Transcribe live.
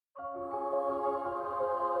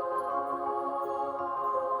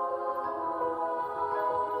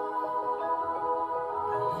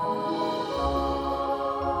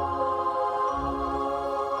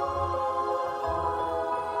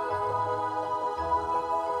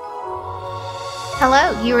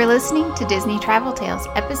Hello, you are listening to Disney Travel Tales,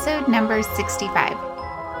 episode number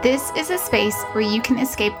 65. This is a space where you can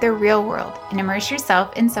escape the real world and immerse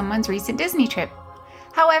yourself in someone's recent Disney trip.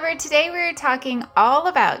 However, today we're talking all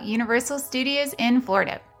about Universal Studios in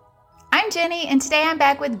Florida. I'm Jenny, and today I'm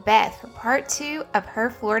back with Beth for part 2 of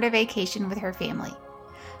her Florida vacation with her family.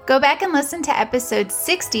 Go back and listen to episode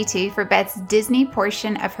 62 for Beth's Disney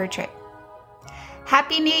portion of her trip.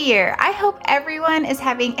 Happy New Year! I hope everyone is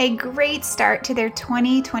having a great start to their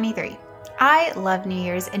 2023. I love New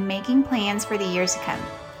Year's and making plans for the years to come.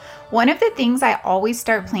 One of the things I always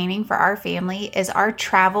start planning for our family is our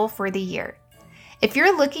travel for the year. If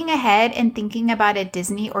you're looking ahead and thinking about a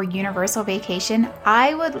Disney or Universal vacation,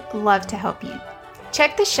 I would love to help you.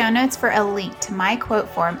 Check the show notes for a link to my quote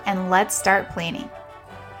form and let's start planning.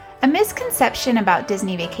 A misconception about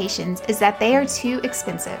Disney vacations is that they are too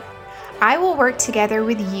expensive. I will work together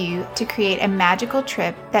with you to create a magical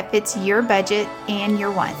trip that fits your budget and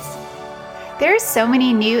your wants. There are so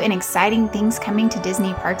many new and exciting things coming to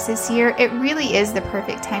Disney parks this year, it really is the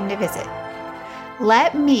perfect time to visit.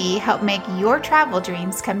 Let me help make your travel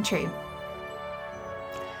dreams come true.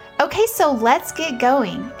 Okay, so let's get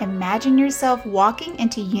going. Imagine yourself walking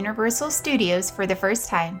into Universal Studios for the first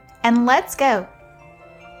time, and let's go.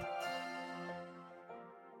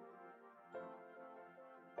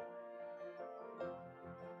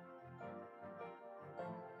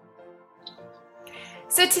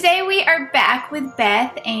 So today we are back with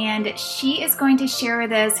Beth, and she is going to share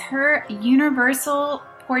with us her Universal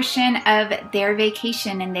portion of their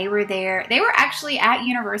vacation. And they were actually at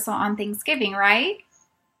Universal on Thanksgiving, right?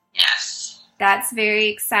 Yes. That's very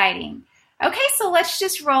exciting. Okay, so let's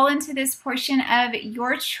just roll into this portion of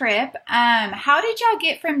your trip. How did y'all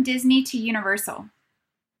get from Disney to Universal?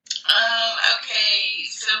 Okay,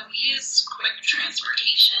 so we used Quick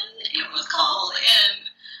Transportation, it was called, and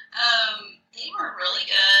they were really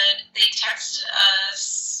good. They texted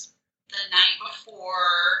us the night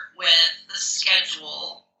before with the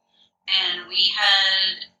schedule, and we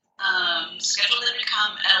had scheduled them to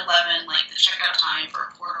come at 11, like the checkout time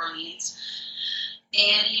for Port Orleans.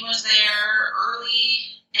 And he was there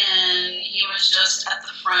early, and he was just at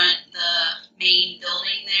the front, the main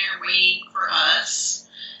building there, waiting for us.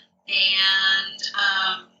 And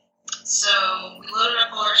so we loaded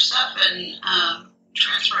up all our stuff and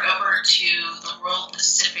transferred over to the Royal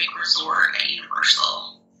Pacific Resort at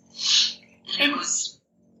Universal. And it was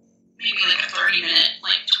maybe like a 30-minute,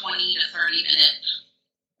 like 20 to 30-minute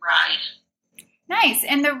ride. Nice.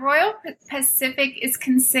 And the Royal Pacific is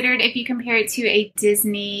considered, if you compare it to a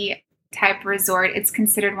Disney type resort, it's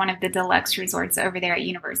considered one of the deluxe resorts over there at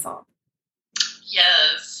Universal.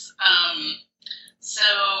 Yes. So,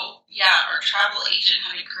 yeah, our travel agent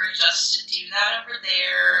had encouraged us to do that over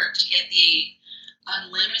there to get the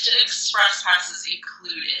unlimited express passes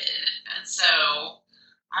included. And so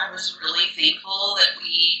I was really thankful that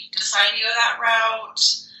we decided to go that route.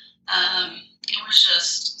 It was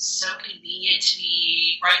just so convenient to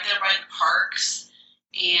be right there by the parks.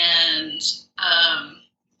 And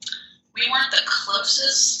we weren't the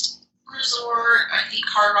closest resort. I think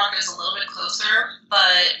Hard Rock is a little bit closer,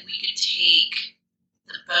 but we could take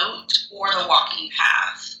the boat or the walking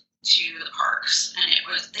path to the parks. And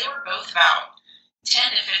they were both about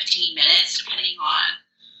 10 to 15 minutes, depending on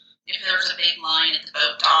if there was a big line at the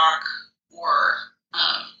boat dock or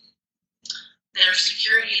there's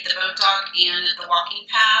security at the boat dock and at the walking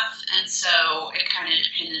path. And so it kind of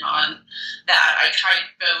depended on that. I tried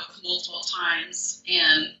both multiple times,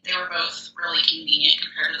 and they were both really convenient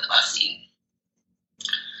compared to the busing.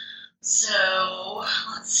 So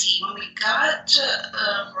let's see. When we got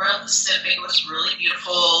to Royal Pacific, it was really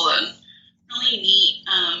beautiful and really neat.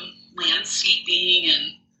 Landscaping,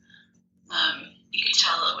 and you could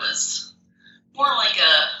tell it was more like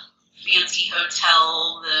a fancy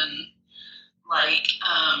hotel than like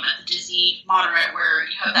at the Disney Monorail where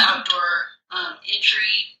you have the outdoor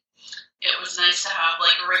entry. It was nice to have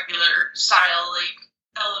like a regular style like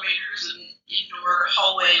elevators and indoor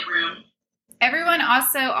hallway room. Everyone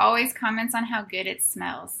also always comments on how good it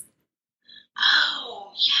smells.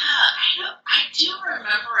 Oh yeah, I do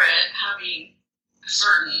remember it having a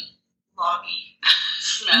certain lobby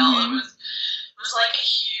smell. Mm-hmm. It was like a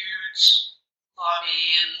huge lobby,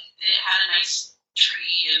 and it had a nice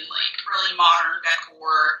tree and like really modern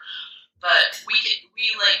decor. But we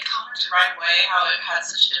like commented right away how it had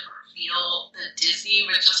such a different feel than Disney,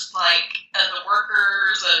 with just like the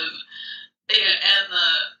workers and the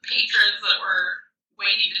patrons that were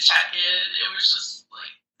waiting to check in. It was just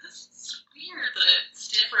like, this is weird that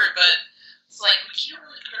it's different, but it's like we can't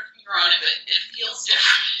really put our finger on it, but it feels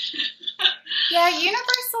different. Yeah,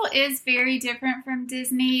 Universal is very different from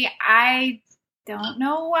Disney. I don't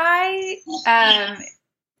know why.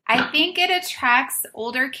 I think it attracts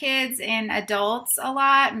older kids and adults a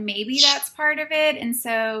lot. Maybe that's part of it. And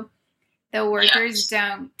so the workers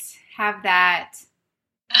don't have that.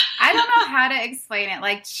 I don't know how to explain it.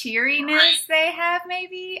 Like cheeriness they have,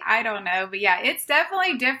 maybe. I don't know. But yeah, it's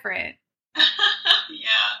definitely different.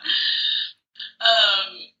 Yeah.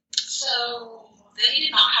 So they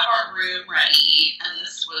did not have our room ready, and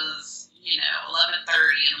this was,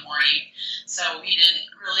 11:30 in the morning. So we didn't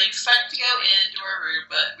really expect to go into our room,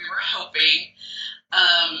 but we were hoping.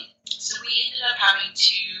 So we ended up having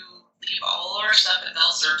to leave all of our stuff at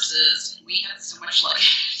Bell Services. We had so much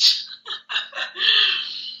luggage.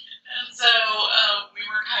 And so we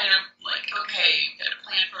were kind of like, okay, we've got to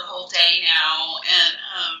plan for the whole day now. And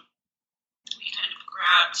we kind of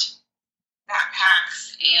grabbed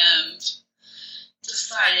backpacks and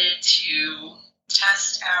decided to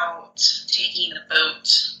test out taking the boat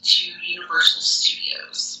to Universal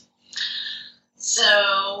Studios.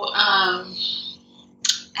 So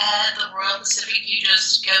at the Royal Pacific, you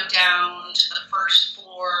just go down to the first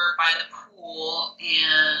floor by the pool,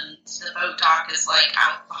 and the boat dock is like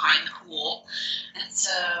out behind the pool. And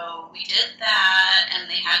so we did that, and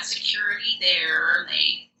they had security there, and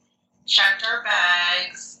they checked our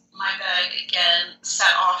bags. My bag, again,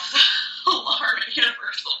 set off the alarm at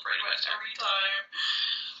Universal pretty much every time.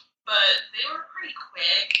 But they were pretty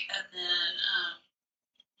quick, and then,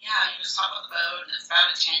 you just hop on the boat, and it's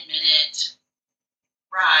about a 10-minute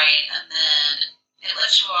ride, and then it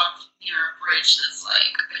lets you off near a bridge that's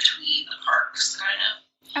like between the parks, kind of.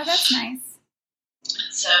 Oh, that's nice.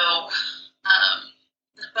 And so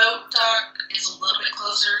the boat dock is a little bit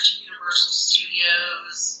closer to Universal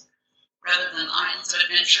Studios rather than Islands of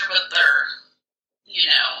Adventure, but they're,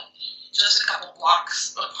 just a couple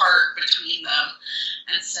blocks apart between them.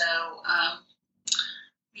 And so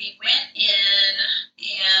we went in,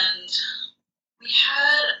 and we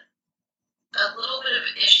had a little bit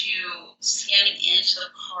of issue scanning into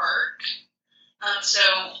the park. So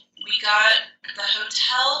we got at the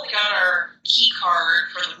hotel, we got our key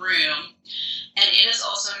card for the room, and it is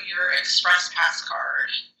also your Express Pass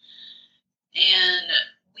card. And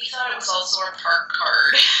we thought it was also our park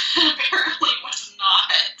card. Apparently it was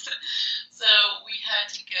not. So we had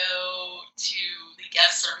to go to the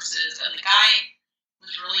guest services, and the guy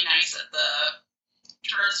was really nice at the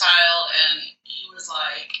turnstile, and he was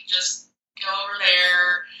like, just go over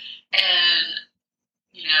there, and,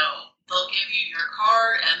 they'll give you your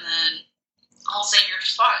card, and then I'll say your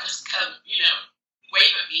spot. Just come,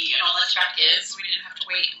 wave at me, and I'll let you back in, so we didn't have to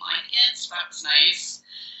wait in line again, so that was nice.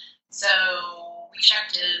 So we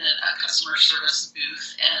checked in at a customer service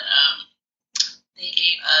booth, and they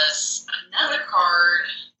gave us another card,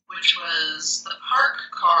 which was the park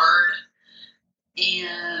card,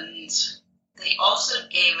 and they also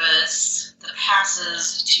gave us the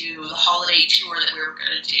passes to the holiday tour that we were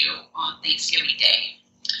going to do on Thanksgiving Day.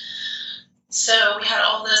 So we had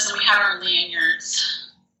all this, and we had our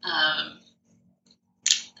lanyards that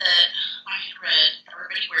I had read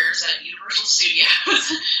everybody wears at Universal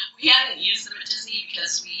Studios. We hadn't used them at Disney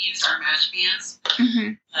because we used our Magic Bands.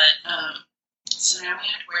 Mm-hmm. But so now we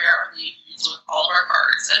had to wear our lanyards with all of our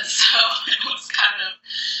cards, and so it was kind of,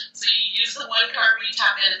 so you use the one card when you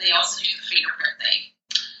tap in, and they also do the fingerprint thing.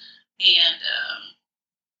 And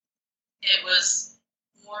it was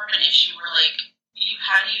more of an issue where, like, you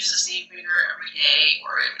had to use the same finger every day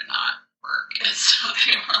or it would not work. And so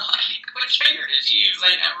they were like, which finger did you use?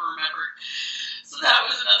 I never remembered. So that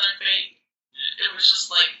was another thing. It was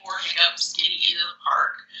just like more hiccups getting into the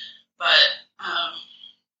park. But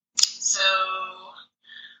so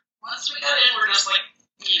once we got in, we're just like,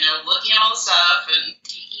 looking at all the stuff and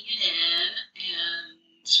taking it in,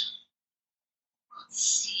 and let's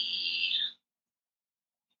see,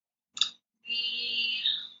 we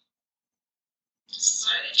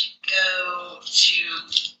decided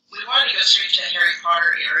we wanted to go straight to the Harry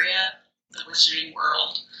Potter area, the Wizarding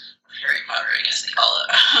World of Harry Potter, I guess they call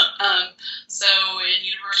it. So in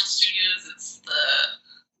Universal Studios, it's the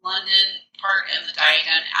London part and the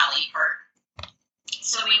Diagon Alley part.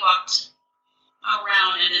 So we walked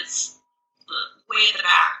around, and it's way at the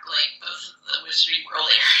back, like both of the Wizarding World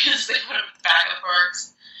areas. They put them at the back of the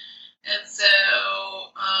parks. And so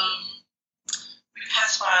we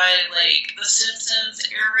passed by like the Simpsons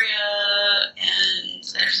area, and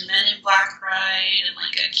there's Men in Black ride, and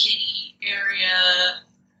like a kiddie area.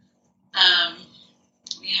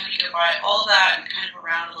 We had to go by all that and kind of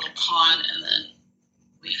around a little pond, and then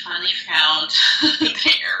we finally found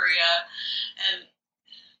the area. And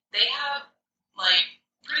they have like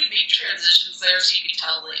pretty big transitions there, so you could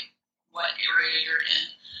tell like what area you're in.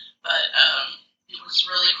 But it was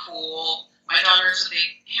really cool. My daughter's a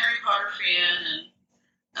big Harry Potter fan,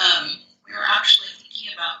 and we were actually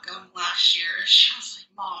thinking about going last year. And she was like,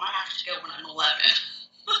 "Mom, I have to go when I'm 11."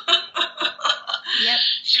 Yep.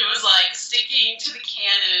 She was like sticking to the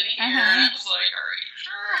canon here, and I was like, "Are you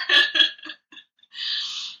sure?"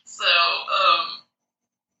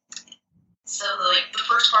 So like the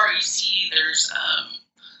first part you see, there's a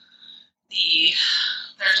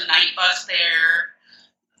night bus there,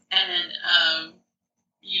 and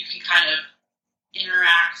you can kind of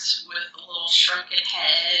interact with a little shrunken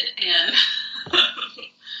head and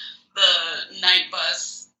the night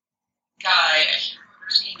bus guy. I can't remember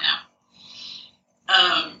his name now.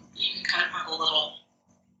 You can kind of have a little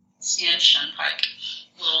Stan Shunpike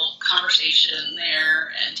little conversation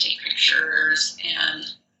there and take pictures.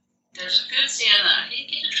 And there's a good stand that I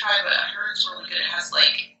didn't get to try, but I heard it's really good. It has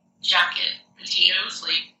like jacket potatoes,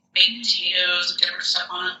 like baked potatoes with different stuff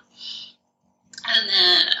on it. And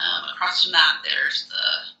then across from that, there's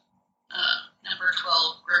the number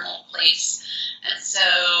 12 Grimmel place. And so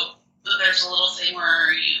there's a little thing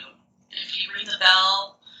where if you ring the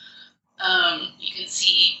bell, you can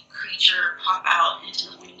see Creature pop out into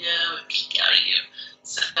the window and peek out at you.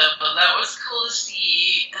 So that was cool to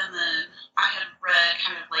see. And then I had read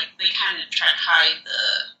kind of like they kind of try to hide the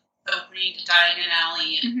opening to Diagon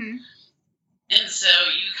Alley, and so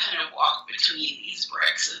you kind of walk between these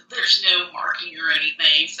bricks, and there's no marking or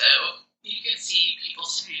anything, so you can see people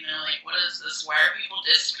standing there like, what is this? Why are people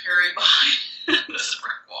disappearing behind this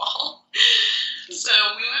brick wall? So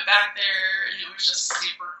we went back there, and it was just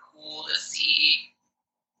super cool to see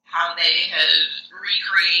how they had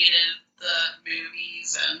recreated the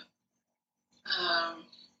movies. And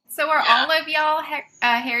so are all of y'all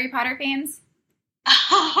Harry Potter fans?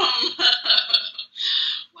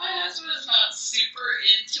 My husband is not super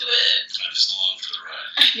into it. I just along for the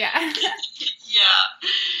ride. Yeah. Yeah.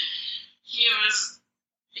 He was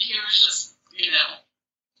just,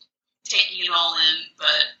 taking it all in.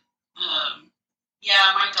 But,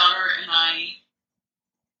 yeah, my daughter and I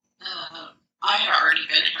had already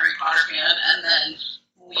been a Harry Potter fan, and then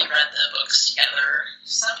we read the books together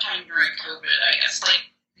sometime during COVID, I guess, like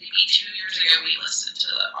maybe 2 years ago. We listened to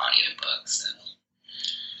the audiobooks, and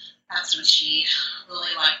that's when she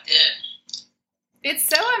really liked it. It's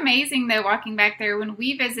so amazing, though, walking back there. When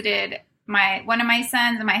we visited, one of my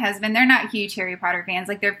sons and my husband, they're not huge Harry Potter fans.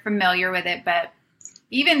 Like, they're familiar with it, but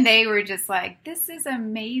even they were just like, this is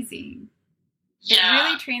amazing. Yeah, it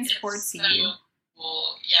really transports you. So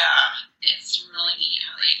cool. Yeah, it's really neat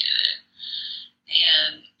how they did it.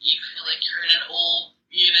 And you feel like you're in an old,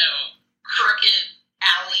 crooked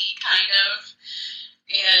alley, kind of.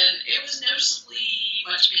 And it was noticeably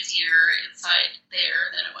much busier inside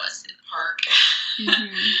there than it was in the park.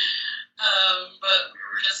 But we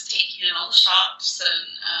were just taking in all the shops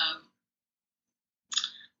and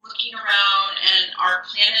looking around, and our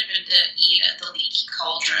plan had been to eat at the Leaky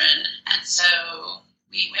Cauldron. And so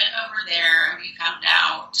we went over there, and we found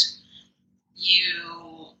out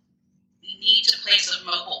you need to place a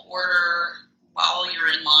mobile order while you're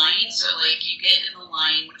in line. So, like, you get in the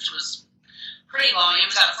line, which was pretty long. It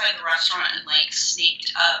was outside the restaurant and, like,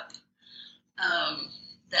 snaked up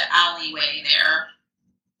the alleyway there.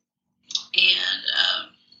 And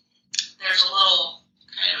there's a little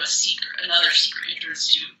kind of another secret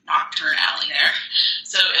entrance to Nocturne Alley there.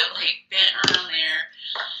 So it, like, bent around there.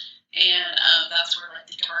 And that's where, like,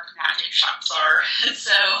 the dark magic shops are. And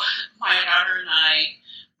so my daughter and I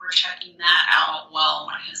were checking that out while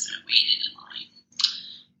my husband waited in line.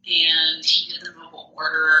 And he did the mobile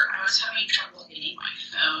order. I was having trouble getting my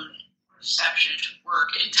phone reception to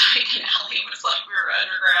work in Diagon Alley. It was like we were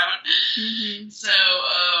underground. So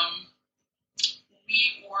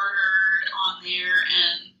we ordered on there,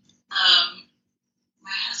 and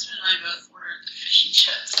my husband and I both ordered the fish and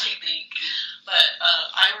chips, I think. But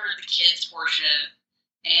I ordered the kids' portion,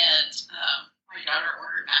 and my daughter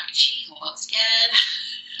ordered mac and cheese once again.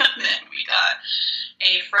 And then we got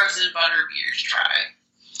a frozen butter beer to try.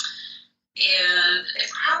 And it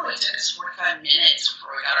probably took us 45 minutes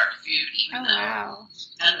before we got our food, even though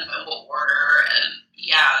and the mobile order. And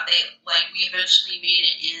yeah, we eventually made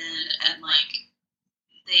it in, and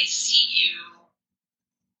they seat you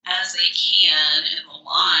as they can in the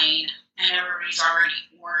line, and everybody's already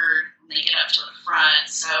ordered when they get up to the front.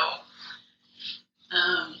 So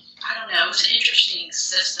I don't know, it was an interesting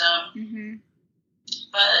system,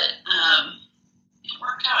 but it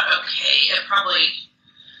worked out okay. It probably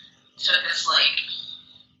took us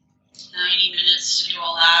 90 minutes to do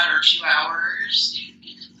all that, or 2 hours.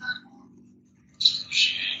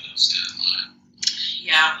 She didn't stand in line.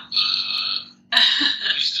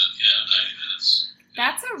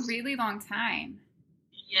 really long time.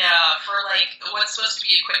 Yeah, for like what's supposed to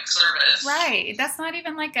be a quick service. Right. That's not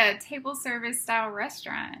even like a table service style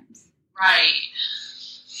restaurant. Right.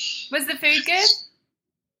 Was the food good?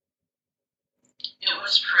 It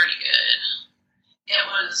was pretty good. It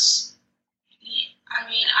was, I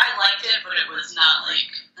mean, I liked it, but it was not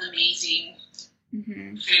like amazing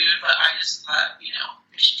food, but I just thought,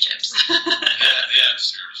 fish and chips. Yeah, the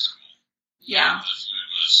atmosphere was cool. Yeah. The food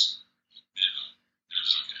was, it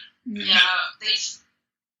was okay. Yeah,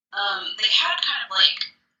 they had kind of like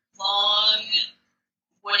long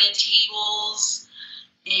wooden tables,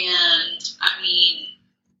 and I mean,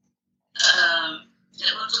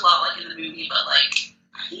 it looked a lot like in the movie, but like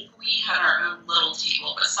I think we had our own little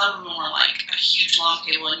table, but some of them were like a huge long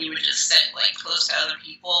table, and you would just sit like close to other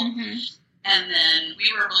people, and then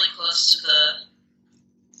we were really close to the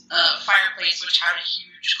fireplace, which had a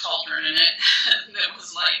huge cauldron in it. That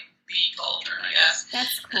was like the cauldron, I guess.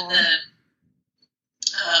 That's cool. And then,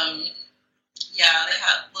 yeah, they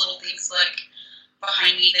had little things like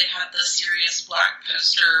behind me. They had the Sirius Black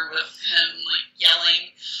poster with him like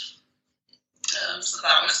yelling. So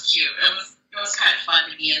that was cute. It was kind of fun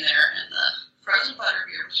to be in there, and the frozen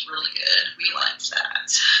butterbeer was really good. We liked that.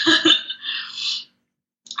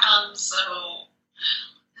 So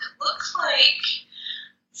it looks like,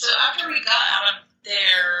 so after we got out of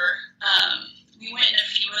there, we went in a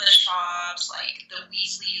few of the shops, like the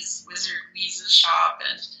Weasley's Wizard Weasley's shop,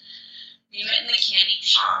 and we went in the candy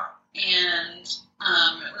shop, and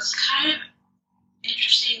it was kind of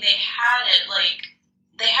interesting. They had it like,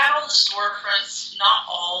 they had all the storefronts. Not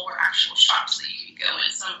all were actual shops that you could go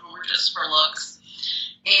in. Some of them were just for looks.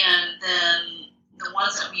 And then the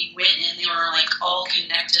ones that we went in, they were like all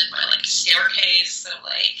connected by like a staircase. So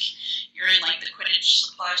like you're in like the Quidditch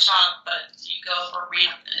supply shop, but you go up a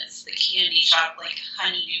ramp and it's the candy shop, like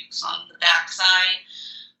Honeydukes on the backside.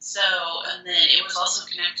 So, and then it was also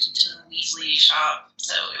connected to the Weasley shop.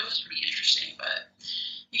 So it was pretty interesting, but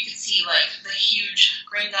you could see like the huge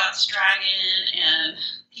Gringotts dragon, and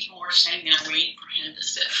people were standing there waiting for him to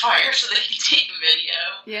set fire so they could take a video.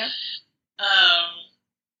 Yeah.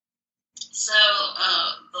 So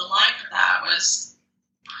the line for that was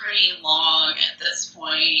pretty long at this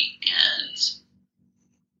point, and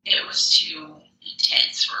it was too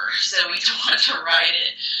intense for her, so we didn't want to ride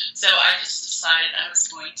it. So I just decided I was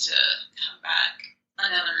going to come back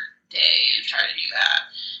another day and try to do that.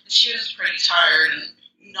 And she was pretty tired and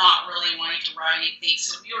not really wanting to ride anything,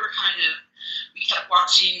 so we kept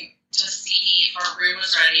watching to see if our room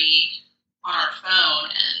was ready on our phone,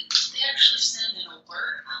 and they actually sent an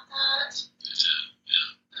alert about that.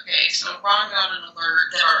 Okay, so Ron got an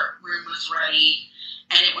alert that our room was ready,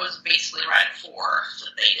 and it was basically right at 4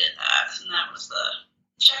 that they did that, and that was the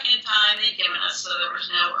check-in time they'd given us, so there was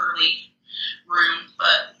no early room,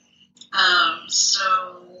 but,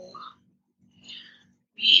 so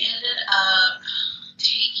we ended up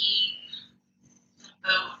taking the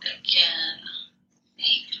boat again.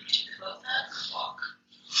 Maybe we took the boat back or walk?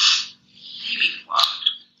 Maybe we walked.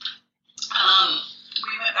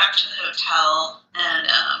 We went back to the hotel and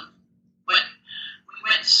we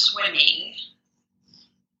went swimming,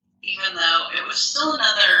 even though it was still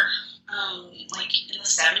another like in the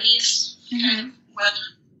 70s kind of weather,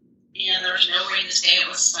 and there was no rain this day. It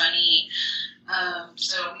was sunny.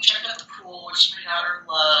 So we checked out the pool, which my daughter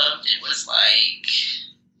loved. It was like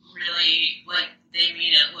really, like they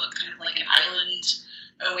made it look kind of like an island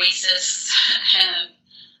oasis, and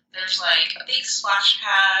there's like a big splash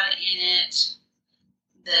pad in it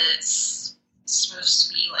that's supposed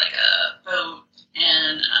to be like a boat,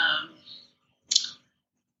 and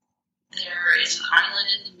there is an island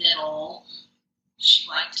in the middle. She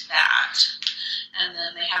liked that. And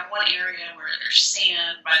then they have one area where there's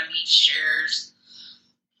sand by the beach chairs.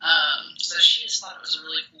 So she just thought it was a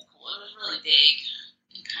really cool pool. It was really big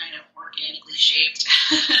and kind of organically shaped.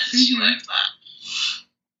 She liked that.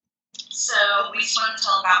 So we swam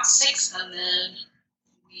until about 6, and then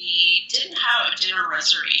we didn't have a dinner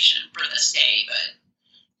reservation for this day, but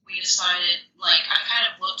we decided, like, I kind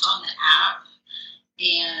of looked on the app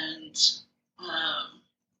and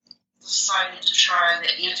decided to try the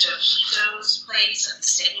Antojitos place at the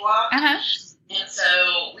City Walk. And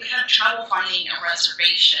so we had trouble finding a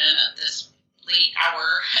reservation at this late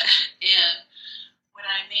hour. And when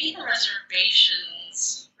I made the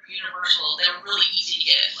reservations for Universal, they were really easy to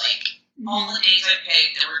get. Like, all the days I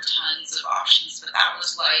picked, there were tons of options, but that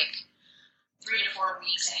was like 3 to 4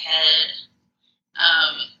 weeks ahead.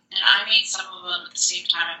 And I made some of them at the same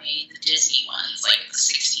time I made the Disney ones, like the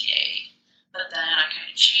 60-day. But then I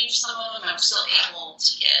kind of changed some of them. I was still able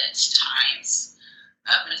to get times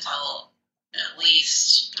up until at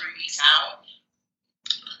least 3 weeks out.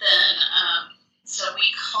 But then, so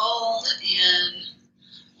we called and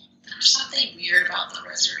there was something weird about the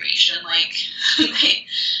reservation. Like,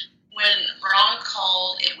 when Ron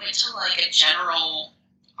called, it went to like a general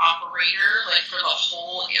operator, like for the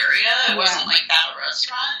whole area. It wasn't like that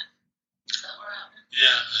restaurant. Is that what happened?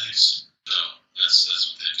 Yeah, I think so. That's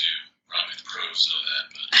what they do. Probably the pros know that,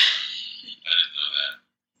 but I didn't know that.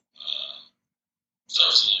 So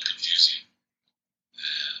it was a little confusing.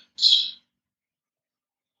 And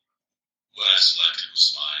what I selected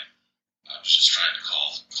was fine. I was just trying to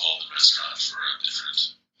call the restaurant for a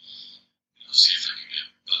different, see if I could get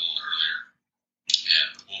a little earlier.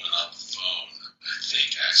 And the woman on the phone, I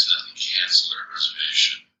think, accidentally canceled her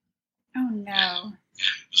reservation. Oh, no.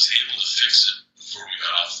 And was able to fix it before we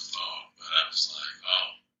got off the phone. But I was like,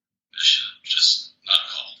 oh, I should have just not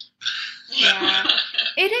called. Yeah.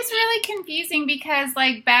 It is really confusing because,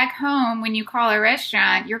 like, back home, when you call a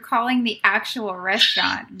restaurant, you're calling the actual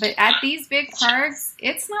restaurant. But at these big parks,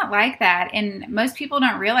 it's not like that. And most people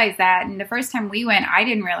don't realize that. And the first time we went, I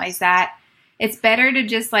didn't realize that. It's better to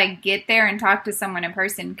just, like, get there and talk to someone in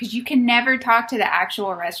person because you can never talk to the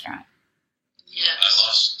actual restaurant. Yes.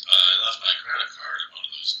 I left my credit card at one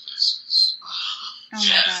of those places. Oh, my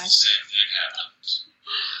gosh. The same thing happened.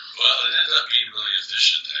 Well, it ended up being really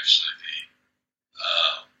efficient, actually.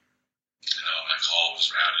 My call was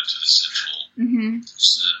routed to the central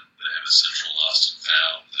person. They have a central lost and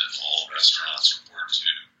found that all restaurants report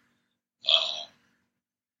to.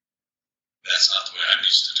 That's not the way I'm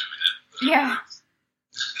used to doing it. Yeah.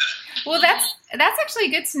 Well, that's actually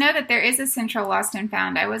good to know that there is a central lost and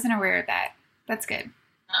found. I wasn't aware of that. That's good.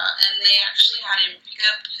 And they actually had him pick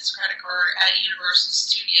up his credit card at Universal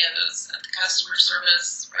Studios at the customer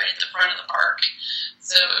service right at the front of the park.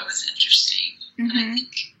 So it was interesting. And I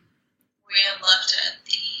think we had left at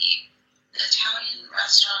the Italian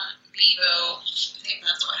restaurant, Vivo. I think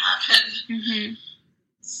that's what happened.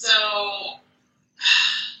 So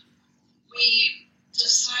we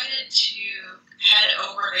decided to head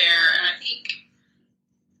over there, and I think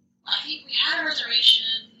we had a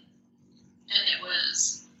reservation, and it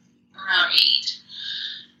was around 8.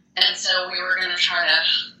 And so we were going to try to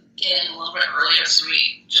get in a little bit earlier, so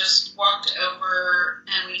we just walked over,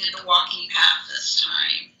 and we did the walking path this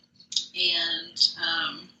time. And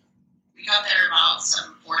we got there about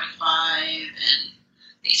 7:45, and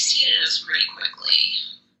they seated us pretty quickly.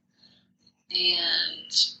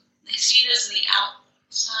 And they seated us in the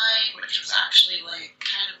outside, which was actually like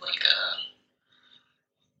kind of like a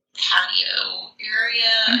patio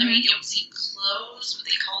area. I mean, it was enclosed, but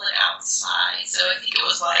they called it outside. So I think it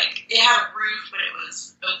was like, it had a roof, but it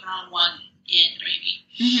was open on one end, maybe.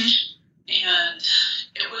 And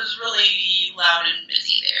it was really loud and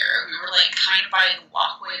busy there. We were like kind of by the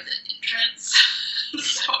walkway of the entrance.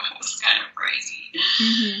 So it was kind of crazy.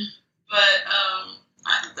 But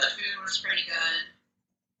I think the food was pretty good.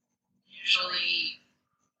 Usually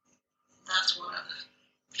that's one of the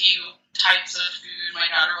few types of food my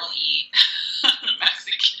daughter will eat.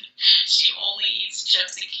 Mexican. She only eats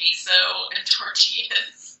chips and queso and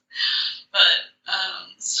tortillas. But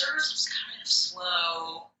the service was kind of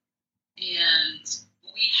slow, and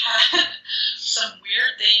we had some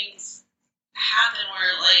weird things happen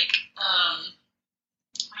where, like,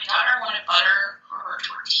 my daughter wanted butter for her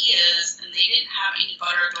tortillas, and they didn't have any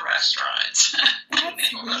butter at the restaurant. And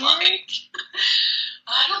they were like,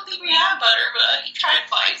 I don't think we have butter, but I can try to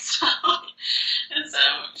find some. And so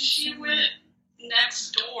she went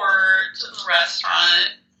next door to the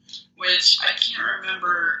restaurant, which I can't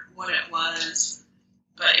remember what it was,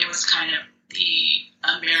 but it was kind of the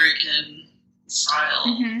American style,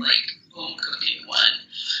 like home cooking one.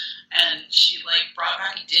 And she like brought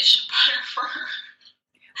back a dish of butter for her.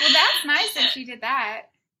 Well, that's nice that she did that.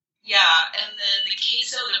 Yeah, and then the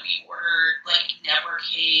queso that we ordered like never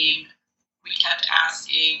came. We kept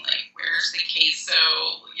asking, like, where's the queso?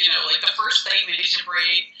 Like the first thing they should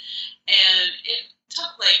bring. And it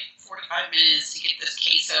took like 45 minutes to get this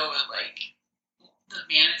queso, and like the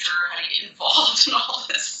manager had to get involved in all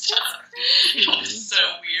this stuff. It was so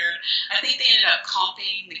weird. I think they ended up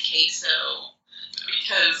comping the queso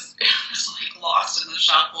because it was like lost in the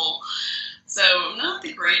shuffle. So not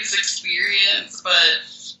the greatest experience, but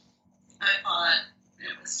I thought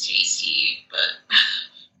it was tasty, but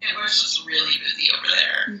it was just really busy over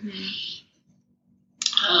there.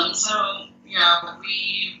 So yeah,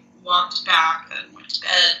 we walked back and went to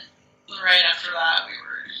bed. Right after that, we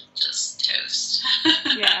were just toast.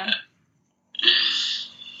 Yeah.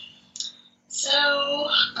 So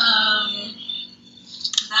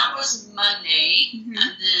that was Monday, and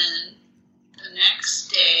then the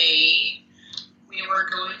next day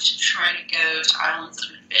Islands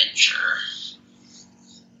of Adventure.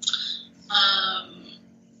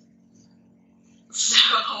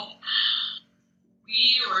 So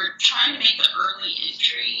we were trying to make the early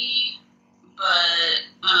entry, but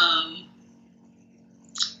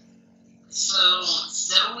so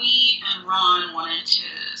Zoe and Ron wanted to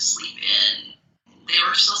sleep in. They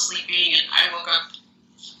were still sleeping, and I woke up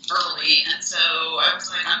early, and so I was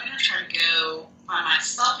like, I'm going to try to go by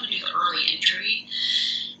myself and do the early entry.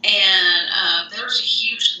 And there was a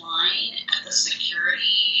huge line at the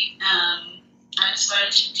security. I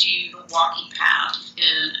decided to do the walking path,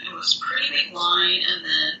 and it was a pretty big line. And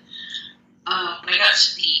then when I got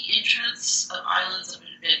to the entrance of Islands of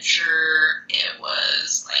Adventure, it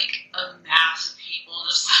was like a mass of people,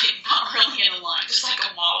 just like not really in a line, just like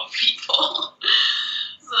a mob of people.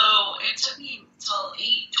 So it took me until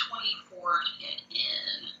 8:24 to get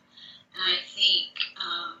in, and I think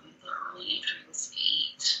the early entry was 8.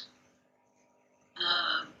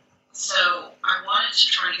 So I wanted to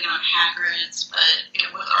try to get on Hagrid's, but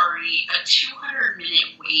it was already a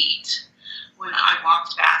 200-minute wait when I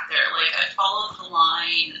walked back there. Like, I followed the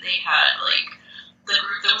line. They had, like, the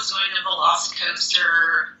group that was going to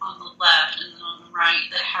Velocicoaster on the left, and then on the right,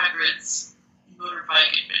 the Hagrid's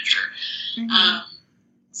motorbike adventure. Mm-hmm.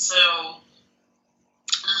 So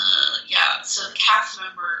the cast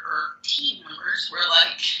member or team members were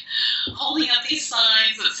like holding up these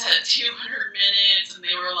signs that said 200 minutes, and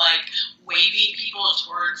they were like waving people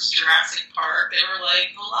towards Jurassic Park. They were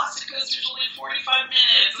like, Velocicoaster's only 45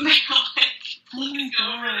 minutes, and they were like, please go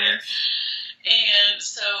over there. And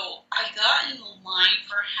so I got in the line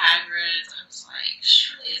for Hagrid's. I was like,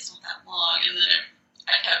 surely it's not that long. And then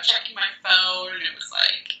I kept checking my phone, and it was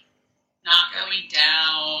like not going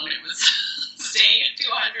down. It was staying at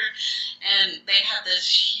 200. And they had this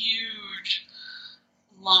huge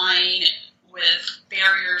line with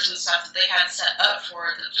barriers and stuff that they had set up for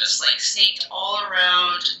it that just like snaked all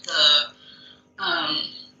around the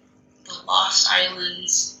Lost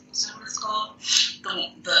Islands. Is that what it's called?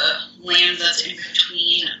 The land that's in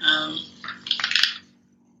between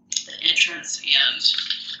the entrance and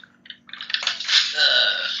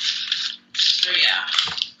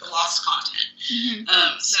the Lost Continent.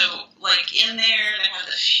 Mm-hmm. So, like, in there, they had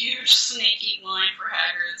this huge snaky line for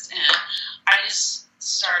Hagrid's, and I just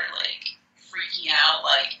started, like, freaking out.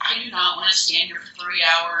 Like, I do not want to stand here for 3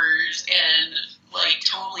 hours and, like,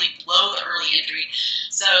 totally blow the early entry.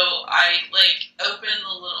 So, I, like, opened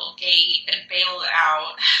the little gate and bailed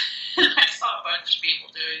out, and I saw a bunch of people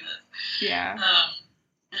doing this. Yeah.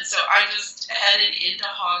 And so I just headed into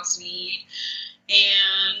Hogsmeade,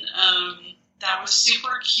 and, that was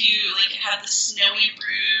super cute. Like, it had the snowy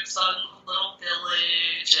roofs on the little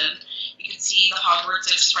village, and you could see the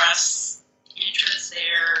Hogwarts Express entrance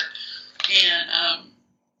there. And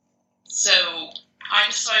so I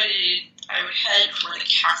decided I would head for the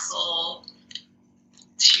castle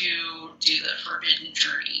to do the Forbidden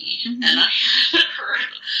Journey. Mm-hmm. And I had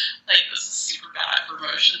heard, like, this is super bad for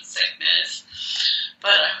motion sickness.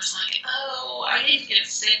 But I was like, oh, I didn't get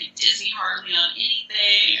sick at Disney hardly on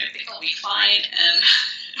anything. I think I'll be fine. And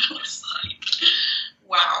it was like,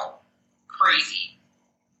 wow, crazy.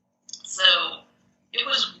 So it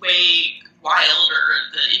was way wilder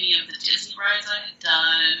than any of the Disney rides I had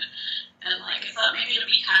done. And like, I thought maybe it would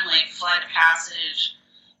be kind of like Flight of Passage.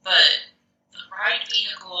 But the ride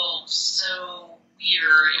vehicle was so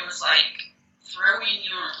weird. It was like throwing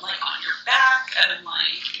you like on your back and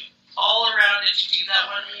like all around. Did you do that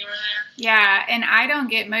one when you were there? Yeah, and I don't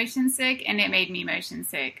get motion sick, and it made me motion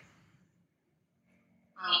sick.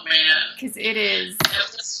 Oh, man. Because it is.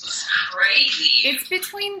 This was crazy. It's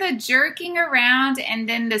between the jerking around and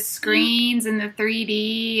then the screens and the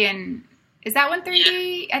 3D. And is that one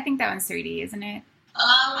 3D? Yeah. I think that one's 3D, isn't it?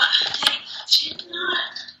 They did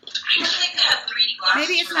not. I don't think they have 3D glasses.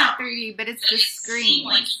 Maybe it's not 3D, but it's the screen. It seemed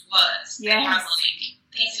like it was. Yes. They have like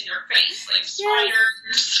things in your face, like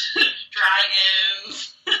spiders,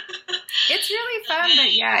 dragons. It's really fun,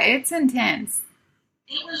 but yeah, it's intense.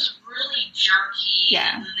 It was really jerky.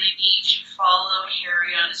 Yeah. And then they made you follow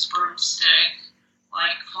Harry on his broomstick,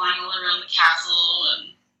 like flying all around the castle,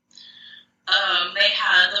 and they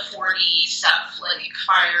had the 4D stuff, like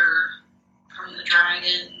fire from the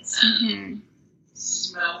dragons and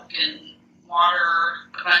smoke and water,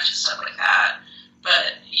 a bunch of stuff like that.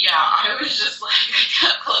 But yeah, I was just like, I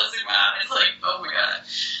kept closing my eyes, like, oh my god.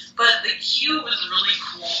 But the queue was really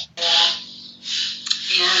cool, and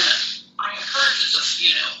I encourage you to just,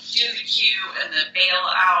 do the queue and then bail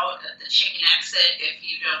out at the chicken exit if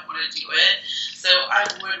you don't want to do it. So I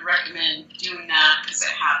would recommend doing that because it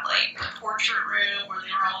had like a portrait room where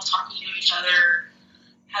they were all talking to each other,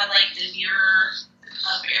 had like the mirror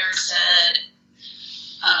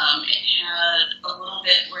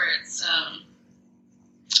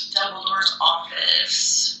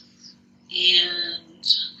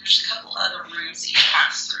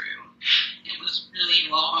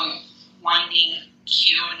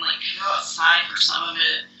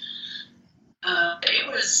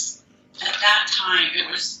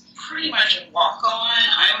to walk on.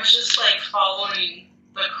 I was just like following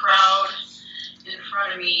the crowd in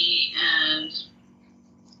front of me, and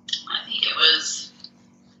I think it was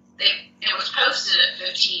posted at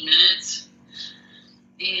 15 minutes,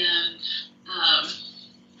 and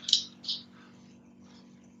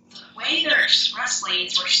the way their express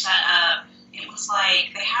lanes were set up, it was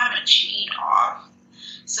like they haven't chained off.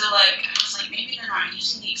 So like I was like, maybe they're not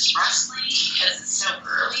using the express lane because it's so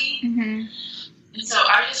early. Mm-hmm. And so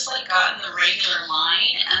I just like got in the regular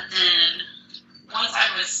line, and then once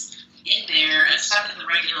I was in there and stuck in the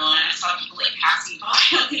regular line, I saw people like passing by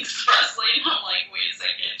on the express lane. I'm like, wait a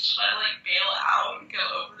second, should I like bail out and go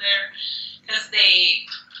over there? Because they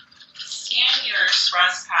scan your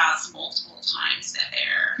express pass multiple times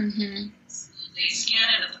there. Mm-hmm. They scan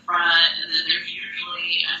it at the front, and then there's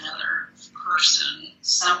usually another person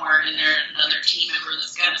somewhere in there, another team member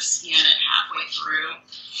that's going to scan it halfway through.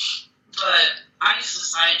 But I just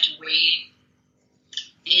decided to wait,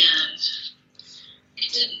 and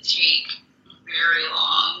it didn't take very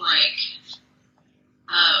long. Like,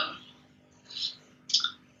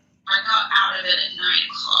 I got out of it at 9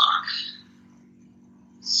 o'clock.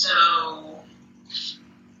 So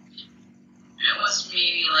it was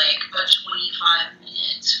maybe like a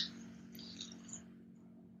 25-minute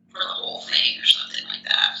for the whole thing or something like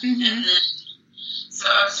that. Mm-hmm. And then, so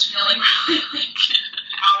I was feeling really like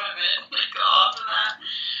out of it, like off of that.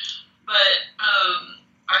 But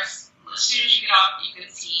as soon as you get off, you can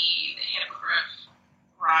see the Hippogriff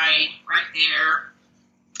ride right there.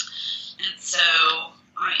 And so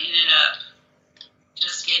I ended up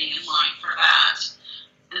just getting in line for that.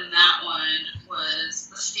 And that one was,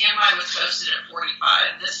 the standby was posted at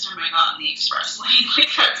 45. This time I got in the express lane like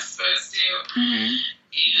I was supposed to. Mm-hmm.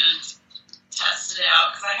 And tested it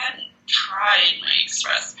out, because I hadn't tried my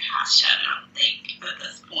express pass yet, I don't think, at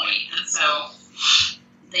this point. And so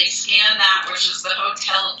they scan that, which is the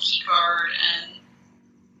hotel key card, and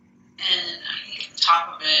I think at the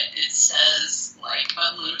top of it, it says like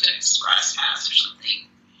unlimited express pass or something.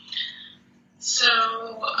 So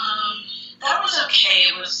that was okay.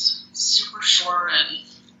 It was super short, and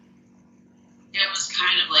it was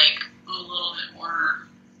kind of like a little bit more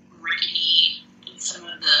rickety than some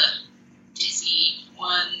of the Disney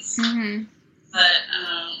ones. Mm-hmm. But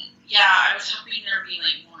yeah, I was hoping there'd be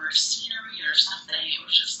like more scenery or something. It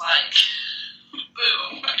was just like,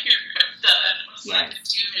 boom, I'm done. It was like a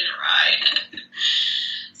 2-minute ride.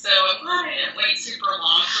 So I'm glad I didn't wait super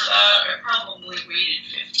long for that. I probably waited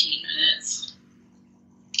 15 minutes.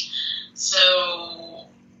 So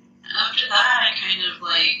after that, I kind of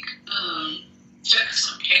like took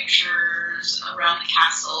some pictures around the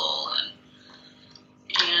castle, and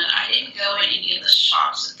I didn't go in any of the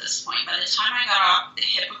shops at this point. By the time I got off the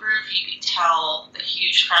Hippogriff, you could tell the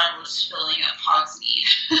huge crowd was filling up Hogsmeade.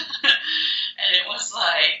 And it was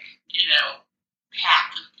like, you know,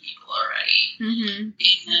 packed with people already. Mm-hmm.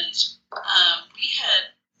 And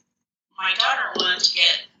my daughter wanted to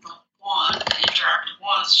get the wand, the interactive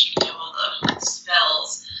wand, so she could do all the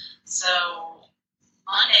spells. So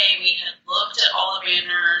Monday we had looked at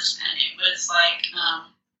Ollivanders, and it was like,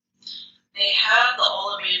 they have the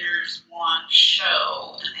Ollivanders wand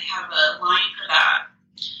show, and they have a line for that.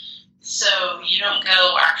 So you don't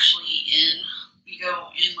go actually in, you go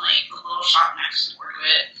in like the little shop next door to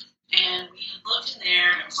it. And we had looked in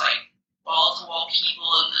there, and it was like wall-to-wall people,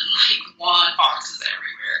 and then like wand boxes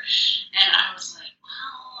everywhere. And I was like,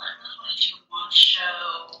 well, I really want to do a wand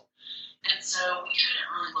show. And so we couldn't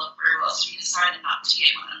really look very well, so we decided not to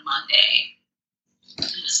get one on Monday. And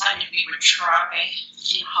decided we would try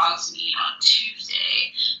in Hogsmeade on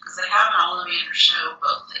Tuesday, because they have an Ollivander show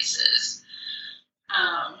both places.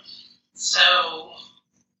 So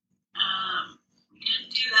we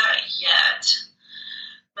didn't do that yet.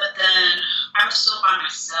 But then I was still by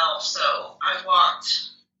myself, so I walked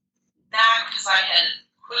back because I had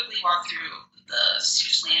quickly walked through the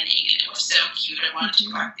Seuss Landing, and it was so cute. I wanted to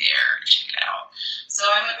go back there and check it out. So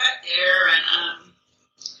I went back there, and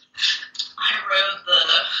I rode the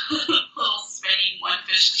little spinning one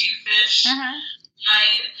fish, two fish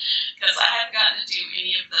ride, because I hadn't gotten to do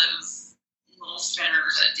any of those little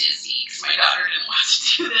spinners at Disney, because my daughter didn't want to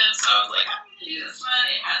do them. So I was like, I'm going to do this one.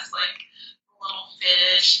 It has like little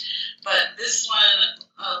fish, but this one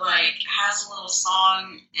like has a little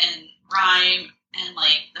song and rhyme, and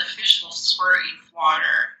like the fish will squirt you with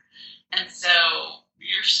water, and so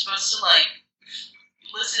you're supposed to like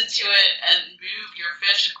listen to it and move your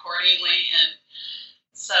fish accordingly. And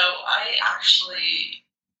so I actually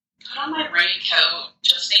put on my raincoat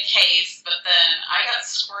just in case, but then I got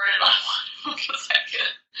squirted on one because I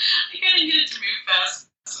couldn't get it to move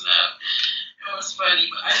fast enough. It was funny,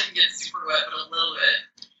 but I didn't get super wet, but a little bit.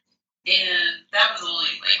 And that was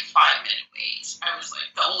only like 5-minute wait. I was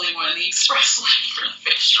like the only one in the express lane for the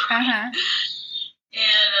fish ride.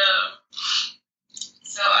 And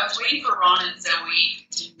so I was waiting for Ron and Zoe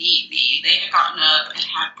to meet me. They had gotten up and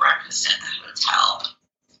had breakfast at the hotel.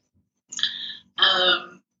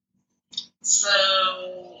 So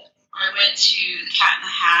I went to the Cat in the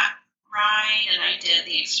Hat ride, and I did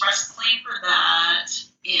the express lane for that,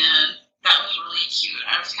 and that was really cute.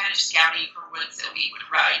 I was kind of scouting for what Zoe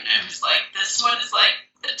would ride, and I was like, this one is like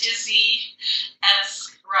the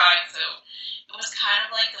Disney-esque ride, so it was kind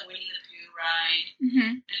of like the Winnie the Pooh ride,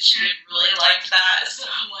 and she really liked that, so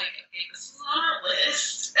I'm like, okay, this is on our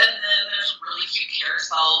list. And then there's a really cute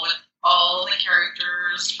carousel with all the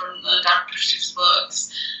characters from the Dr. Seuss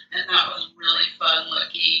books, and that was really fun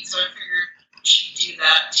looking, so I figured we should do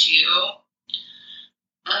that too.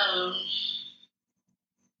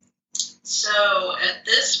 So at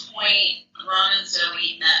this point, Ron and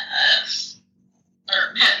Zoe met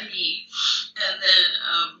me, and then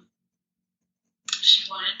she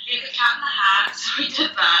wanted to do the Cat in the Hat, so we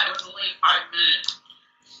did that. It was only a 5-minute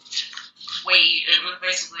wait. It was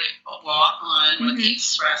basically a walk-on with the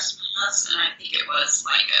express pass, and I think it was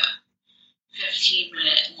like a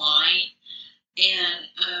 15-minute line, and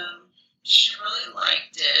she really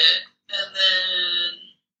liked it. And then,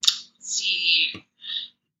 let's see,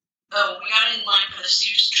 we got in line for the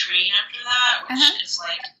Seuss train after that, which is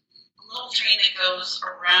like a little train that goes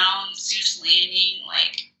around Seuss Landing,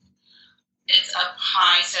 like it's up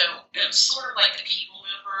high, so it was sort of like the People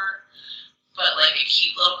Mover, but like a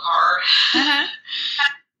cute little car. And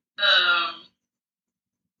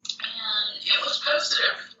it was posted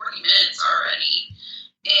at 40 minutes already.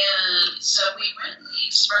 And so we went in the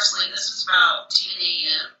express lane. This was about 10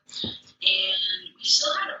 a.m. And we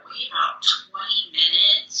still had to wait about 20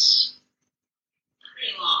 minutes.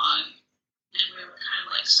 Pretty long. And we were kind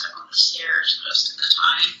of like stuck on the stairs most of the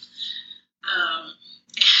time.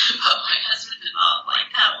 But my husband did not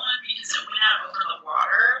like that one because it went out over the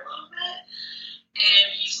water a little bit.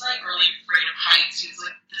 And he's like really afraid of heights. He was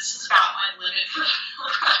like, this is about my limit for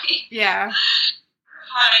the ride. Yeah.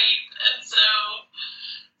 Height. And so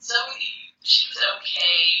she was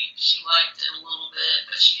okay. She liked it a little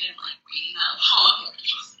bit, but she didn't like waiting that long,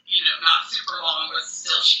 which was, not super long, but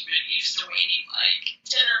still she'd been used to waiting like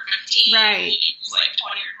 10 or 15. Right. It was like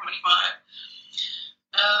 20 or 25.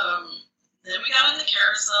 Then we got on the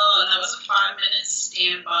carousel, and that was a 5-minute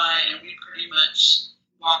standby, and we pretty much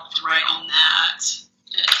walked right on that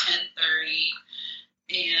at 10:30.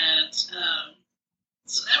 And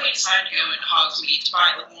so then we decided to go into Hogsmeade to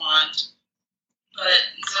buy the wand. But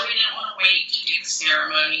Zoe didn't want to wait to do the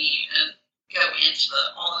ceremony and go into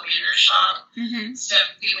the Ollivander shop. So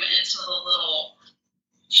we went into the little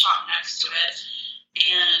shop next to it.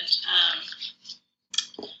 And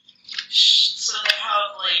so they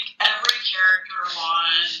have like every character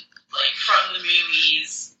on, like from the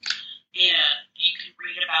movies, and you can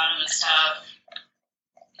read about them and stuff.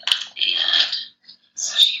 And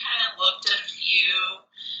so she kind of looked at a few,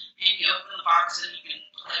 and you open the box and you can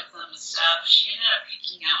play with them and stuff. She ended up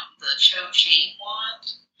picking out the Cho Chang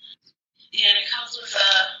wand, and it comes with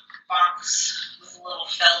a box with a little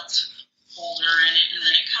felt holder in it, and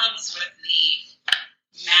then it comes with the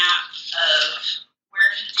map of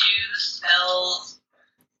where to do spells,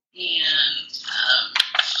 and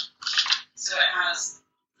so it has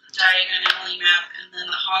the Diagon Alley map and then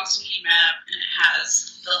the Hogsmeade map, and it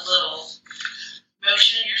has the little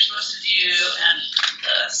motion you're supposed to do and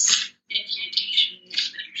the incantation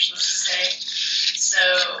that you're supposed to say. So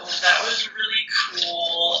that was really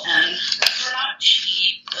cool, and those were not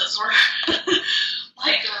cheap. Those were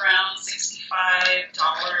like around $65, I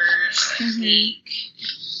think.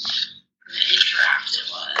 The interactive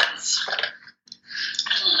ones.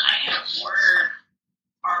 And then I have ordered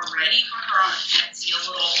already for her on Etsy a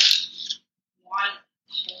little wand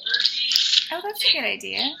holder case. Oh, that's a good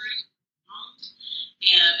idea.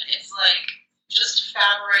 And it's like just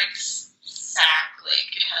fabric sack, like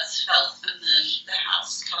it has felt and then the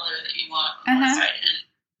house color that you want on one side, and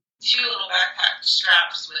 2 little backpack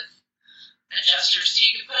straps with adjusters, so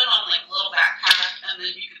you can put it on like a little backpack, and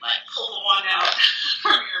then you can like pull the one out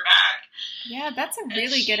from your back. Yeah, that's a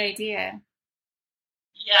really good idea.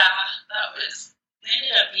 Yeah, they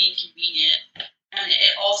ended up being convenient, and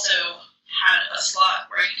it also had a slot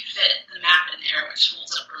where you could fit the map in there, which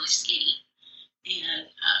holds up really skinny, and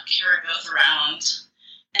carry both around.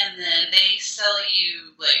 And then they sell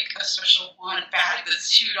you like a special wand bag that's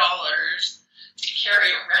 $2 to carry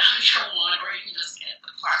around your wand, or you can just get the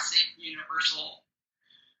classic universal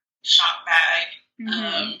shop bag.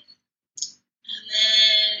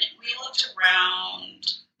 then we looked around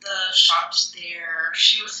the shops there.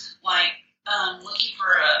 She was like looking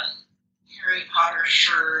for a Harry Potter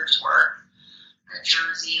shirt or a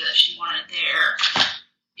jersey that she wanted there.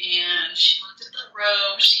 And she looked at the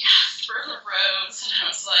robes. She asked for the robes. And I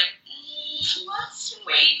was like, let's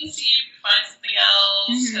wait and see if we find something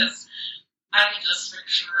else. Because I could just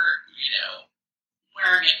picture,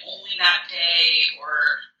 wearing it only that day or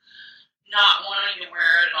not wanting to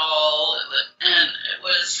wear it at all. And it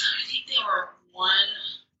was, I think they were $129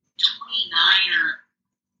 or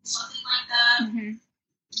something like that.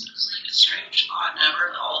 It was like a strange odd number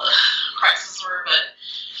that all the prices were, but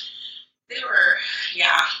they were,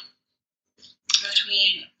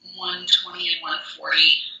 between $120 and $140.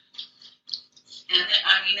 And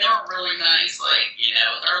they were really nice. Like,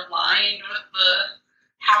 they're lined with the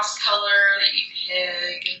house color that you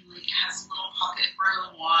pick, and like has a little pocket for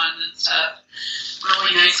the wand and stuff.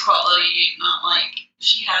 Really nice quality. Not like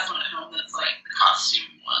she has one at home that's like the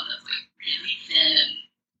costume one that's like really thin.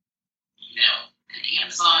 An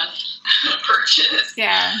Amazon purchase.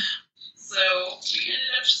 Yeah. So we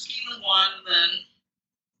ended up just getting the one, and then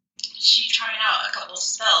she tried out a couple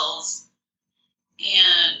spells,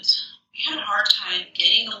 and we had a hard time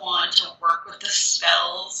getting the wand to work with the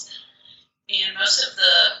spells, and most of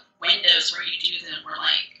the windows where you do them were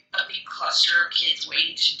like a big cluster of kids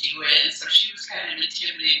waiting to do it, and so she was kind of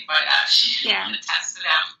intimidated by that. She didn't want to test it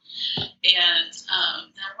out. And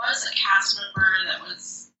there was a cast member or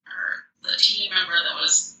the team member that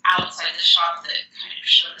was outside the shop that kind of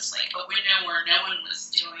showed us like a window where no one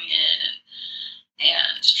was doing it,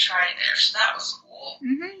 and to try it there. So that was cool.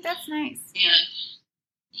 That's nice. And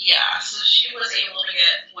so she was able to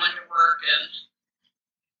get one to work,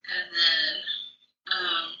 and then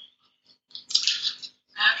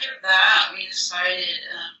after that we decided.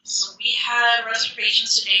 So we had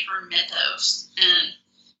reservations today for Mythos and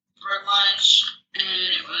for lunch,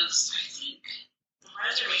 and it was, I think, the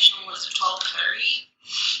reservation was at 12:30.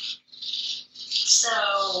 So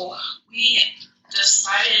we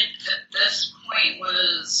decided at this point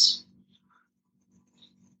was,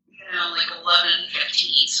 like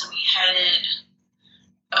 11:15. So we headed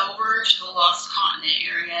over to the Lost Continent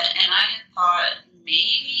area, and I had thought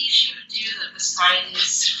maybe she would do the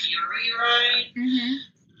Poseidon's Fury ride.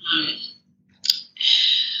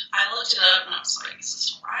 I looked it up and I was like, is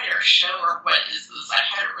this a ride or a show or what is this? I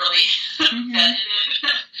hadn't really vetted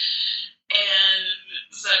it. And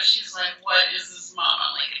so she's like, what is this, Mom?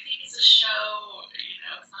 I'm like, I think it's a show.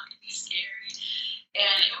 It's not going to be scary.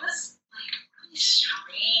 And it was like a really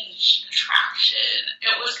strange attraction.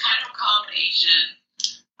 It was kind of a combination,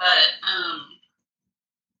 but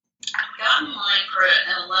I got in line for it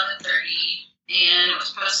at 11:30, and it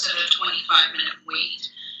was posted a 25-minute wait.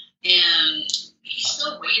 And we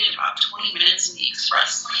still waited about 20 minutes in the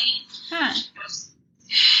express lane.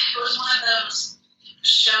 It was one of those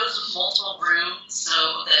shows with multiple rooms,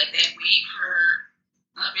 so that they wait for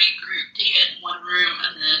a big group to get in one room,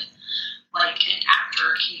 and then like an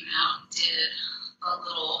actor came out and did a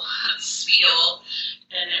little spiel,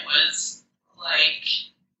 and it was like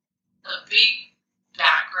a big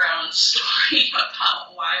background story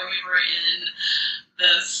about why we were in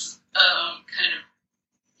this kind of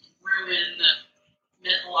ruined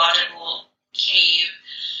mythological cave,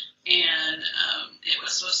 and it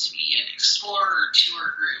was supposed to be an explorer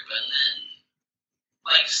tour group, and then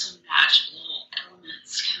like some magical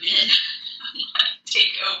elements come in and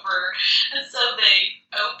take over, and so they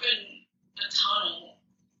open a tunnel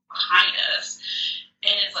behind us,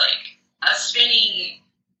 and it's like a spinning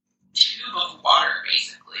tube of water,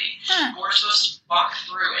 basically. And we're supposed to walk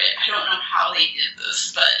through it. I don't know how they did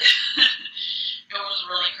this, but it was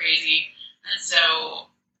really crazy. And so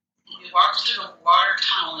we walked through the water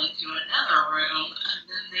tunnel into another room, and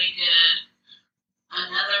then they did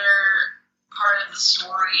another part of the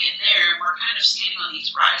story in there. We're kind of standing on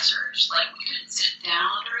these risers, like we couldn't sit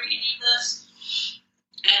down during any of this.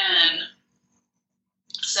 And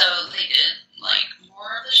so they did like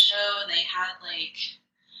more of the show, and they had like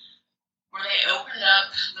where they opened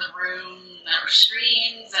up the room, there were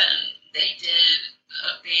screens, and they did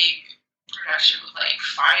a big production with like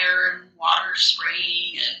fire and water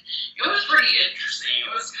spraying, and it was pretty interesting.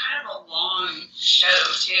 It was kind of a long show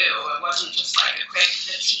too. It wasn't just like a quick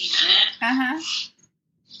 15-minute.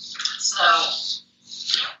 So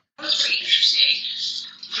it was pretty interesting.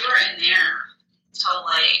 We were in there till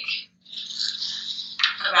like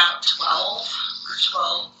about 12 or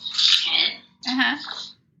 12:10.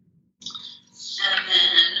 And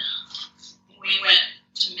then we went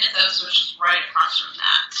to Mythos, which is right across from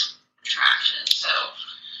that attraction. So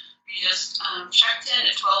we just checked in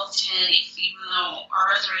at 12:10, even though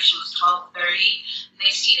 5:30, and they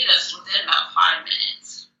seated us within about 5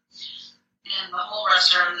 minutes. And the whole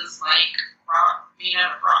restaurant is like made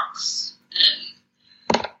out of rocks,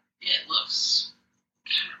 and it looks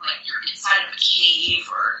kind of like you're inside of a cave,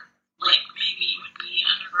 or like maybe you would be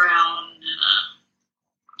underground in a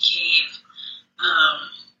cave.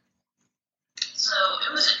 So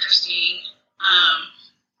it was interesting.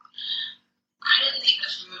 I didn't think the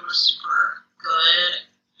food was super good.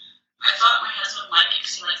 I thought my husband liked it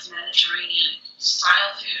because he likes Mediterranean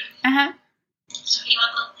style food. Uh-huh. So he got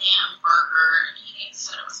the lamb burger, and he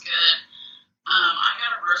said it was good. I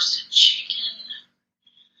got a roasted chicken,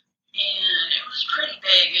 and it was pretty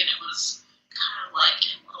big, and it was kind of like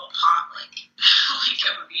in a little pot, like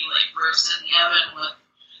it would be like roasted in the oven with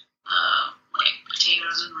like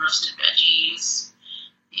potatoes and roasted veggies,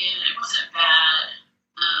 and it wasn't bad.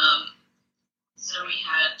 So we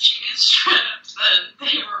had chicken strips, and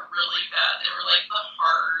they were really bad. They were like the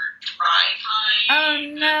hard, dry kind. Oh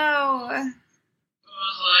no. I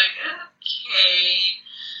was like, okay.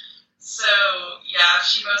 So yeah,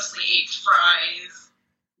 she mostly ate fries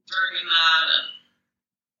during that, and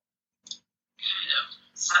kind of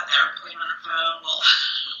sat there and played on her phone while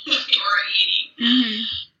we were eating. Mm-hmm.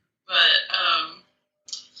 But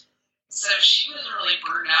so she was really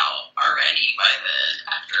burned out already by then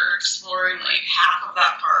after exploring like half of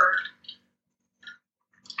that park.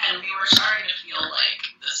 And we were starting to feel like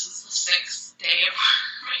this is the 6th day of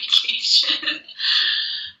our vacation.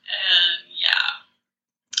 And yeah,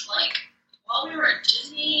 like while we were at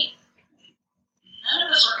Disney, none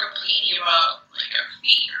of us were complaining about like our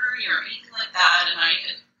feet hurting or anything like that. And I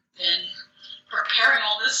had been preparing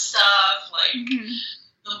all this stuff, like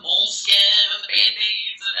the moleskin and the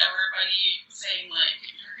band-aids, and everybody saying like,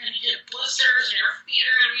 you're going to get blisters and your feet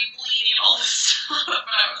are going to be bleeding and all this stuff. And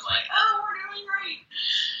I was like, oh, we're doing great.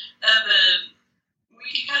 And then we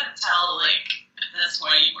could kind of tell, like, at this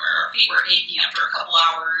point where our feet were aching after a couple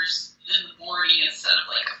hours in the morning instead of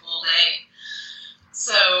like a full day.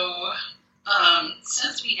 So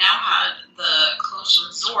since we now had the close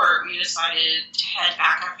resort, we decided to head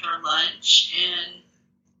back after lunch, and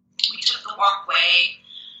we took the walkway.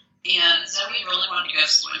 And Zoe really wanted to go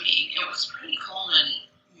swimming. It was pretty cold and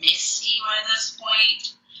misty by this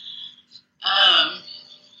point.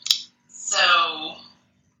 So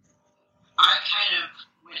I kind of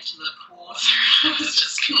went to the pool with her. I was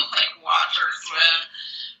just going to like watch her swim.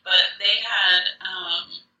 But they had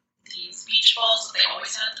these beach balls that they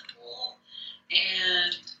always had at the pool.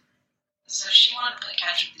 And so she wanted to play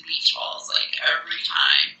catch with the beach balls like every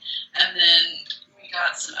time. And then we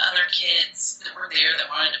got some other kids that were there that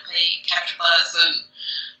wanted to play catch with us, and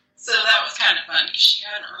so that was kind of fun because she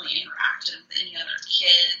hadn't really interacted with any other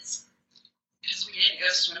kids because we didn't go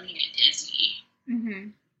swimming at Disney.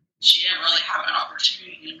 Mm-hmm. She didn't really have an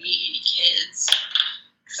opportunity to meet any kids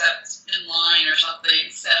except in line or something,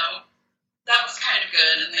 so that was kind of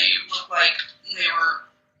good, and they looked like they were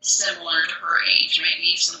similar to her age,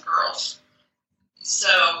 maybe some girls.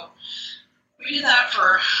 So we did that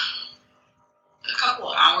for a couple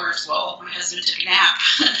of hours while my husband took a nap,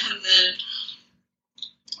 and then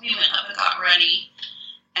we went up and got ready,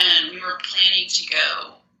 and we were planning to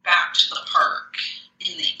go back to the park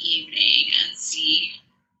in the evening and see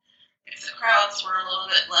if the crowds were a little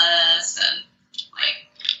bit less, and like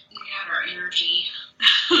we had our energy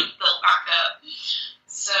built back up.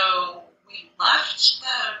 So we left the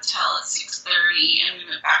hotel at 6:30, and we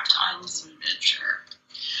went back to Islands of Adventure,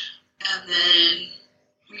 and then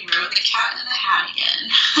we rode the Cat in the Hat again.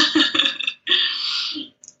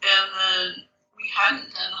 And then we hadn't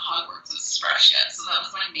done the Hogwarts Express yet, so that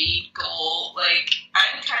was my main goal. Like, I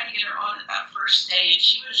had tried to get her on it that first day, and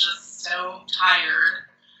she was just so tired.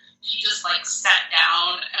 She just, like, sat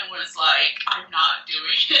down and was like, I'm not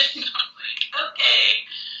doing it. And I'm like, okay.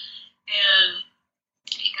 And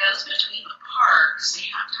it goes between the parks, so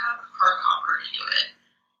you have to have a park hopper to do it.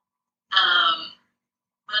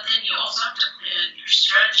 But then you also have to plan your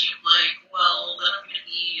strategy of like, well, then I'm going to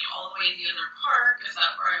be all the way to the other park. Is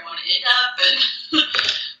that where I want to end up? And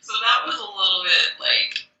so that was a little bit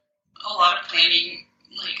like a lot of planning.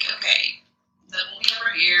 Like, okay, then we'll be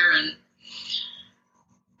over here, and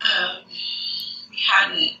we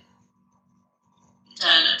hadn't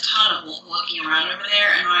done a ton of looking around over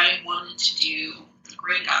there, and I wanted to do the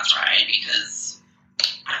Gringotts ride because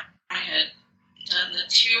I had done the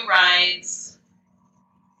 2 rides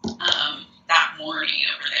that morning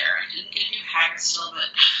over there. I didn't get to do Hagstill, but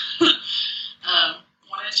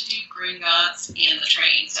wanted to do Gringotts and the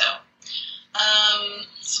train. So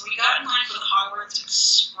we got in line for the Hogwarts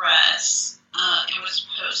Express. It was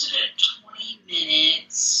posted at 20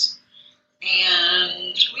 minutes,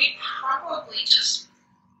 and we probably probably just,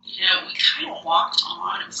 we kind of walked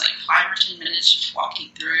on. It was like 5 or 10 minutes just walking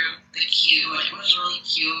through the queue, and it was really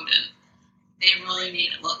cute, and they really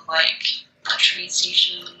made it look like a train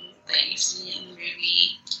station that you see in the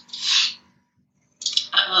movie.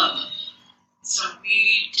 So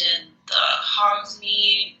we did the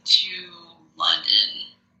Hogsmeade to London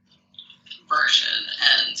version,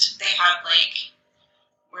 and they had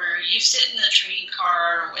where you sit in the train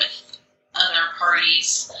car with other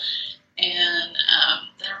parties, and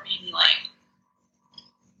there were maybe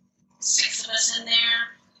 6 of us in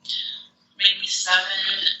there, maybe 7,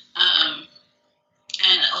 and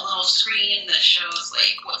a little screen that shows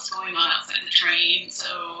what's going on outside the train.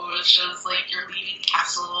 So it shows you're leaving the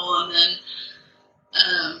castle, and then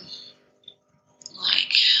I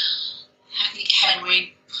think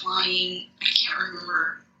Hedwig flying. I can't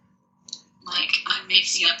remember. I'm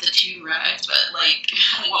mixing up the 2 rides, but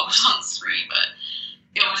what was on the screen, but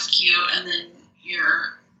it was cute. And then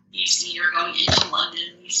you're going into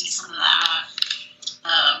London. You see some of that.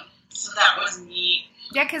 So that was neat.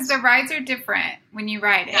 Yeah, because the rides are different when you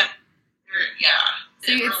ride it. Yeah.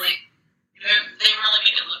 So they really made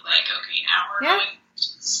it look like, okay, now we're going to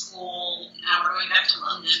school, now we're going back to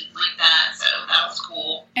London, like that. So that was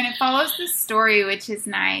cool. And it follows the story, which is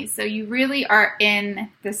nice. So you really are in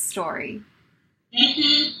the story.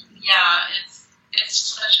 Mm-hmm. Yeah, it's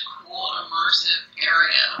such a cool, immersive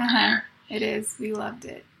area there. It is. We loved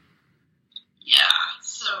it. Yeah.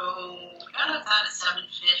 So we got up that at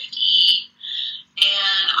 7:50,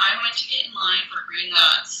 and I went to get in line for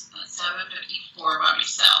Gringotts at 7:54 by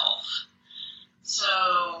myself. So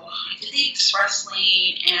I did the express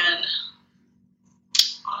lane, and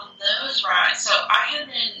on those rides, so I had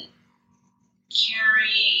been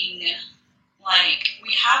carrying,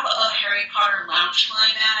 we have a Harry Potter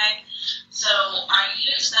Loungefly bag, so I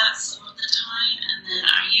used that some of the time, and then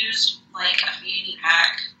I used a fanny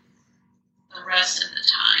pack the rest of the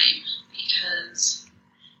time, because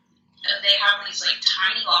they have these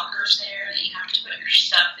tiny lockers there that you have to put your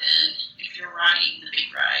stuff in if you're riding the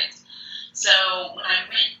big rides. So when I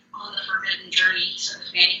went on the Forbidden Journey, he said the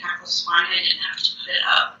fanny pack was fine. I didn't have to put it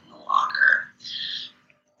up in the locker.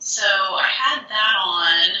 So I had that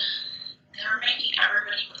on. They were making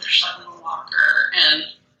everybody put their stuff in the locker,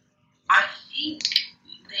 and I think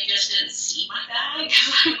they just didn't see my bag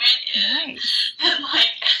because I went in, and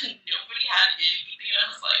nobody had anything. I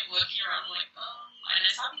was looking around, I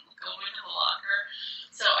just saw people go into the locker.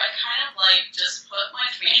 So I kind of just put my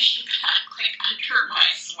fanny pack under my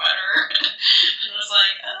sweater, and was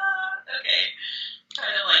okay.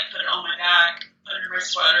 Kind of put it on my back under my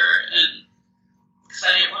sweater, and because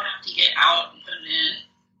I didn't want to have to get out and put it in.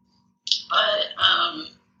 But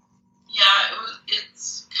yeah,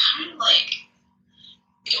 it's kind of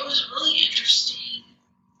it was really interesting.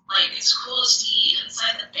 It's cool to see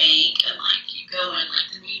inside the bank, and you go in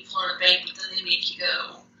the main floor of the bank, but then they make you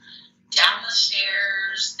go down the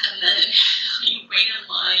stairs, and then you wait in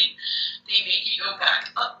line. They make you go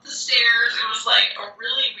back up the stairs. It was a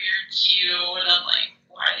really weird queue, and I'm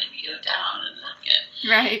why did we go down and then again?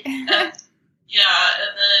 Right. And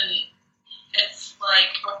then it's a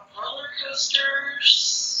roller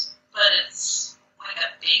coasters, but it's a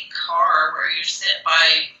big car where you sit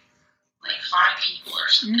by 5 people or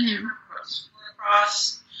something. I can't remember what it was, 4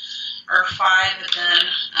 across or 5, but then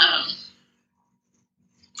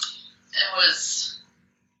it was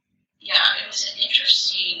an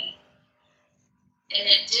interesting, and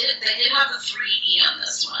they did have the 3D on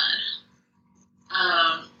this one.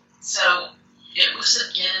 So it was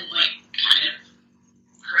again kind of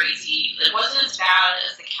crazy. It wasn't as bad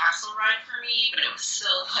as the castle ride for me, but it was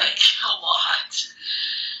still a lot.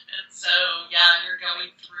 And so yeah, you're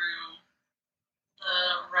going through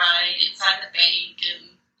the ride inside the bank,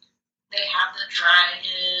 and they have the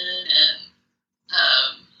dragon, and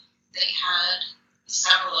they had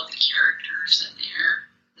several of the characters in there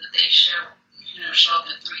that they show up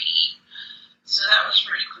in 3D. So that was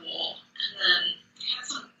pretty cool. And then they had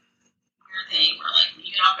some weird thing where when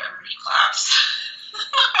you get off, everybody claps.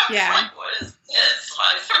 Yeah. What is this?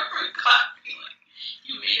 Why is everybody clapping?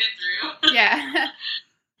 You made it through. Yeah.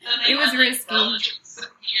 It was risky. Bellatrix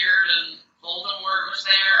appeared, and Voldemort was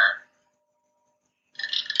there.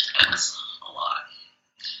 It was a lot.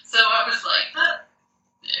 So I was that.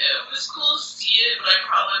 It was cool to see it, but I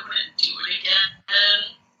probably wouldn't do it again.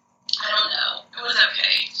 And I don't know. It was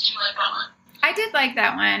okay. Did you like that one? I did like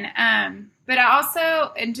that one. But I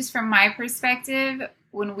also, and just from my perspective,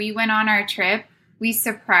 when we went on our trip, we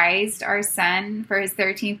surprised our son for his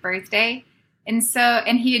 13th birthday. And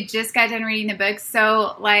he had just got done reading the book.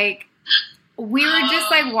 So We were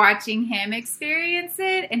just like watching him experience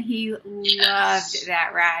it, and he loved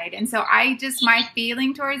that ride. And so my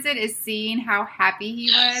feeling towards it is seeing how happy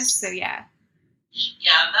he was. So yeah.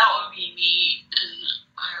 Yeah, that would be neat. And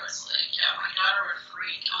I was like, yeah, my daughter would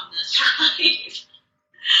freak on this ride.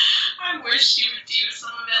 I wish she would do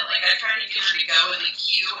some of it. Like, I tried to get her to go in the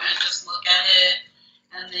queue and just look at it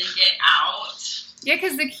and then get out. Yeah,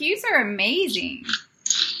 because the queues are amazing.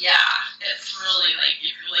 Yeah, it's really like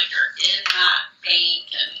you're in that bank,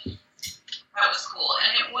 and that was cool.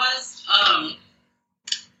 And it was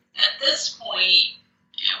at this point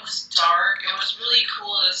it was dark. It was really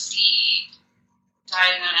cool to see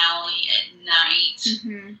Diagon Alley at night.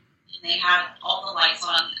 Mm-hmm. And they had all the lights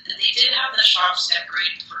on. And they did have the shops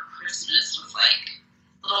decorated for Christmas with like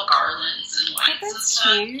little garlands and lights and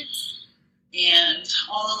stuff. Cute. And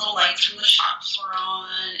all the little lights from the shops were on,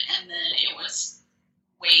 and then it was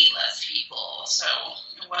way less people, so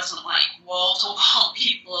it wasn't like wall-to-wall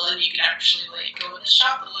people, and you could actually like go in the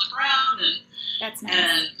shop and look around, and that's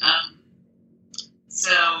nice. And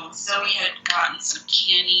so Zoe had gotten some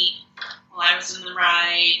candy while I was in the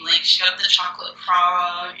ride. Like, she got the chocolate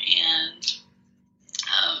frog, and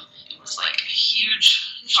it was like a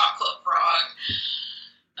huge chocolate frog.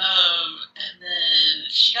 And then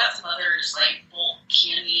she got some other just like bulk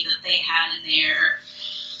candy that they had in there.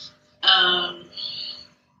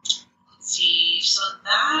 Let's see. So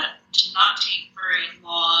that did not take very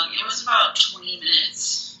long. It was about 20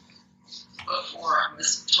 minutes before I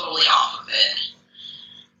was totally off of it.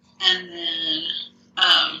 And then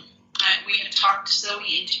we had talked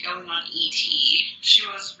Zoe into going on E.T. She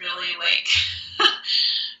was really like,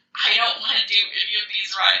 I don't want to do any of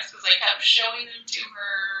these rides, because I kept showing them to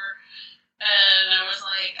her, and I was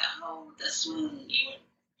like, oh, this one,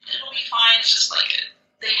 it'll be fine. It's just like,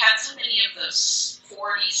 they had so many of those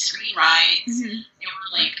 4D screen rides. Mm-hmm. They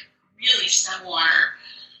were like really similar,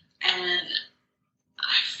 and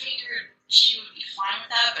I figured she would be fine with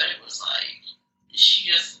that, but it was like,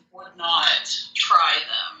 she just would not try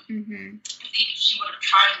them. Mm-hmm. I think if she would have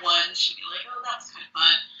tried one, she'd be like, oh, that's kind of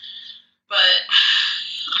fun. But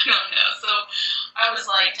I don't know. So I was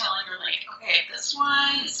like telling her, like, okay, this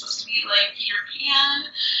one is supposed to be like Peter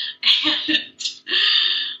Pan, and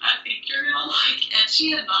I think you're gonna like it. And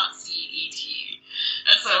she had not seen E.T.,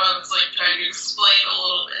 and so I was like trying to explain a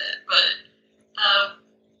little bit. But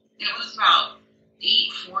it was about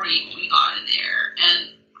 8:40 when we got in there,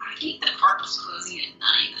 and I think the park was closing at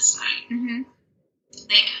 9 this night. Mm-hmm.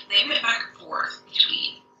 They went back and forth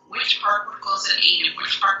between which park would close at 8 and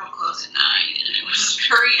which park would close at 9, and it was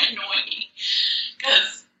very annoying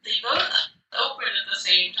because they both opened at the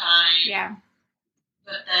same time. Yeah.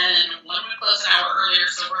 But then one would close an hour earlier,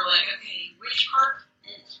 so we're like, okay, which park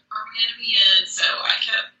are we going to be in? So I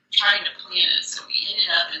kept trying to plan it, so we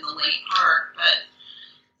ended up in the late park, but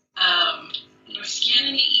we were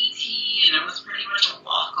scanning the E.T., and it was pretty much a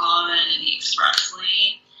walk-on in the express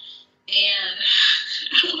lane, and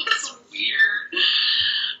it was weird.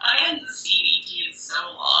 I hadn't seen E.T. in so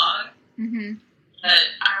long, Mm-hmm. but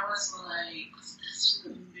I was like, was this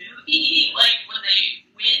from the movie? Like, when they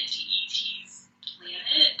went to E.T.'s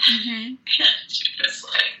planet, Mm-hmm. and it was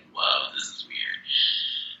like, whoa, this is weird.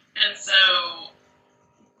 And so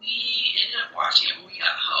we ended up watching it when we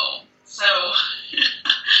got home, so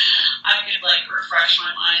I could, like, refresh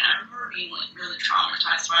my mind. I remember being, like, really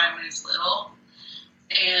traumatized by it when I was little,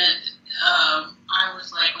 and I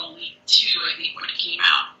was, like, only 2, I think, when it came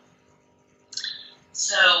out.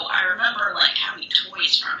 So I remember, like, having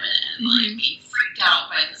toys from it and, like, being freaked out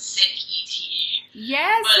by the sick E.T.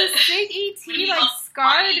 Yes, But the sick E.T. like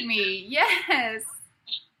scarred me. Yes.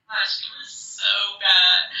 Gosh, it was so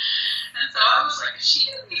bad. And so I was like, is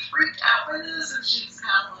she going to be freaked out by this? And she was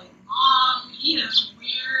kind of like, Mom, he is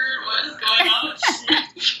weird. What is going on with this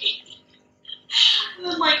movie? And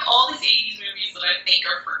then, like, all these 80s movies that I think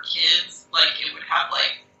are for kids, like, it would have,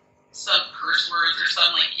 like, some curse words or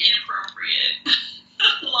some, like, inappropriate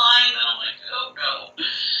line, and I'm like, oh, no.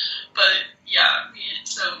 But, yeah,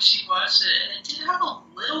 so she watched it, and it did have a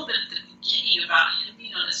little bit at the beginning about him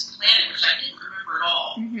being on this planet, which I didn't remember at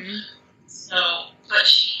all. Mm-hmm. So, but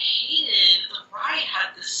she hated, the ride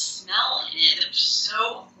had this smell in it that was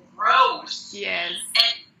so gross. Yes.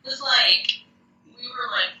 And it was like, we were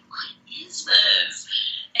like, what is this?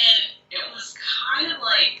 And it was kind of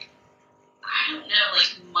like, I don't know,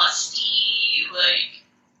 like musty, like,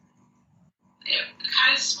 it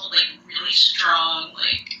kind of smelled like really strong,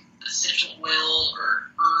 like essential oil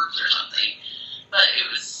or herbs or something. But it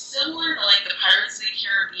was similar to like the Pirates of the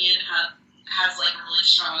Caribbean has like a really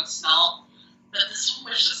strong smell. But this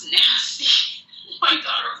one was just nasty. My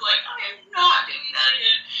daughter was like, I am not doing that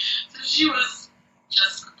again. So she was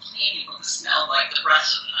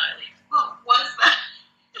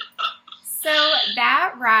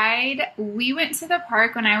ride, we went to the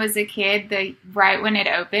park when I was a kid, right when it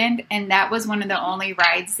opened, and that was one of the only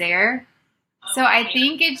rides there. So I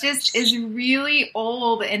think it just is really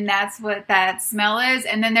old, and that's what that smell is.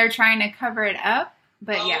 And then they're trying to cover it up.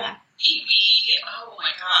 But yeah. Maybe. Oh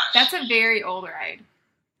my gosh. That's a very old ride.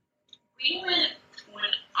 We went when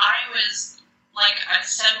I was, like I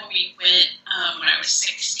said, when we went when I was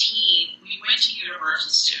 16, we went to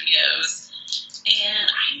Universal Studios. And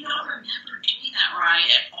I do not remember doing that ride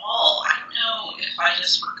at all. I don't know if I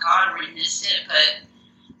just forgot or I missed it, but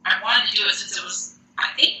I wanted to do it since it was, I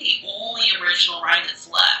think, the only original ride that's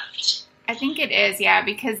left. I think it is, yeah,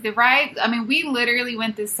 because the ride, I mean, we literally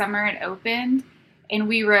went this summer it opened, and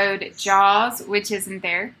we rode Jaws, which isn't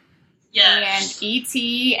there. Yes. And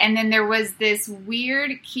E.T., and then there was this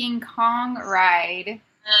weird King Kong ride.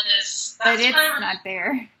 That's but it's not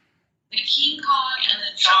there. The King Kong and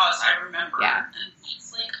the Jaws, I remember. Yeah. And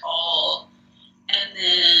it's like all. And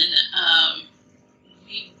then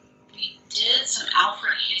we did some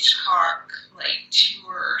Alfred Hitchcock like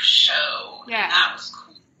tour show. Yeah. And that was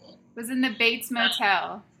cool. It was in the Bates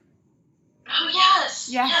Motel. Oh yes.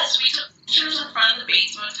 Yeah. Yes, we took pictures in front of the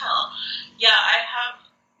Bates Motel. Yeah, I have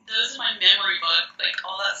those in my memory book, like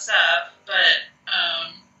all that stuff. But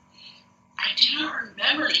I do not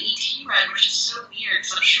remember the E.T. ride, which is so weird,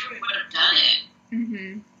 so I'm sure we would have done it.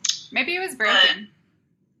 Mm-hmm. Maybe it was broken.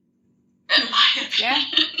 In my opinion, yeah.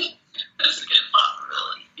 That's a good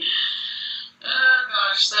possibility. Oh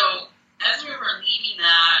gosh, so as we were leaving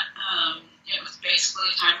that, it was basically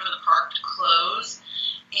time for the park to close,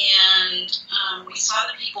 and we saw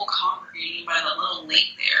the people congregating by the little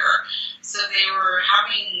lake there. So they were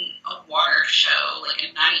having a water show, like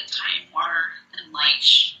a nighttime water and light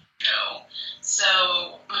show.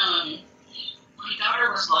 So, my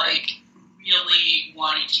daughter was like really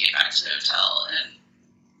wanting to get back to the hotel, and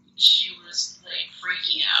she was like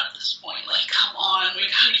freaking out at this point. Like, come on, we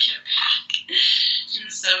gotta get back. She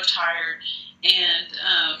was so tired, and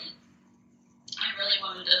I really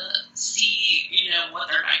wanted to see, what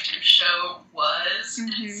their nighttime show was.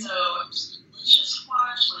 Mm-hmm. And so let's just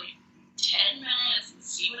watch like 10 minutes and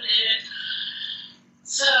see what it is.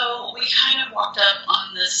 So we kind of walked up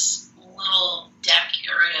on this little deck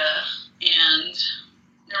area, and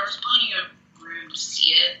there was plenty of room to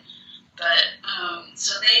see it. But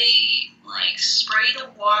so they like spray the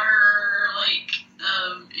water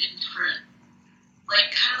in different,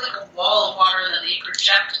 like kind of like a wall of water that they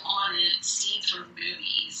project on it, scenes from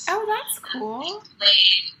movies. Oh, that's cool. And they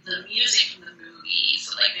played the music from the movies.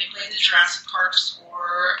 So like they played the Jurassic Park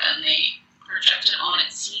score, and they projected on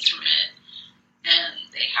it scenes from it. And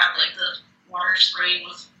they had like the water spraying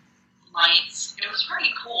with lights. It was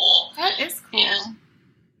pretty cool. That is cool. And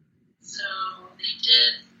so they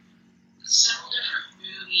did several different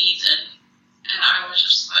movies, and I was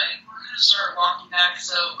just like, we're gonna start walking back.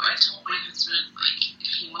 So I told my husband, like,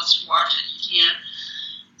 if he wants to watch it, he can.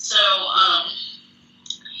 So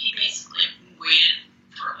he basically waited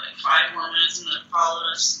for like 5 more minutes and then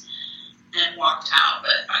followed us and walked out.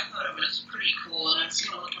 But I thought it was pretty cool, and I was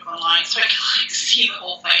gonna look up online so I could like see the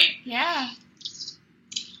whole thing. Yeah.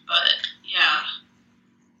 But yeah.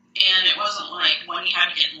 And it wasn't like one you had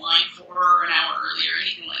to get in line for an hour early or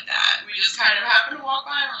anything like that. We just kind of happened to walk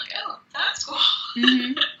by and we're like, oh, that's cool.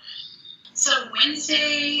 Mm-hmm. So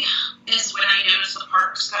Wednesday is when I noticed the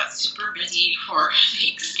parks got super busy for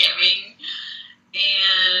Thanksgiving.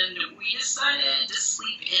 And we decided to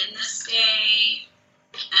sleep in this day.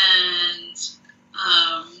 And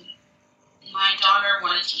my daughter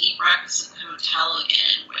wanted to eat breakfast at the hotel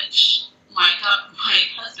again, which my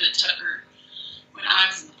husband took her when I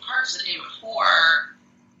was in the parks the day before,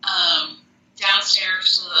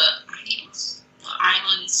 downstairs to I think it was the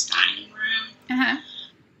Island's dining room. Uh-huh.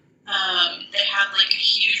 They had like a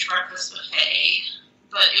huge breakfast buffet,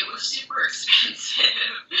 but it was super expensive.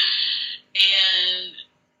 And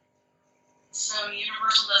so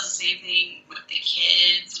Universal does the same thing with the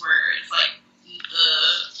kids, where it's like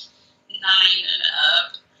the 9 and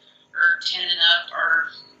up, or 10 and up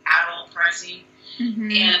are adult pricing.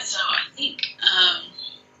 Mm-hmm. And so I think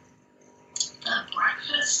the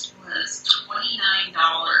breakfast was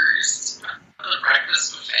 $29 for the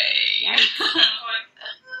breakfast buffet. Yikes. I'm like,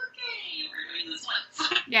 okay, we're doing this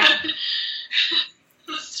once. Yeah.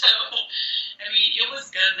 So, I mean, it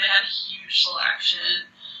was good. They had a huge selection,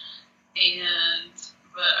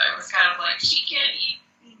 but I was kind of like, she can't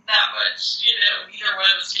eat that much, neither one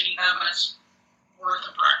of us can eat that much worth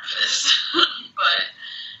of breakfast. But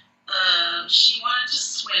she wanted to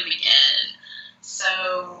swim again,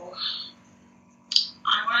 so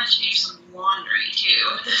I wanted to do some laundry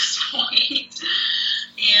too at this point.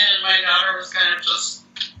 And my daughter was kind of just,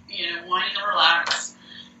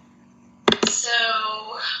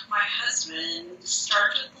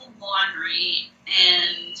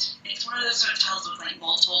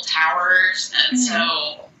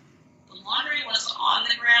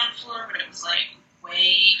 was like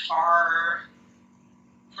way far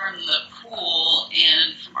from the pool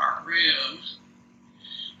and from our room.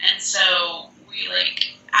 And so we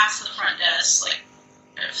like asked the front desk like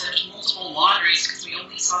if there's multiple laundries, because we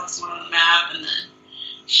only saw this one on the map, and then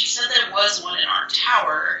she said there was one in our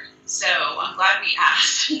tower. So I'm glad we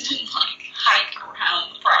asked and didn't like hike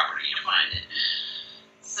around the property to find it.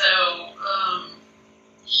 So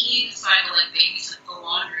he decided to like babysit the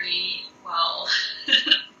laundry while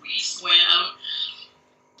we swam.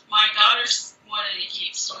 My daughter wanted to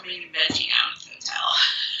keep swimming and vegging out at the hotel.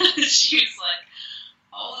 She was like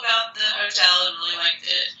all about the hotel and really liked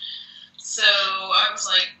it. So I was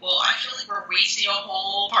like, well, I feel like we're wasting a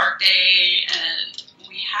whole park day, and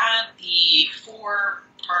we had the 4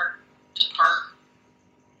 park to park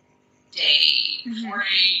day,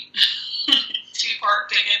 4-day 2 park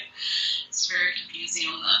ticket. It's very confusing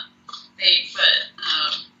on the thing, but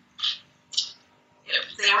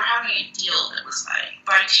they were having a deal that was like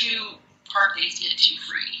buy 2 park days get 2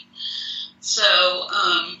 free. So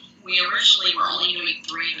we originally were only doing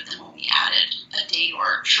 3, but then when we added a day to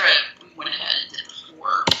our trip, we went ahead and did the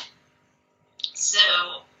 4.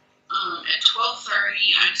 So at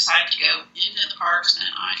 12:30, I decided to go into the parks, and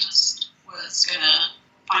I just was gonna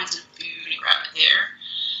find some food and grab it there.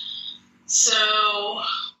 So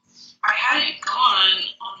I hadn't gone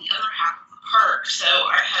on the other half of the park, so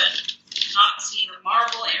I had not seen the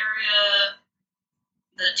Marble area,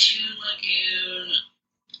 the Toon Lagoon,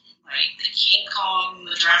 like the King Kong,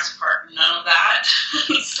 the Jurassic Park, none of that.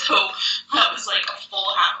 So that was like a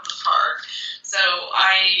full half of the park. So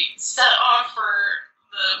I set off for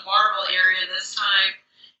the Marble area this time,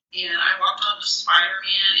 and I walked on to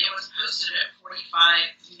Spider-Man. It was posted at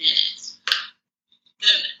 45 minutes.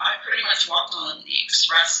 Then I pretty much walked on the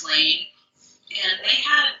express lane, and they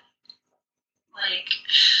had like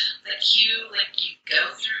the queue, like you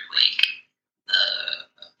go through like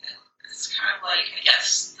it's kind of like, I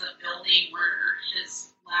guess, the building where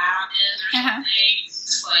his lab is or something.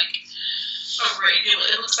 It's like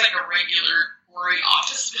it looks like a regular boring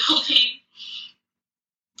office building.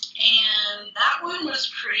 And that one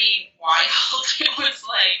was pretty wild. It was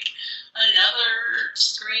like another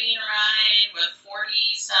screen ride with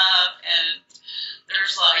 4D stuff, and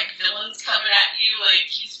there's like villains coming at you, like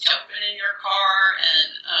he's jumping in your car,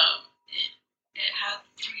 and it had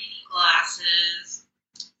 3D glasses.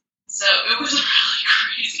 So it was really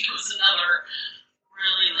crazy. It was another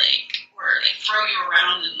really like where they throw you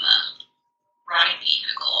around in the ride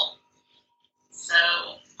vehicle. So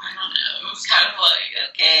I don't know. It was kind of like,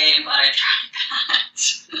 okay, but I tried that.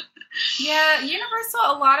 Yeah, Universal,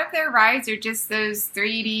 a lot of their rides are just those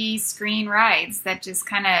 3D screen rides that just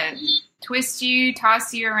kind of twist you,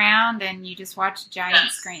 toss you around, and you just watch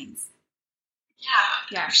giant screens. Yeah,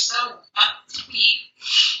 they're so sweet.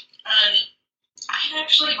 And I had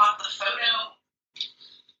actually bought the photo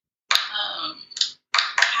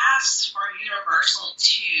pass for Universal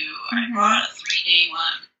too. I bought a 3-day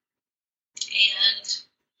one, and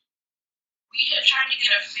we had tried to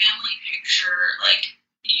get a family picture. Like,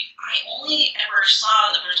 I only ever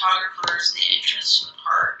saw the photographers, the entrance to the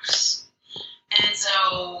parks, and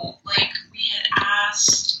so like we had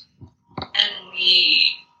asked, and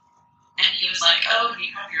he was like, "Oh, do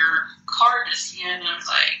you have your card to scan?" And I was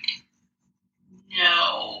like,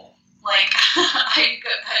 no, like it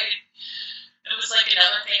was like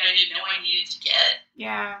another thing I didn't know I needed to get.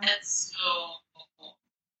 Yeah. And so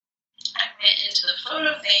I went into the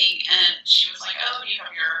photo thing, and she was like, "Oh, do you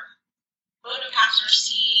have your photo pass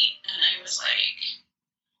receipt?" And I was like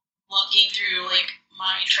looking through like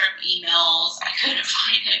my trip emails. I couldn't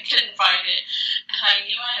find it. And I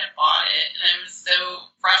knew I had bought it, and I was so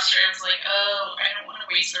frustrated. I was like, "Oh, I don't want to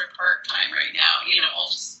waste their park time right now. I'll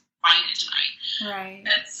just find it tonight." Right.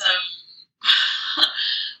 And so,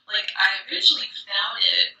 like, I eventually found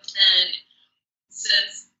it, but then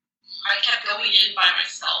since I kept going in by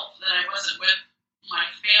myself, and I wasn't with my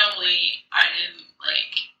family, I didn't,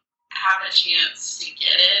 like, have a chance to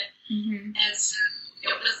get it. And so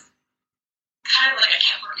it was kind of like I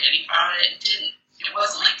kept forgetting about it. It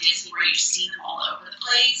wasn't like Disney where you see them all over the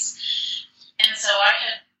place. And so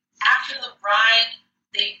after the ride,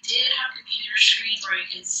 they did have computer screens where you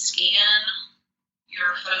can scan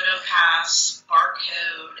your photo pass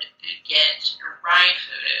barcode and get your ride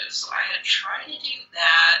photos. So I had tried to do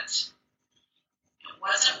that. It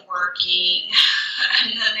wasn't working.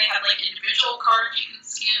 And then they had like individual cards you can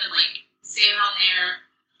scan and like save on there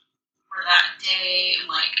for that day and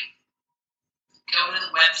like go to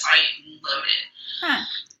the website and load it.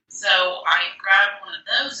 So I grabbed one of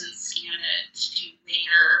those and scanned it to do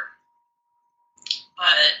later.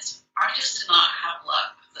 But I just did not have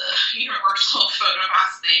luck with the Universal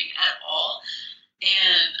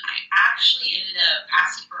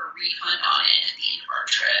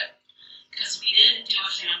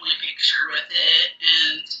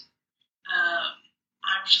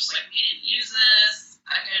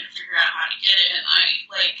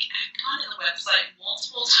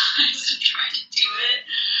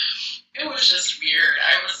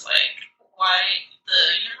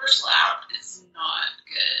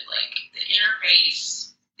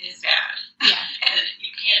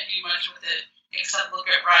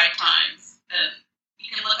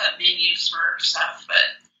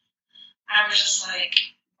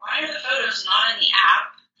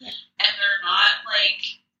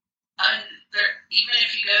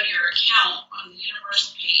count on the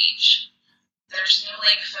Universal page. There's no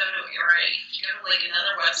like photo area. If you go to like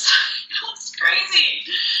another website, it's crazy.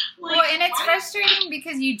 Like, well, and it's frustrating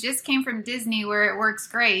because you just came from Disney where it works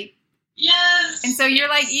great. Yes. And so you're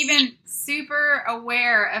like even super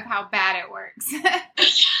aware of how bad it works.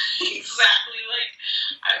 Exactly. Like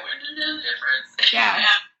I wouldn't have known the difference. Yeah. I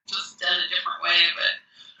have just done a different way, but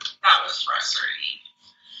that was frustrating.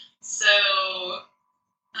 So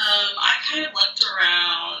I kind of looked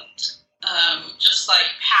around, just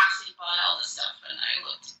like passing by all this stuff, and I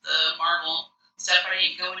looked at the Marvel stuff. I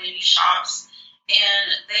didn't go in any shops, and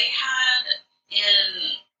they had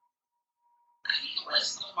I think it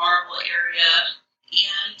was the Marvel area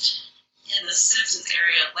and in the Simpsons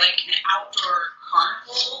area, like an outdoor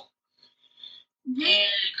carnival.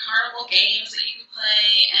 And carnival games that you can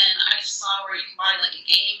play, and I saw where you can buy like a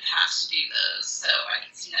game pass to do those, so I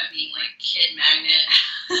could see that being like kid magnet.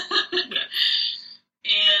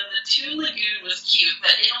 And the Toon Lagoon was cute,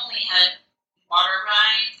 but it only had water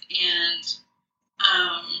rides, and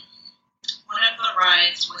one of the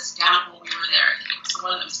rides was down while we were there. I think it was the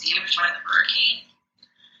one that was damaged by the hurricane.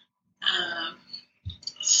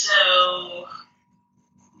 So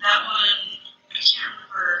that one, I can't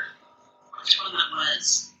remember which one that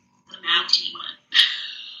was, the mountain one.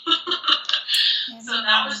 So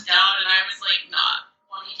that was down, and I was like not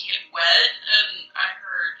wanting to get wet, and I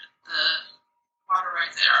heard the water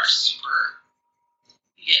rides there are super,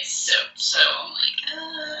 you get soaked, so I'm like,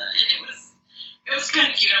 and it was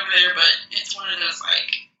kind of cute over there, but it's one of those like,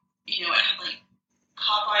 you know, it had like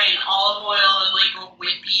Popeye and olive oil and like little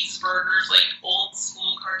Wimpy's burgers, like old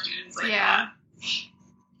school cartoons like that.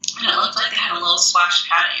 And it looked like they had a little splash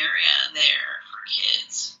pad area there for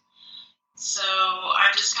kids. So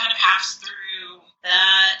I just kind of passed through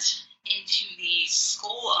that into the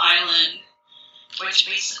Skull Island, which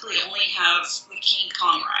basically only has the King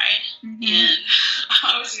Kong ride. And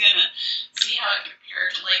I was going to see how it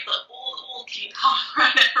compared to like the old King Kong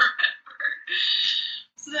ride I remember.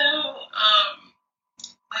 So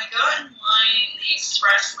I got in line, the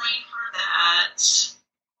express lane for that,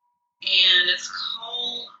 and it's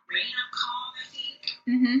called Reign of Kong, I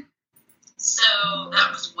think. So that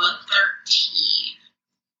was 1:13,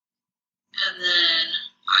 and then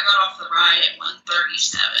I got off the ride at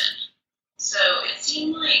 1:37. So it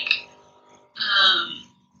seemed like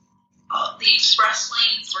the express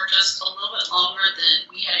lanes were just a little bit longer than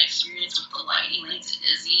we had experienced with the lightning lanes at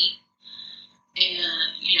Disney,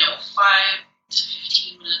 and 5 to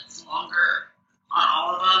 15 minutes longer on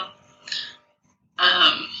all of them.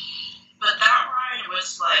 But that ride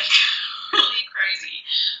was like really crazy.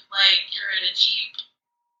 Like you're in a Jeep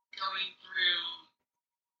going through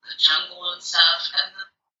the jungle and stuff, and then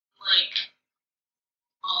like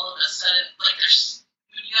all of a sudden, like there's,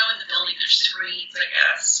 when you go in the building, there's screens, I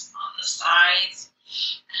guess, on the sides,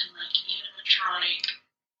 and like animatronic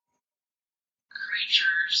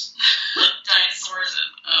creatures, dinosaurs,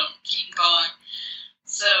 and King Kong.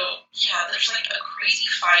 So yeah, there's like a crazy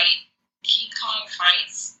fight. King Kong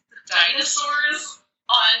fights the dinosaurs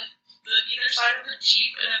on the either side of the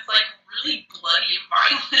Jeep, and it's like really bloody and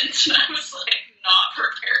violent. And I was like not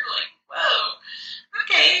prepared. Like, whoa,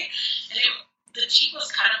 okay. And the Jeep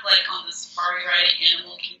was kind of like on the safari ride at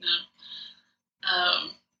Animal Kingdom,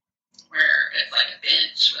 where it's like a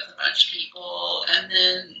bench with a bunch of people, and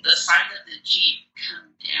then the side of the Jeep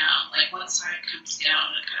come down. Like one side comes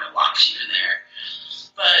down and kind of locks you in there.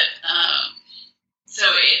 But so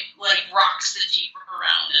it like rocks the Jeep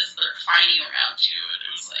around as they're fighting around you, and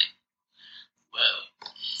it was like, whoa.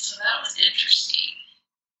 So that was interesting.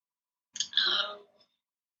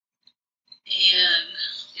 And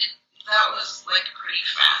that was like a pretty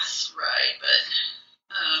fast ride, but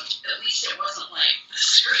at least it wasn't like the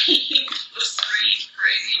screen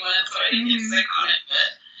crazy one, so I didn't get sick on it. But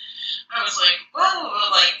I was like,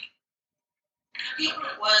 whoa, like I forget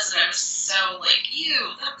what it was, and I was so like,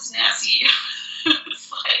 ew, that was nasty.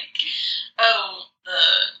 It's like, oh, the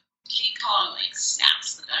King Kong like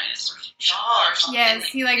snaps the dinosaur's jaw or something. Yes,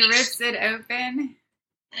 he like rips it open.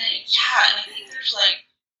 Yeah, and I think there's like,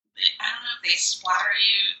 I don't know if they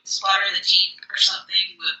splatter the Jeep or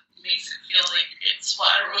something that makes it feel like you're getting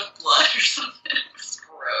splattered with blood or something. It was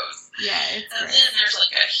gross. Yeah, it's and gross. Then there's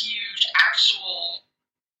like a huge actual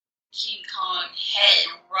King Kong head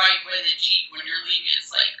right by the Jeep when you're leaving.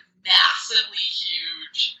 It's like massively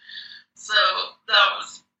huge. So that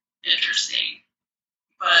was interesting.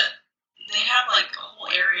 But they have like a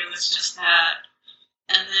whole area that's just that,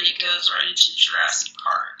 and then it goes right into Jurassic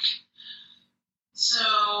Park. So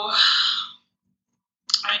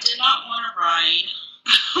I did not want to ride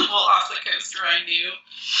well off the coaster. I knew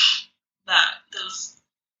that those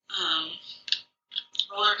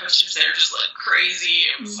roller coasters there just looked crazy.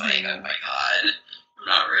 It was like, oh my god, I'm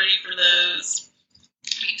not ready for those.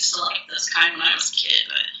 I used to like this kind when I was a kid,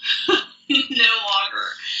 but no longer.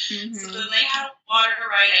 So then they had a water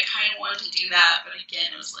ride. I kind of wanted to do that, but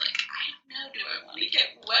again, it was like, I don't know, do I want to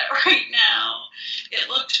get wet right now? It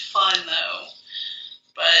looked fun though.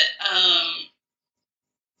 But,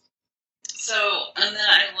 and then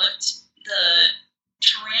I looked, the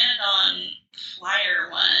Pteranodon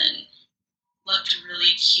Flyer one looked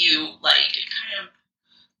really cute. Like, it kind of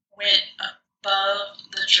went above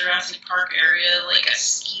the Jurassic Park area, like a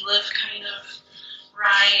ski lift kind of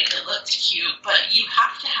ride. It looked cute, but you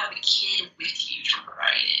have to have a kid with you to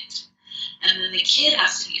ride it. And then the kid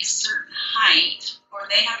has to be a certain height, or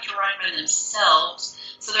they have to ride by themselves.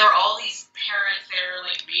 So there are all these parents there,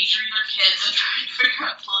 like, measuring their kids and trying to figure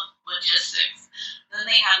out logistics. Then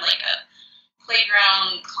they had, like, a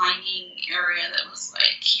playground climbing area that was,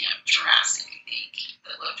 like, Camp Jurassic, I think,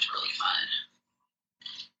 that looked really fun.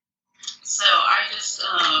 So I just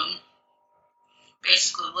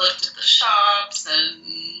basically looked at the shops and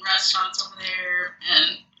restaurants over there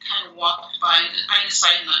and kind of walked by. I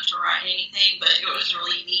decided not to ride anything, but it was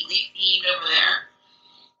really neatly themed over there.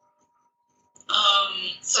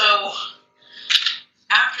 So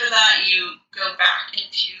after that, you go back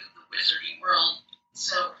into the Wizarding World.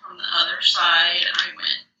 So from the other side, I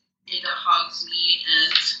went into Hogsmeade,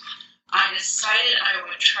 and I decided I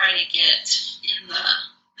would try to get in the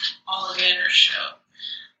Ollivander show.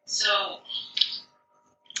 So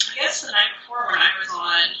I guess the night before when I was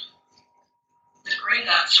on the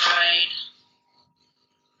Gringotts ride,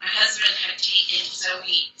 my husband had taken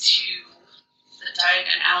Zoe to the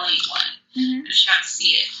Diagon Alley one, and she got to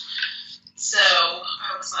see it. So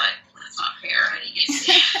I was like, well, that's not fair. I didn't get to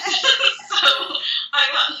see it. So I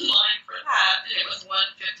got in line for that, and it was $155,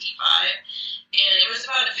 and it was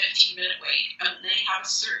about a 15-minute wait. And they have a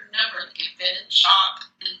certain number that can fit in the shop,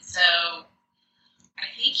 and so I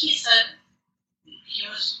think he said he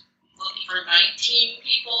was looking for 19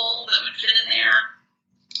 people that would fit in there,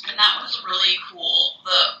 and that was really cool.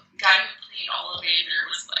 The guy who played Ollivander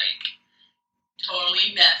was like totally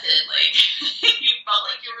method, like you felt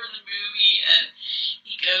like you were in the movie, and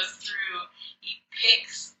he goes through, he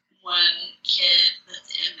picks one kid that's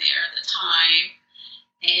in there at the time,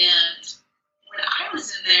 and when I was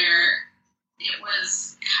in there, it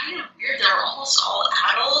was kind of weird. They were almost all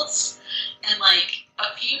adults, and like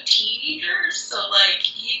a few teenagers. So like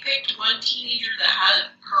he picked one teenager that had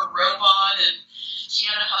her robe on, and she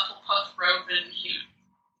had a Hufflepuff robe, and he,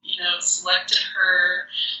 selected her,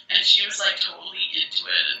 and she was like totally into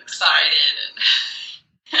it and excited,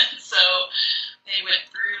 and so they went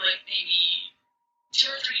through like maybe 2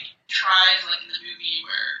 or 3 tries, like in the movie,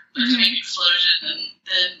 where there's a big explosion, and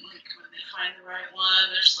then like when they find the right one,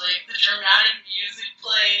 there's like the dramatic music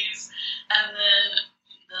plays, and then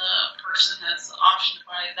the person has the option to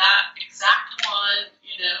buy that exact one.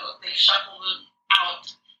 They shuffle them out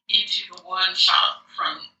into the one shop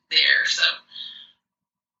from there. So,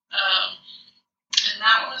 and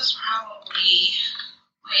that was probably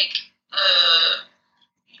like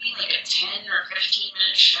maybe like a 10 or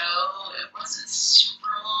 15-minute show. It wasn't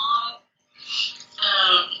super long.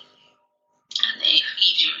 And they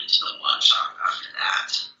feed you into the one shop after that.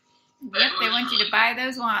 Yep, they want you to buy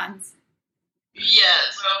those wands.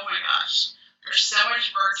 Yes, oh my gosh. There's so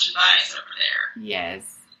much merchandise over there.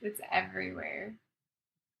 Yes, it's everywhere.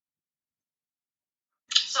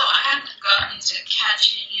 So I haven't gotten to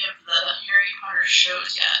catch any of the Harry Potter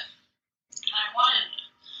shows yet. And I wanted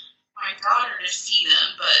my daughter to see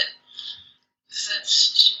them, but since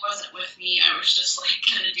she wasn't with me, I was just like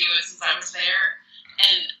going to do it since I was there.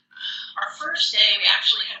 And our first day, we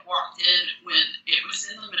actually had walked in when it was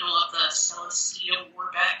in the middle of the Celestino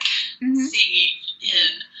Warbeck singing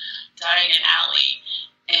in Diagon Alley.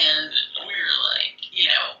 And we were like,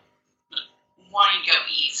 wanting to go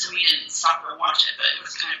eat, so we didn't stop or watch it, but it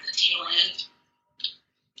was kind of the tail end.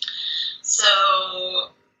 So,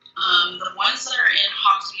 the ones that are in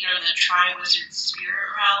Hogsmeade are the Triwizard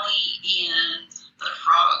Spirit Rally and the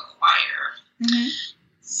Frog Choir.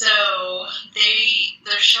 So,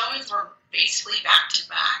 their showings were basically back to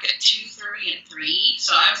back at 2:30 and 3,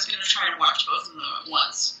 so I was going to try to watch both of them at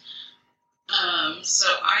once. So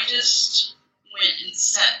I just went and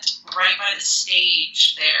sat right by the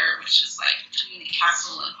stage there, which is like between the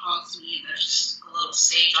castle and Hogsmeade. There's just a little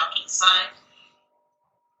stage off to the side.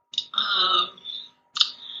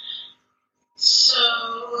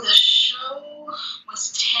 So the show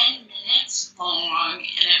was 10 minutes long,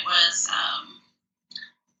 and it was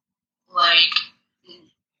like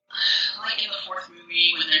in the fourth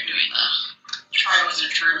movie when they're doing the tribe was in a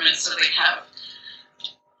tournament, so they have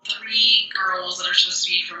 3 girls that are supposed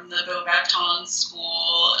to be from the Beauxbatons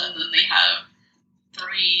school, and then they have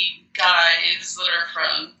 3 guys that are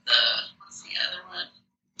from what's the other one?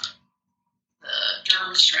 The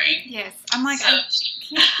Durmstrang. Yes. I'm like, So, I can't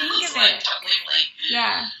think it's of like it. totally blank.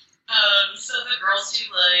 Yeah. So the girls do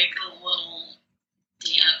like a little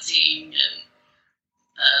dancing and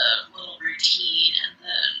a little routine, and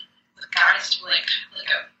then the guys do like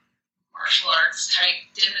a martial arts type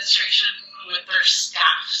demonstration with their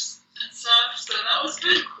staffs and stuff. So that was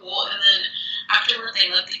kind of cool. And then afterward, they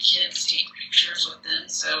let the kids take pictures with them.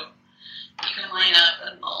 So you can line up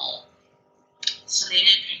and so they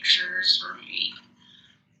did pictures for maybe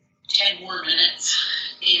 10 more minutes.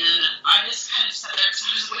 And I just kind of sat there because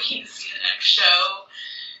I was waiting to see the next show.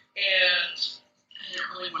 And I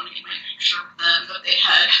didn't really want to get my picture with them, but they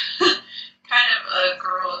had kind of a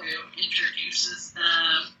girl who introduces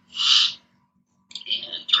them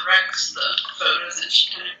and directs the photos, and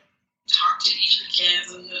she kind of talked to each of the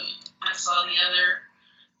kids, and then I saw the other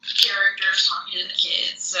characters talking to the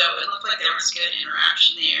kids, so it looked like there was good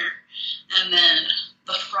interaction there. And then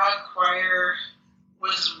the frog choir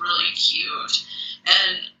was really cute,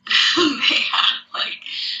 and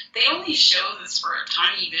they only show this for a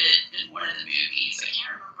tiny bit in one of the movies. I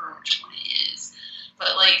can't remember which one it is,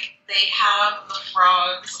 but they have the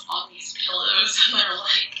frogs on these pillows, and they're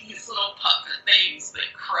like these little puppet things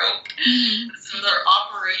that croak. Mm-hmm. So they're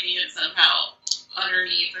operating it somehow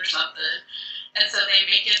underneath or something, and so they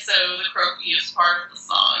make it so the croaking is part of the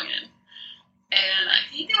song. And I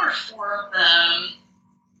think there were 4 of them,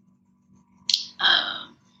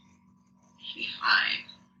 maybe 5,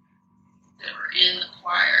 that were in the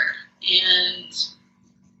choir, and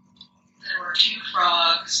there were 2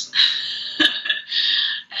 frogs,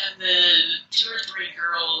 and then 2 or 3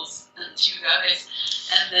 girls and 2 guys,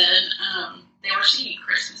 and then they were singing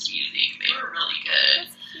Christmas music. They were really good.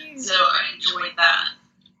 That's cute. So I enjoyed that.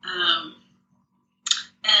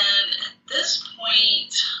 And at this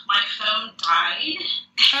point, my phone died.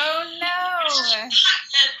 Oh no!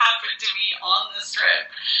 That happened to me on this trip.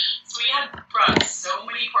 So we had brought so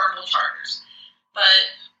many portable chargers, but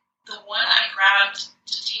the one I grabbed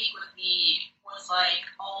to take with me was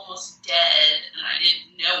almost dead, and I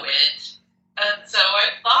didn't know it. And so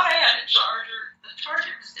I thought I had a charger. The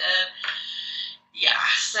charger was dead. Yeah.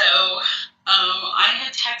 So I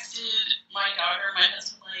had texted my daughter, my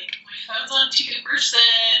husband, my phone's on 2%,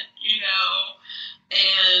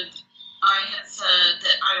 and I had said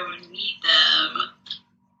that I would meet them,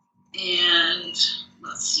 and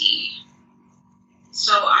let's see.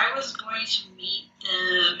 So I was going to meet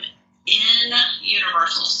them in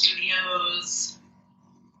Universal Studios,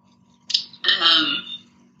 and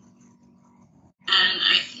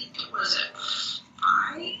I think it was at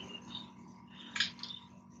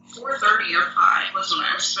 4:30 or 5 was when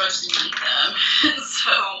I was supposed to meet them. And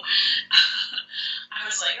so I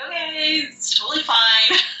was like, okay, it's totally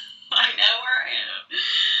fine. I know where I am.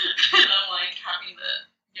 And I'm having the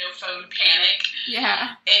no phone panic.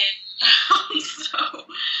 Yeah. And so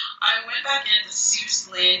I went back into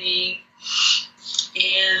Seuss Landing,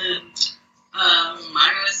 and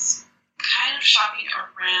I was kind of shopping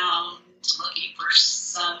around looking for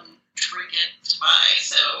some trinket to buy.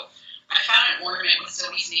 So I found an ornament with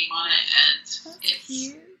Zoe's name on it, and That's it's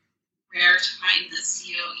cute. rare to find the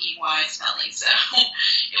COEY spelling, so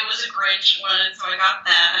it was a Grinch one, so I got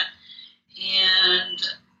that. And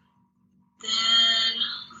then,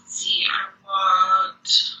 let's see, I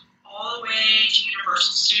walked all the way to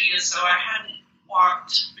Universal Studios, so I hadn't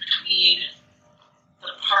walked between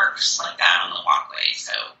the parks like that on the walkway,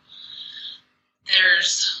 so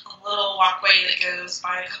there's a little walkway that goes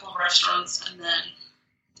by a couple of restaurants, and then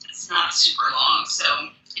it's not super long, so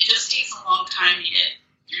it just takes a long time to get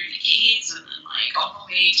through the gates, and then all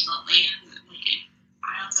the way to the land, and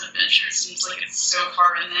Islands of Adventure. It seems like it's so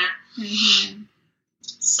far in there. Mm-hmm.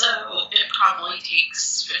 So it probably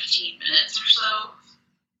takes 15 minutes or so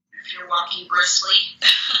if you're walking briskly.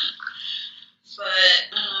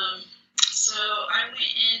 But so I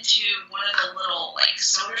went into one of the little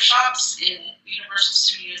soda shops in Universal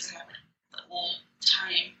Studios. They have the old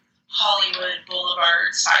time Hollywood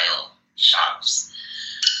Boulevard style shops.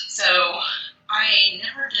 So I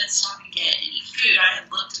never did stop and get any food. I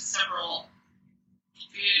had looked at several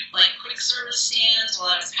food, quick service stands while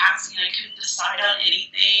I was passing. I couldn't decide on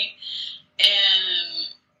anything. And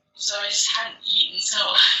so I just hadn't eaten. So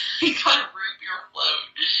I got a root beer float.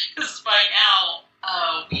 Because by now,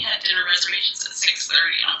 we had dinner reservations at 6:30.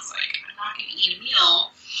 And I was like, I'm not going to eat a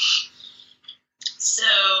meal. So,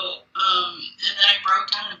 and then I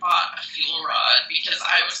broke down and bought a fuel rod because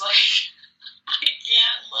I was like, I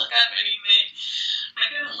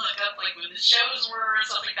shows were and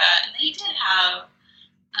stuff like that. And they did have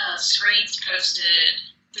screens posted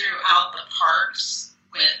throughout the parks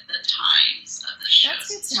with the times of the shows.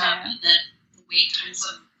 That's good to know. know. And then the wait times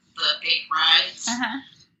of the big rides.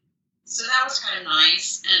 So that was kind of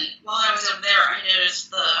nice. And while I was over there, I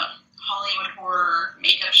noticed the Hollywood Horror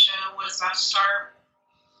makeup show was about to start.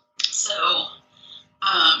 So,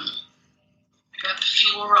 I got the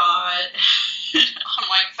fuel rod on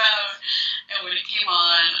my phone, and when it came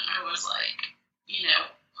on, I was like, you know,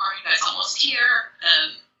 are you guys almost here?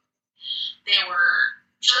 And they were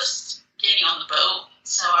just getting on the boat,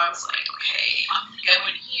 so I was like, okay, I'm going to go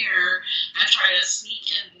in here and try to sneak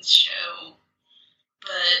in the show.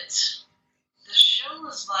 But the show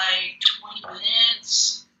was like 20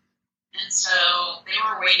 minutes, and so they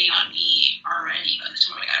were waiting on me already by the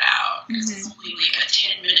time I got out, because it's only like a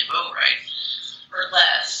 10-minute boat ride or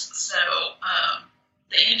less. So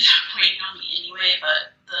they ended up waiting on me anyway,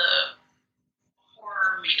 but the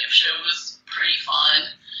horror makeup show was pretty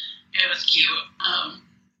fun. It was cute.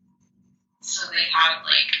 So they had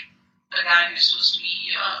like a guy who's supposed to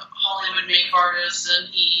be a Hollywood makeup artist, and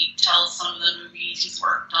he tells some of the movies he's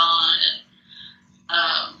worked on,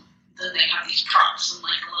 and then they have these props and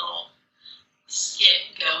like a little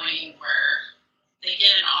skit going where they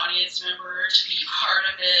get an audience member to be part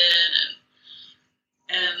of it,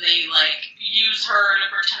 and they like use her to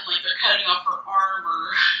pretend like they're cutting off her arm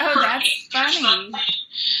or that's funny. something.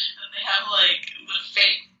 And they have like the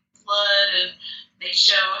fake blood, and they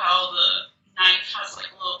show how the knife has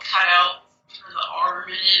like a little cutout for the arm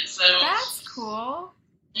in it. So that's cool.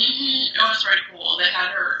 It was very cool. They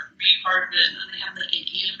had her be part of it, and then they had like an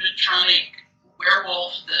animatronic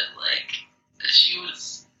werewolf that she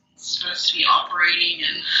was supposed to be operating,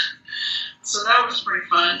 and so that was pretty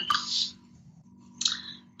fun.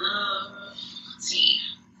 Let's see.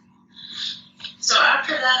 So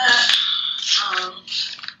after that,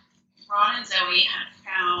 Ron and Zoe had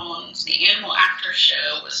found the Animal Actor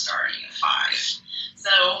show was starting at 5.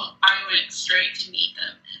 So I went straight to meet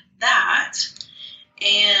them at that.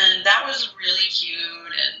 And that was really cute.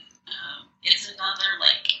 And it's another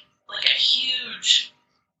like a huge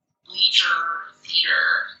bleacher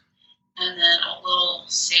theater, and then a little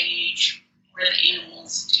stage where the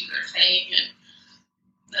animals do their thing, and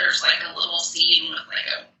there's like a little scene with like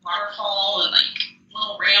a waterfall and like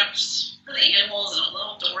little ramps for the animals and a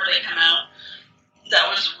little door they come out. That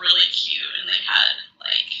was really cute, and they had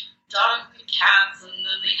like dogs and cats, and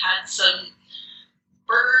then they had some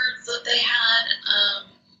birds that they had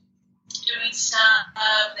doing stuff.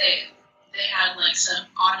 They had like some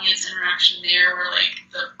audience interaction there where like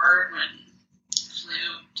the bird flew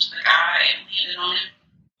to the guy and landed on him.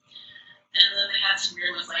 And then they had some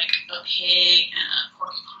weird ones like a pig and a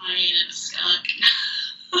porcupine and a skunk.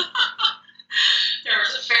 There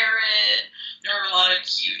was a ferret. There were a lot of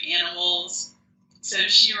cute animals. So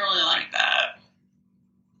she really liked that.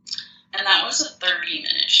 And that was a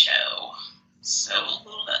 30-minute show. So a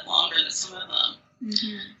little bit longer than some of them.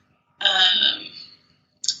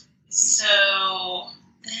 So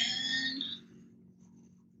then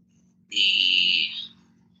the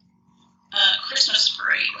Christmas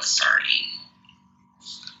parade was starting,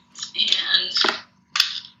 and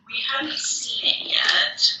we hadn't seen it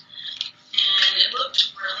yet, and it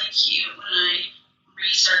looked really cute when I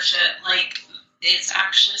researched it. Like, it's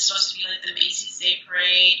actually supposed to be like the Macy's Day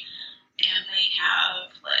Parade, and they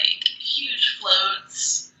have like huge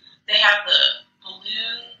floats. They have the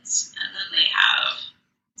balloons, and then they have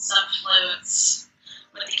some floats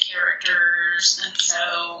with the characters, and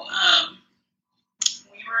so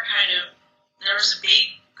we were there was a big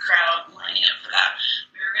crowd lining up for that.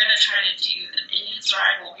 We were going to try to do the Minions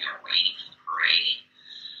ride while we were waiting for the parade.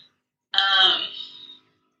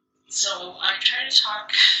 So I tried to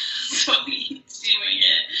talk Zoe into doing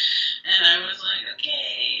it, and I was like,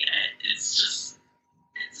 okay, it's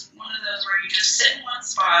one of those where you just sit in one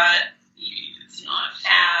spot, it's not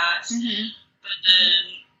fast, but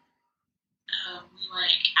then we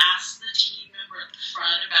like asked the team member at the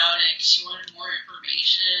front about it because she wanted more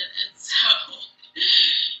information, and so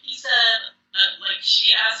he said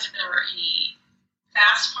she asked if there were any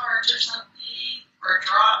fast parts or something or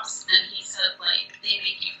drops, and he said like they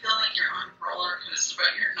make you feel like you're on a roller coaster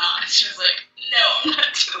but you're not. She was like, no, I'm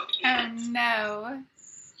not doing it. Oh no.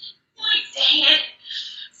 Like, dang it.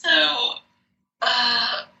 So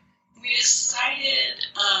we decided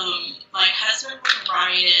my husband would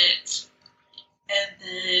ride it, and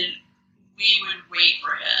then we would wait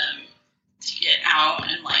for him to get out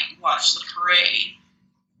and like watch the parade.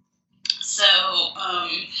 So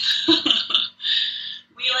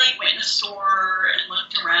we like went in a store and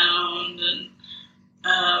looked around, and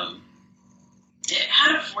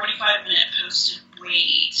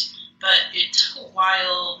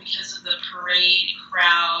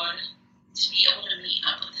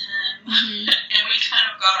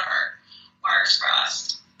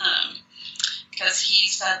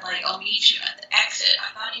you meant the exit.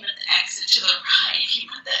 I thought he meant the exit to the right. He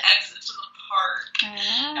meant the exit to the park.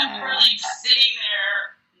 And we're like sitting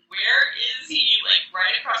there. Where is he? Like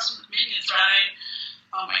right across from the Minions ride.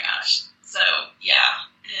 Oh my gosh. So yeah,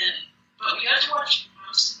 but we got to watch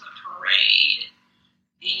most of the parade,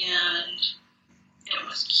 and it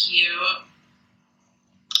was cute.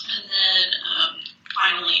 And then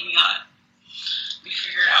finally we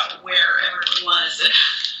figured out where everyone was, and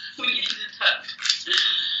we ended up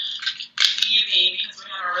leaving because we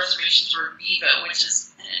had our reservations for Viva, which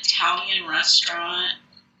is an Italian restaurant,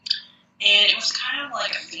 and it was kind of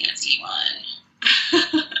like a fancy one.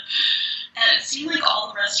 And it seemed like all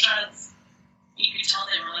the restaurants, you could tell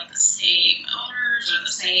they were like the same owners or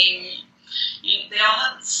the same, they all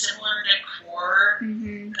had similar decor,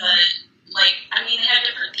 but like, I mean, they had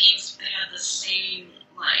different themes, but they had the same,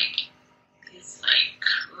 like, these like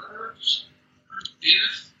curved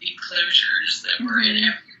booth enclosures that were in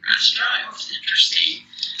every restaurant. It was interesting.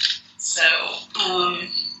 So,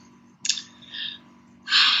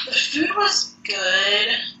 the food was good,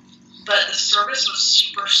 but the service was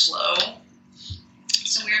super slow.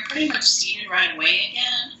 So we were pretty much seated right away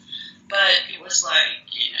again, but it was like,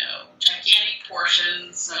 gigantic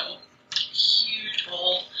portions, so huge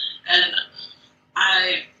bowl, and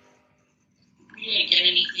we didn't get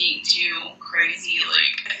anything too crazy.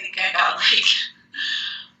 Like, I think I got like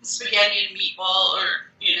spaghetti and meatball, or,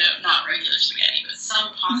 not regular spaghetti, but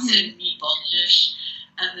some pasta and meatball dish,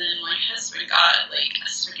 and then my husband got like a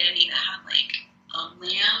spaghetti that had like a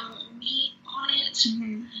lamb meat on it.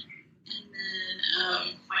 And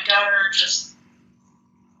then my daughter just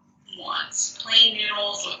wants plain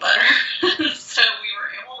noodles with butter. So we were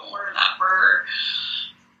able to order that for her.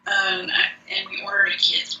 And we ordered a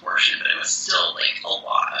kid's portion, but it was still like a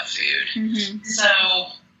lot of food. So,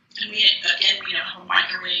 and we have a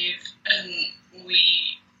microwave, and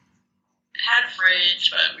we had a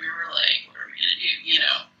fridge, but we were like, what are we going to do,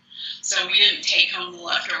 So we didn't take home the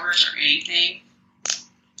leftovers or anything.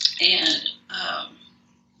 And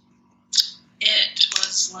it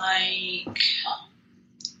was like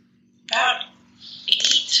about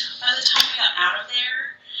 8 by the time we got out of there,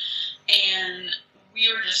 and we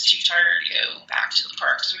were just too tired to go back to the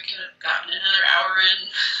park, so we could have gotten another hour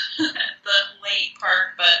in at the lake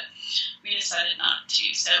park, but we decided not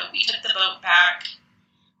to. So we took the boat back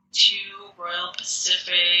to Royal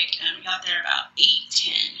Pacific, and we got there about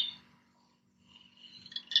 8:10.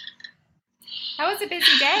 That was a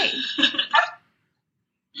busy day.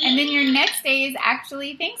 And then your next day is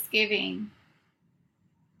actually Thanksgiving.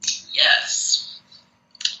 Yes.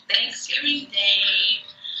 Thanksgiving Day.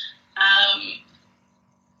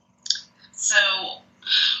 So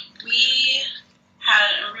we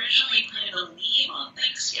had originally planned to leave on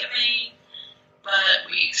Thanksgiving, but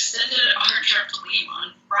we extended our trip to leave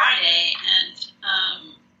on Friday,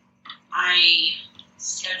 and I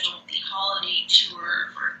scheduled the holiday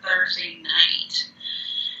tour for Thursday night.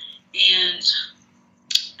 And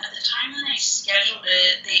at the time that I scheduled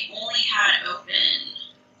it, they only had open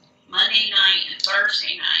Monday night and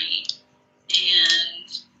Thursday night, and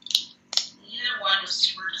neither one was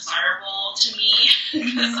super desirable to me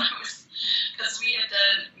because we had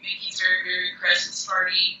done Mickey's Very Merry Christmas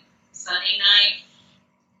Party Sunday night,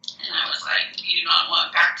 and I was like, we do not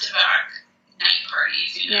want back-to-back night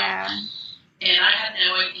parties, Yeah. And I had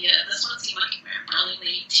no idea. This one seemed like it went really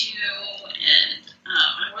late too, and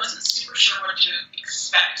I wasn't super sure what to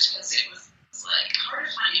expect because it was like hard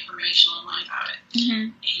to find information online about it.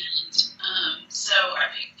 And so I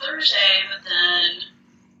picked Thursday, but then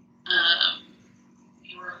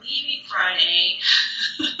we were leaving Friday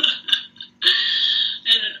in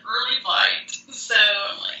an early flight. So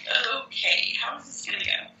I'm like, okay, how is this gonna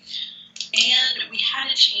go? And we had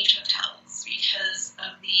to change hotels because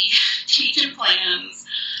of the change in plans.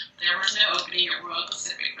 There was no opening at Royal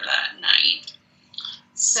Pacific for that night.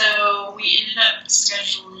 So we ended up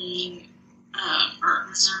scheduling or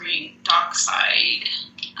reserving Dockside.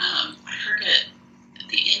 I forget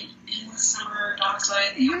the Endless Summer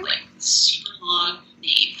Dockside. They have like a super long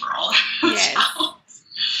name for all their hotels.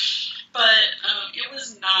 But it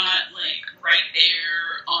was not like right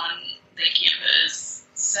there on the campus.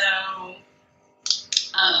 So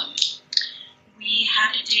we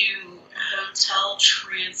had to do a hotel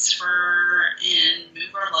transfer and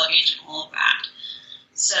move our luggage and all of that.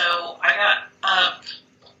 So I got up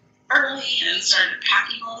early and started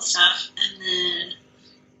packing all the stuff, and then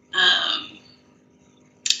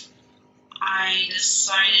I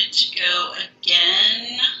decided to go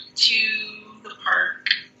again to the park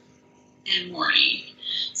in the morning.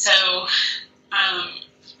 So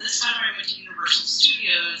this time I went to Universal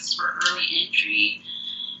Studios for early entry,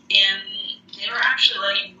 and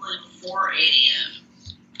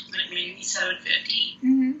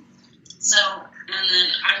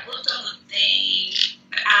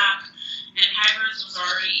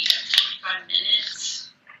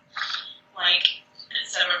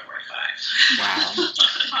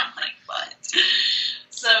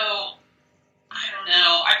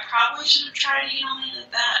fine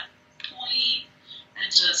at that point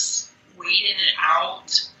and just waited it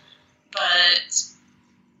out. But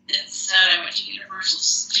instead, I went to Universal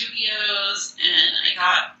Studios and I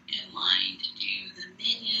got in line to do the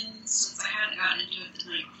Minions since I hadn't gotten to do it the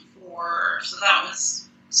night before. So that was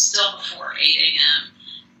still before 8 a.m.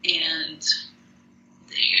 And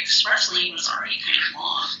the express lane was already kind of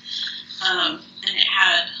long. And it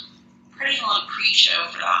had a pretty long pre-show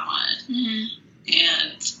for that one. Mm-hmm.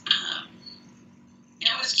 And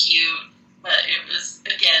it was cute, but it was,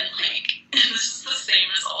 again, like, this is the same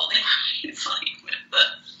as all the rides, like, with the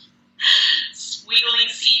squiggling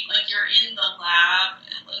seat, like, you're in the lab,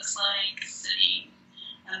 it looks like, sitting,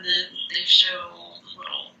 and then they show the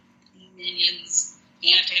little Minions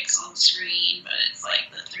antics on the screen, but it's like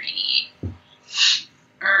the 3D.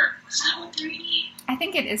 Or, was that one 3D? I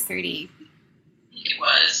think it is 3D. I think it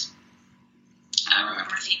was. I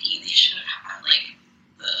remember thinking they should have had, like,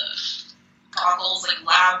 the goggles, like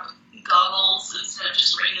lab goggles, instead of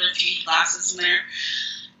just regular 3D glasses in there.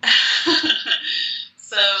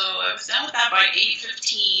 So I was done with that by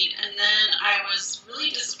 8:15, and then I was really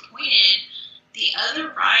disappointed. The other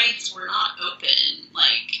rides were not open.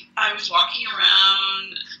 Like, I was walking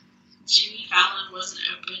around, Jimmy Fallon wasn't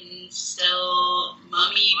open still,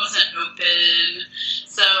 Mummy wasn't open,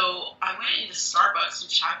 so I went into Starbucks,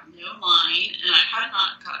 which had no line, and I had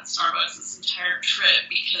not gotten Starbucks this entire trip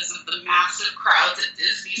because of the massive crowds at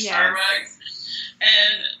Disney Starbucks,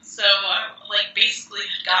 and so I, like, basically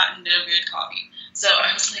had gotten no good coffee. So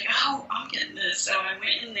I was like, oh, I'm getting this. So I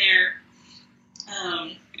went in there,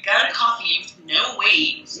 got a coffee with no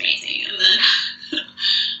wait. It was amazing. And then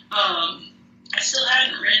I still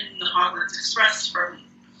hadn't ridden the Hogwarts Express from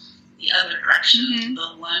the other direction, the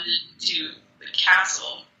London to the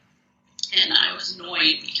castle. And I was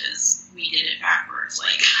annoyed because we did it backwards.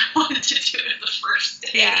 Like, I wanted to do it the first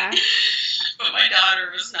day. Yeah. But my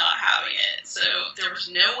daughter was not having it. So there was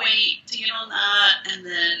no wait to get on that. And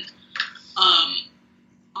then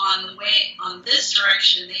on the way, on this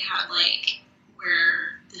direction, they had, like,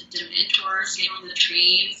 where the Dementors get on the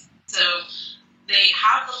trains. So they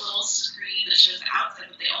have the little screen that shows the outside,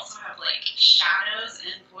 but they also have, like, shadows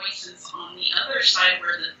and voices on the other side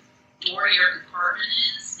where the door of your compartment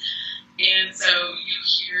is. And so you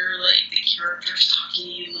hear, like, the characters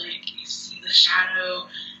talking, and, like, you see the shadow,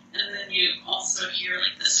 and then you also hear,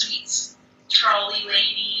 like, the sweet trolley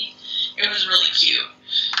lady. It was really cute.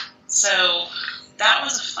 So that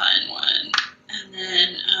was a fun one. And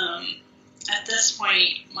then at this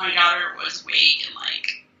point, my daughter was awake and, like,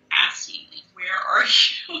 asking, like, where are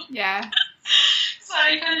you? Yeah. So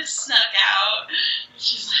I kind of snuck out. And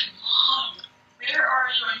she's like, Mom, where are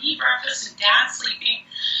you? I need breakfast and Dad's sleeping.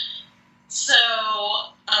 So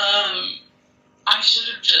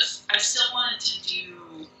I still wanted to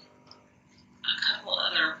do a couple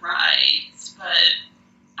other rides, but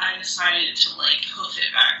I decided to, like, hoof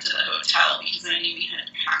it back to the hotel because I knew we had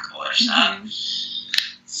to pack all our stuff.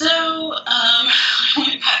 So I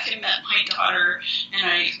went back and met my daughter, and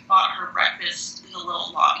I bought her breakfast in the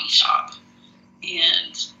little lobby shop.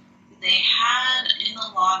 And they had in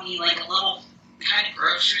the lobby, like, a little kind of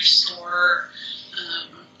grocery store.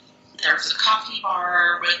 There was a coffee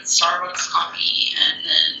bar with Starbucks coffee, and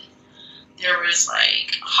then there was,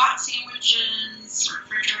 like, hot sandwiches,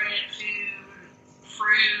 refrigerated food,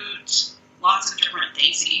 fruit, lots of different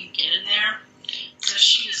things that you can get in there. So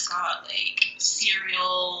she just got, like,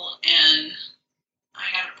 cereal, and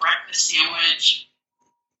I got a breakfast sandwich,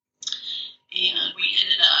 and we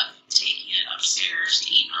ended up taking it upstairs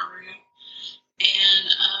to eat in our room. And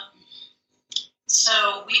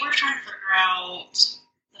so we were trying to figure out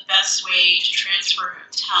the best way to transfer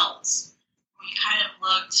hotels. We kind of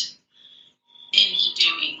looked into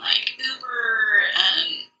doing, like, Uber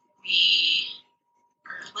and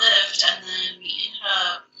or Lyft, and then we ended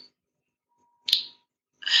up,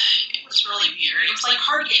 it was really weird. It was, like,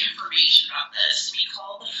 hard to get information about this. We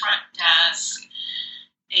called the front desk,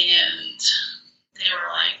 and they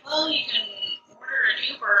were like, well, you can order an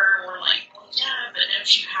Uber. We're like, well, yeah, but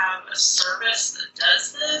don't you have a service that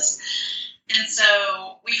does this? And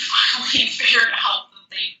so we finally figured out that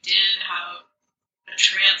they did have a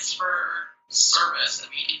transfer service that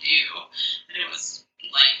we could do. And it was,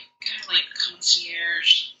 like, kind of like the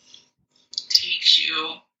concierge takes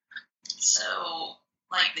you. So,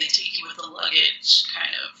 like, they take you with the luggage,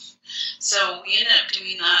 kind of. So we ended up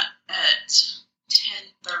doing that at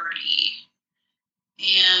 10:30.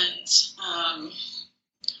 And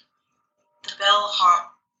the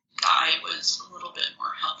bellhop guy was a little bit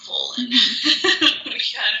more helpful, and we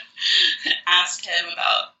kind of asked him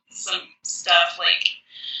about some stuff, like,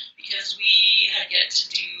 because we had yet to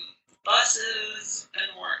do buses,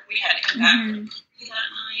 come back from that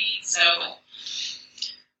night. So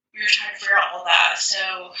we were trying to figure out all that.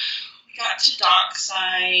 So we got to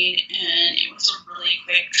Dockside, and it was a really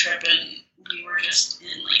quick trip, and we were just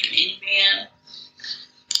in like an minivan.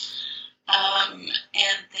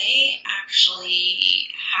 And they actually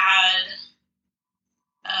had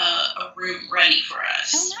a room ready for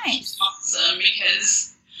us. Oh, nice. Awesome,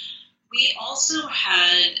 because we also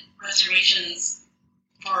had reservations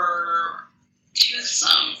for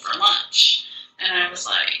Toothsome for lunch. And I was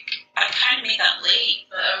like, I kind of made that late,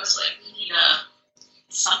 but I was like, we need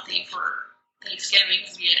something for Thanksgiving,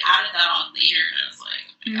 because we had added that on later. And I was like,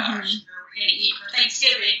 oh my gosh, where are we going to eat for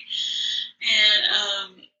Thanksgiving?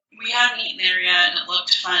 And we hadn't eaten there yet, and it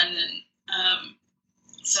looked fun. And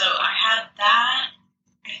so I had that.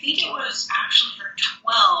 I think it was actually for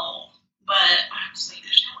 12, but I was like,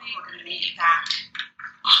 there's no way we're going to make it back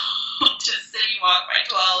to City Walk by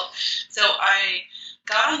 12. So I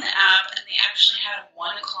got on the app, and they actually had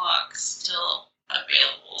 1 o'clock still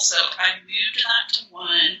available. So I moved that to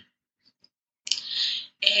 1.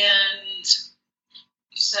 And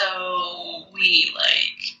so we,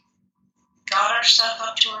 got our stuff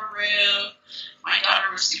up to our room. My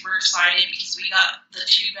daughter was super excited because we got the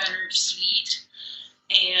 2-bedroom suite.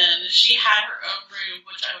 And she had her own room,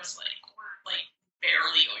 which I was like, we're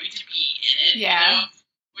barely going to be in it. Yeah. You know?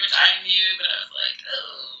 Which I knew, but I was like,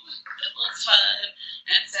 oh, it looks fun.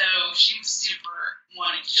 And so she was super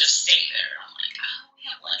wanting to just stay there. I'm like, oh, we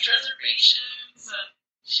have lunch reservations. And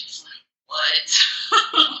she's like, what?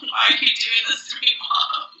 Why are you doing this to me,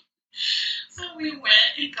 Mom? So we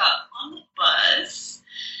went and got on the bus.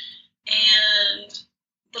 And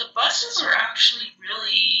the buses are actually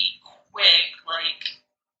really quick.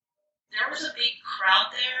 There was a big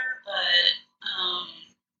crowd there, but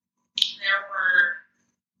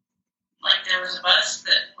there was a bus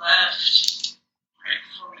that left right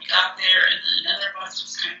before we got there, and then another bus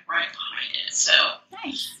was kind of right behind it. So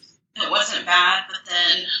nice. It wasn't bad, but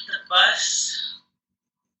then the bus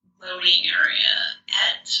loading area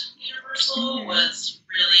at Universal was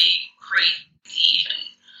really crazy,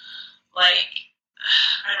 and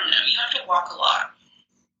I don't know, you have to walk a lot.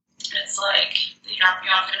 It's like they drop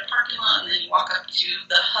you off in a parking lot, and then you walk up to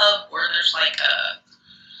the hub where there's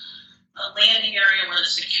a landing area where the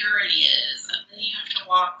security is, and then you have to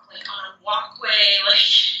walk on a walkway,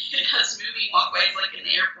 it has moving walkways like in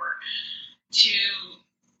the airport, to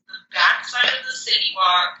the back side of the City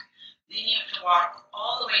Walk. Then you have to walk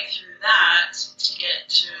all the way through that to get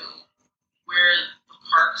to where the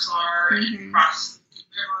parks are and cross the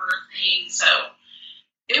river thing. So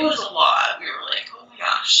it was a lot. We were like, oh my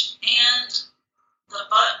gosh. And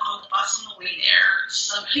on the bus on the way there,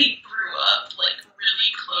 somebody threw up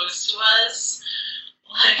really close to us.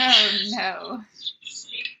 Oh no. It's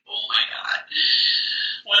oh my God,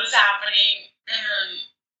 what is happening? And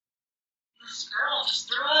this girl just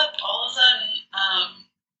threw up all of a sudden.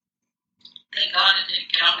 Thank God it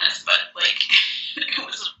didn't get on us, but it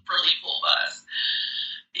was a really full bus.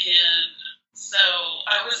 And so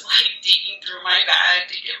I was digging through my bag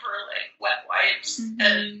to give her wet wipes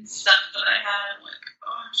and stuff that I had. I'm like,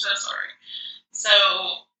 oh, I'm so sorry. So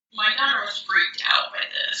my daughter was freaked out by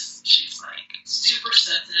this. She's super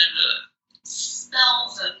sensitive to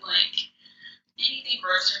smells and anything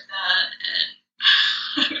gross like that. And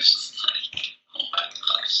I was just oh my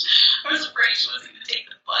gosh. I was afraid she wasn't going to take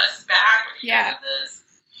the bus back because of this.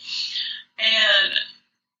 And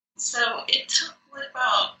so it took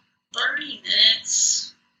about 30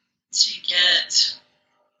 minutes to get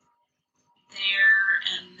there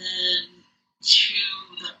and then to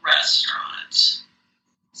the restaurant.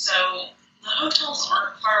 So the hotels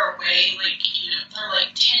aren't far away, they're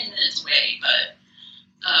 10 minutes away, but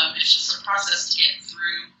it's just a process to get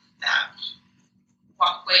through that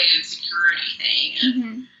walkway and security thing.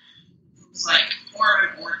 And it was more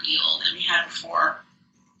of an ordeal than we had before.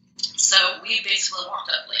 So we basically walked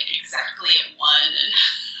up exactly at 1, and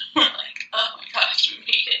we're oh my gosh, we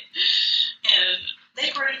made it. And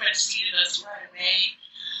they pretty much seated us right away.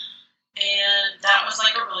 And that was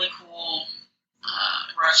a really cool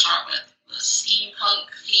restaurant with the steampunk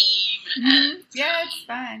theme. And yeah, it's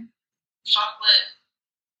fun. Chocolate.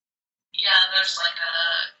 Yeah, there's a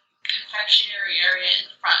confectionery area in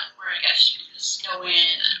the front where I guess you can just go in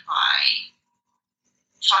and buy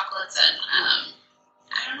chocolates, and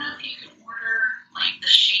I don't know if you can order the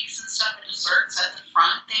shakes and stuff and desserts at the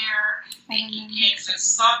front there. I think you can, because I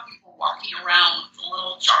saw people walking around with the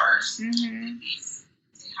little jars. They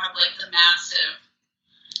have the massive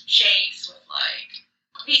shakes with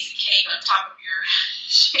a piece of cake on top of your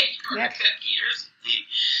shake or a cookie or something.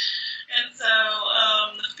 And so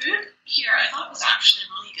the food here I thought was actually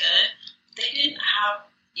really good.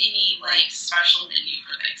 any like special menu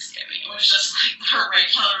for Thanksgiving. It was just like their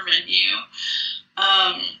regular menu.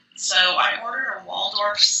 So I ordered a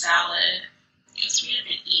Waldorf salad because we had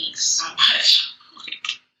been eating so much.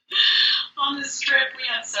 Like, on this trip, we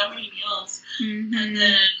had so many meals. Mm-hmm. And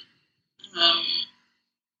then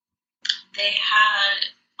they had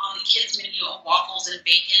on the kids' menu a waffles and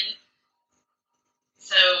bacon.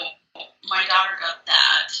 So my daughter got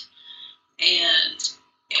that. And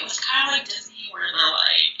it was kind of like Disney where they're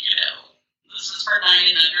like, you know, this is for 9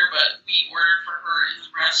 and under, but we ordered for her in the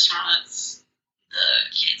restaurants the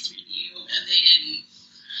kids' menu, and they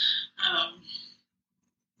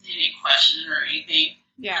didn't question it or anything.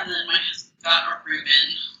 Yeah. And then my husband got a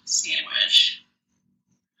Reuben sandwich.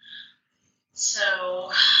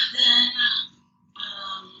 So then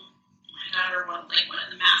my daughter won like one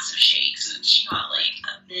of the massive shakes, and she got like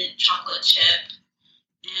a mint chocolate chip.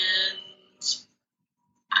 And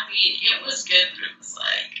I mean, it was good, but it was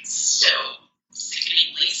like so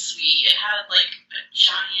sickeningly sweet. It had like a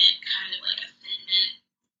giant kind of like a thin mint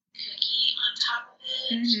cookie on top of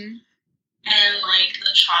it. Mm-hmm. And like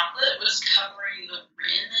the chocolate was covering the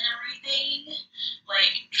rim and everything,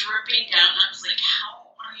 like dripping down. I was like,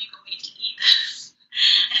 how are you going to eat this?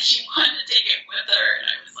 And she wanted to take it with her, and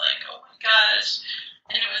I was like, oh my gosh.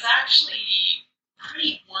 And it was actually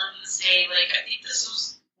pretty warm this day. Like, I think this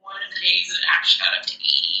was one of the days that it actually got up to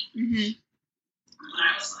 80. Mm-hmm. And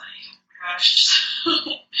I was like, oh my gosh. So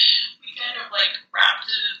we kind of like wrapped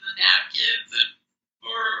it in the napkins and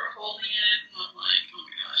were holding it, and I'm like, oh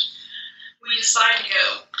my gosh. We decided to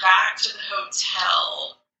go back to the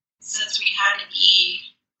hotel since we had to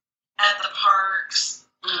be at the parks.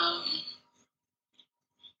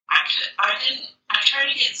 I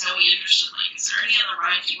tried to get Zoe interested, like, is there any other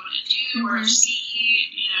rides you want to do or see,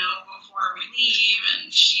 you know, before we leave?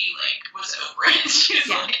 And she, like, was over it. She was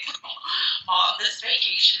like, oh, this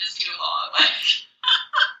vacation is too long. Like,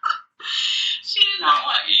 she did not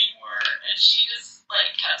want any more. And she just,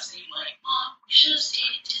 like, kept saying, like, Mom, we should have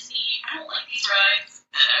stayed at Disney. I don't like these rides.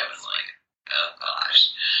 And I was like, oh,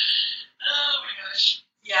 gosh. Oh, my gosh.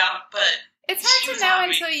 Yeah, but it's hard to know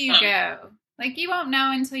until you go. Like, you won't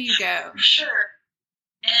know until you go. For sure.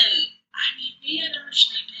 And, I mean, we had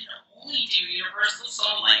originally been to only do Universal, so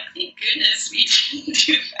I'm like, thank goodness we didn't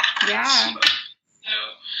do that. Yeah. She was so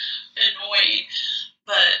annoyed.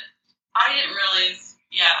 But I didn't realize,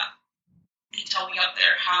 until we got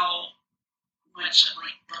there, how much of,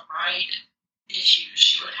 like, the ride issues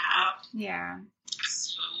she would have. Yeah.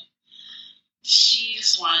 So, she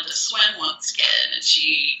just wanted to swim once again, and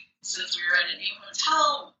since we were at a new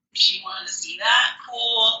hotel, she wanted to see that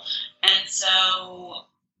pool, and so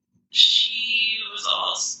she was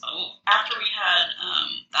also, after we had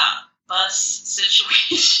that bus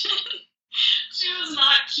situation, she was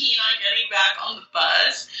not keen on getting back on the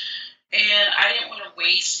bus, and I didn't want to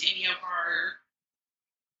waste any of our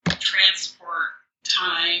transport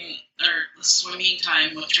time, or the swimming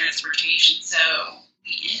time with transportation, so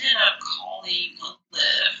we ended up calling a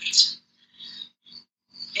Lyft,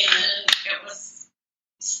 and it was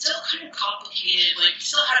still kind of complicated. Like, we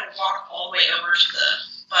still had to walk all the way over to the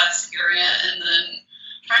bus area and then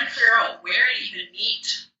trying to figure out where to even meet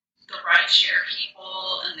the rideshare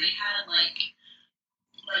people. And they had like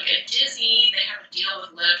at Disney, they have a deal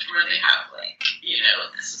with Lyft where they have like, you know,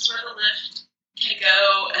 this is where the Lyft can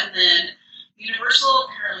go. And then Universal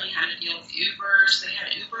apparently had a deal with Uber, so they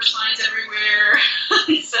had Uber signs everywhere.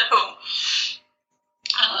 So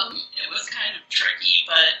it was kind of tricky,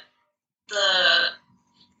 but the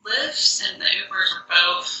Lyfts and the Ubers were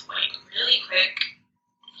both like really quick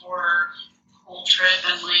for the whole trip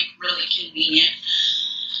and like really convenient.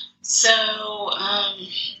 So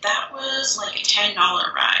that was like a $10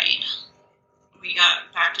 ride. We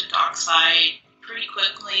got back to Dockside pretty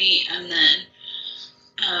quickly, and then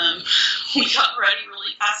we got ready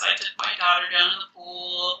really fast. I took my daughter down to the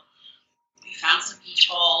pool. We found some beach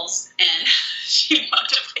balls, and she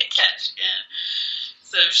wanted to play catch again.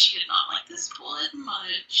 So she did not like this pool as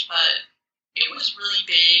much, but it was really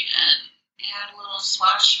big, and it had a little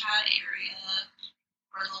splash pad area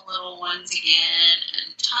for the little ones again,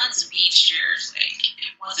 and tons of beach chairs. Like,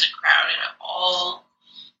 it wasn't crowded at all.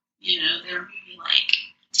 You know, there were maybe like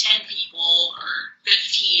 10 people or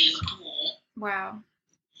 15 in the pool. Wow.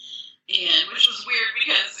 And which was weird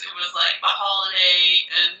because it was like the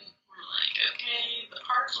holiday, and we're like, okay, the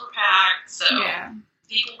parks were packed, so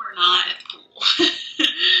people were not at the pool.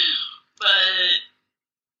 But,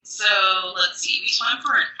 so, let's see, we swam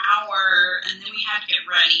for an hour, and then we had to get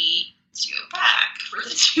ready to go back for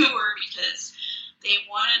the tour because they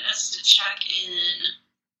wanted us to check in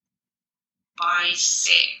by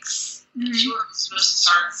 6. The tour was supposed to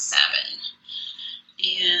start at 7.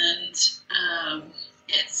 And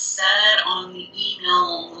it said on the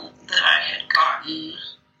email that I had gotten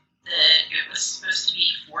that it was supposed to be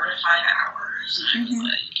 4 to 5 hours. And I was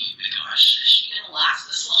like, oh my gosh, is she going to last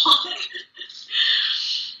this long?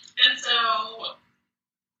 And so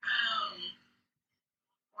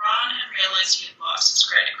Ron had realized he had lost his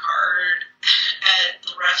credit card at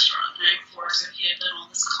the restaurant the night before, so he had done all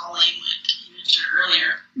this calling, like you mentioned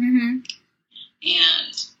earlier.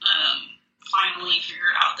 And finally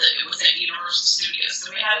figured out that it was at Universal Studios.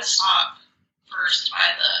 So we had to stop first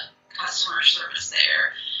by the customer service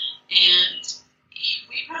there, and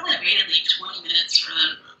we probably waited like 20 minutes for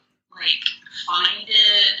them to like find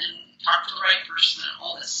it and talk to the right person and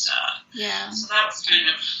all this stuff. Yeah. So that was kind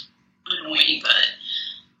of annoying, but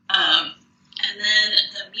and then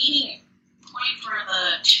the meeting point for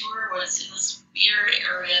the tour was in this weird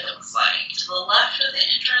area that was like to the left of the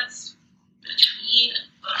entrance between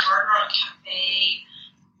the Hard Rock Cafe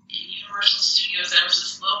and Universal Studios. There was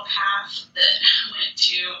this little path that went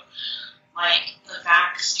to like the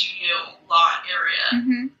back studio lot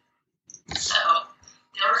area. So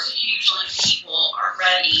there was a huge line of people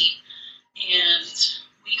already, and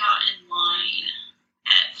we got in line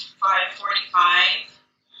at 5:45.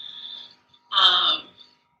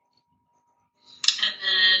 And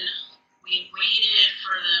then we waited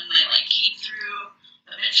for them. They like came through.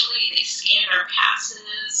 Eventually, they scanned our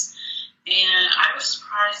passes, and I was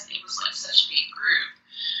surprised it was like such a big group.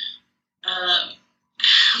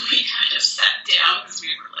 We kind of sat down because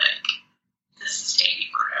we were like, "This is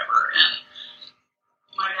taking forever," and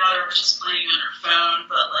my daughter was just playing on her phone.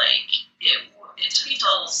 But like, it took me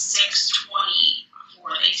till 6:20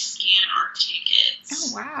 before they scanned our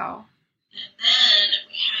tickets. Oh wow! And then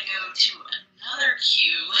we had to go to another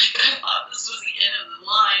queue. Like, I thought this was the end of the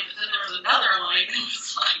line, but then there was another line that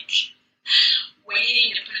was like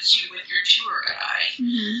waiting to put you with your tour guide.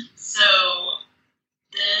 So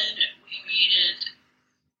then we waited.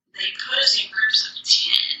 They put us in groups of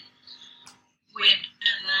 10.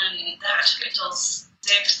 And then that took until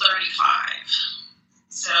 6:35.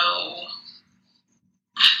 So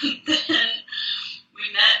then we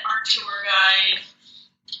met our tour guide.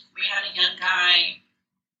 We had a young guy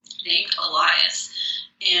named Elias,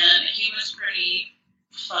 and he was pretty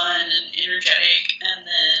fun and energetic. And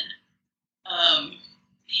then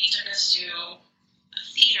he took us to a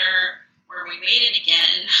theater where we waited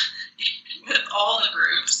again with all the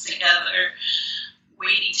groups together,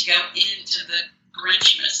 waiting to go into the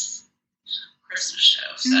Grinchmas Christmas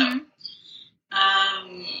show. So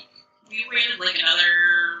we waited like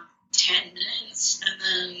another 10 minutes, and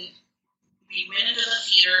then we went into the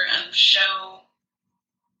theater, and the show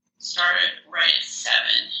started right at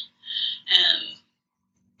 7. And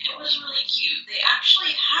it was really cute. They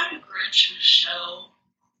actually had a Grinchmas show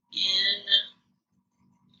in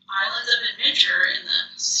Islands of Adventure in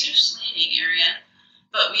the Seuss Landing area,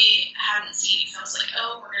 but we hadn't seen it. So I was like,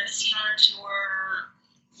 oh, we're going to see it on our tour.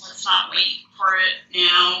 Let's not wait for it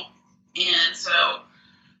now. And so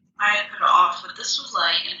I had put it off, but this was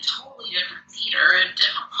like in a totally different theater, in a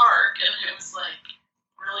different park, and it was like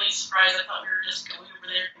really surprised. I thought we were just going over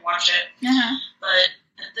there to watch it. But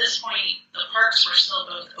at this point, the parks were still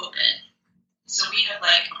both open. So we had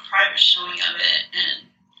like a private showing of it,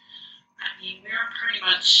 and I mean, we were pretty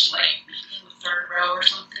much like in the third row or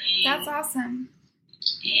something. That's awesome.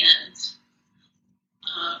 And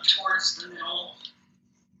towards the middle.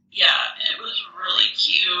 Yeah, it was really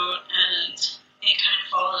cute, and it kind of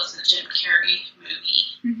follows the Jim Carrey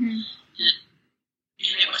movie. And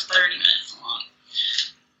it was 30 minutes long.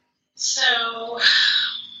 So,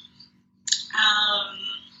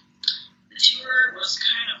 the tour was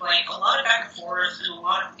kind of like a lot of back and forth and a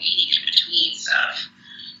lot of waiting in between stuff.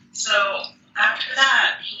 So, after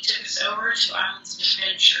that, he took us over to Islands of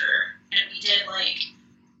Adventure, and we did like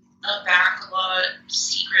a backlot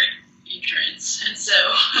secret entrance. And so,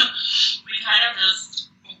 we kind of just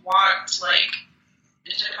walked like,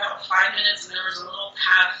 it took about 5 minutes, and there was a little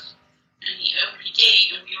path, and he opened a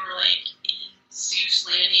gate, and we were like in Seuss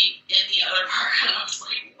Landing in the other park, and I was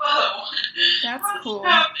like, whoa, that's cool.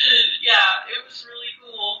 Happened? Yeah, it was really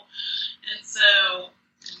cool. And so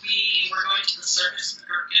we were going to the Circus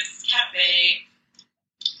Circus Cafe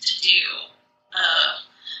to do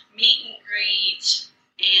meet and greet,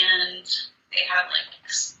 and they had like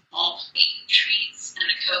small fake treats and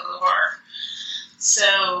a cocoa bar.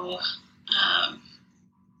 So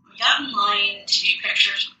we got in line to do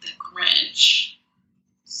pictures with the Grinch.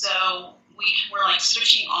 So we were like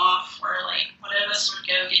switching off, where like one of us would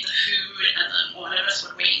go get the food, and then one of us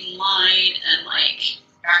would wait in line, and like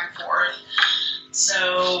back and forth.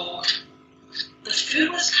 So food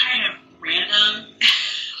was kind of random.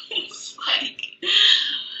 It's like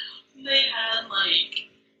they had like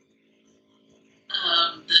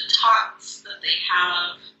the tots that they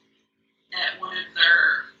have at one of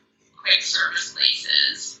their quick service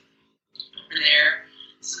places over there.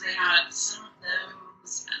 So they had some of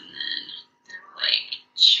those, and then there were like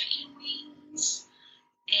chicken wings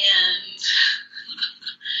and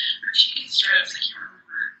or chicken strips. I can't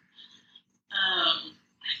remember.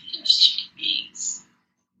 I think it was chicken wings,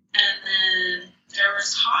 and then there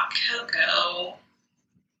was hot cocoa.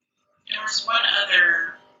 There was one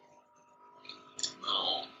other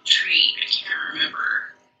little treat I can't remember.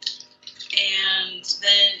 And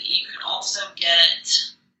then you could also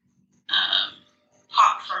get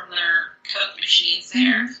pop from their Coke machines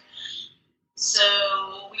there. Mm-hmm.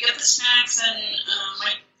 So we got the snacks, and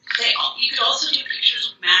you could also do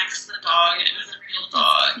pictures of Max the dog, and it was a real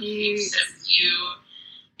dog. He was so cute.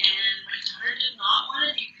 And my daughter did not want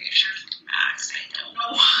to do pictures with Max. I don't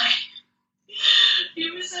know why. He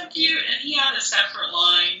was so cute, and he had a separate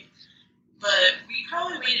line. But we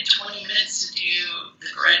probably waited 20 minutes to do the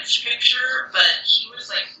Grinch picture, but he was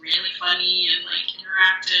like really funny and like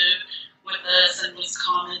interactive with us and was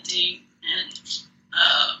commenting. And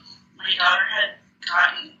my daughter had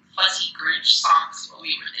gotten fuzzy Grinch socks while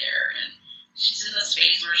we were there, and she's in this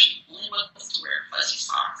phase where she only wants to wear fuzzy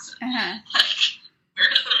socks and like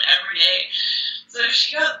wears them every day. So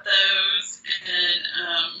she got those,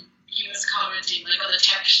 and he was commenting like on the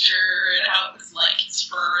texture and how it was like his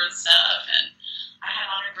fur and stuff, and I had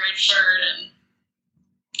on a Grinch shirt, and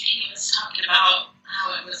he was talking about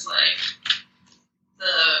how it was like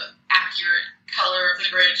the accurate color of the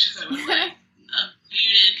Grinch, because it was like a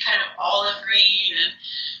muted kind of olive green, and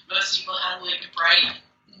most people had like a bright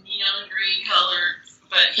neon green color,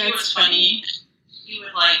 but he was funny. He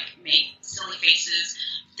would like make silly faces.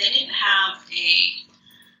 They didn't have a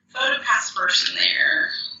PhotoPass person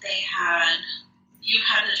there. You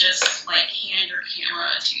had to just like hand your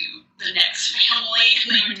camera to the next family,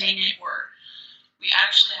 and they would take it. Or we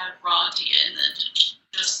actually had Ron to get in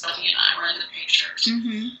just Sophie and I were in the pictures.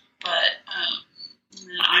 Mm-hmm. But and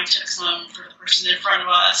then I took some for the person in front of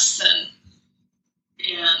us, and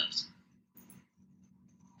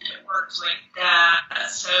it worked like that.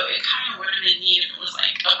 So it kind of would have been neat if it was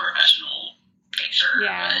like a professional picture.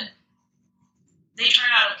 Yeah. But they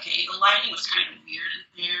turned out okay. The lighting was kind of weird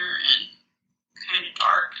in there and kind of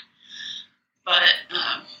dark, but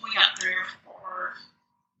we got 3 or 4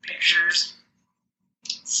 pictures.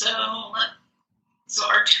 So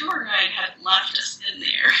our tour guide had left us in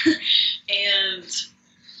there, and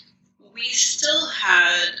we still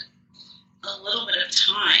had a little bit of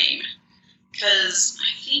time, because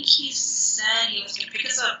I think he said he was going to pick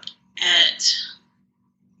us up at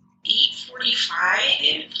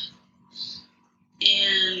 8:45.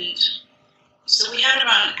 And so we had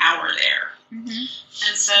about an hour there. Mm-hmm.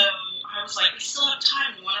 And so I was like, we still have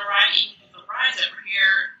time. We want to ride any of the rides over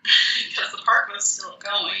here, because the park was still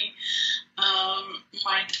going.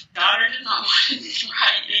 My daughter did not want to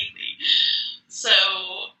ride anything. So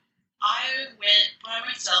I went by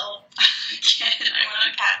myself again. I went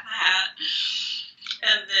on Cat in the Hat.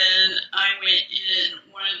 And then I went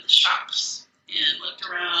in one of the shops and looked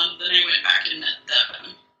around. Then I went back and met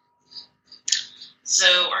them. So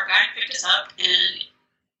our guide picked us up, and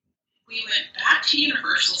we went back to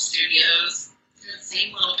Universal Studios through the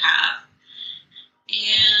same little path,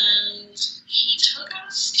 and he took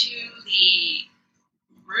us to the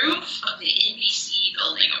roof of the NBC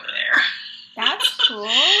building over there. That's cool.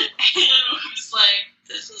 And I was like,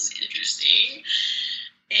 this is interesting.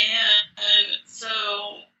 And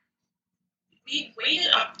so we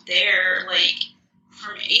waited up there like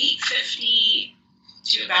from 8:50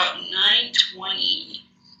 to about 9:20,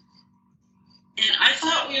 and I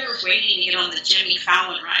thought we were waiting to get on the Jimmy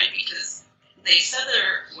Fallon ride, because they said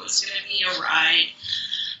there was going to be a ride,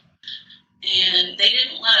 and they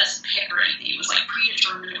didn't let us pick or anything. It was like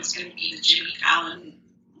predetermined it was going to be the Jimmy Fallon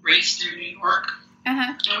race through New York,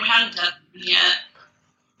 and we hadn't done it yet.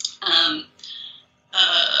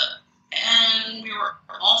 And we were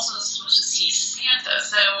also supposed to see Santa,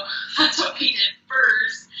 so that's what we did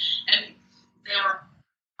first, and they were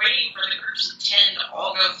waiting for the groups of 10 to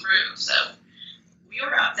all go through. So we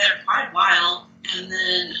were out there quite a while, and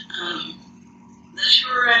then the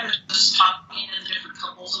tour guide was just talking to the different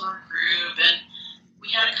couples in our group, and we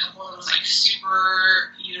had a couple that was like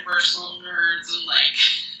super Universal nerds, and like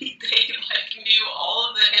they like knew all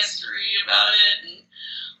of the history about it and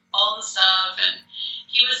all the stuff, and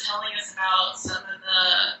he was telling us about some of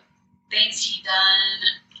the things he'd done,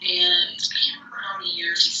 and I can't remember how many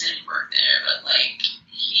years he said he worked there, but like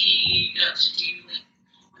he got to do like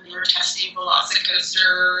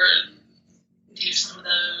coaster and do some of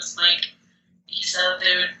those. Like, he said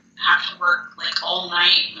they would have to work like all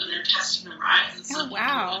night when they're testing the rides, and some people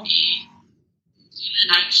would be doing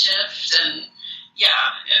the night shift, and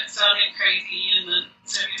yeah, it sounded crazy. And then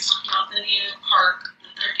so he was talking about the new park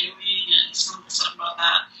that they're doing and some of the stuff about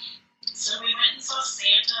that. So we went and saw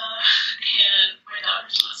Santa, and my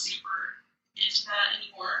daughter's not super into that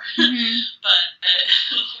anymore. But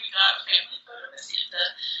we got a family photo with Santa,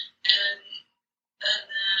 and then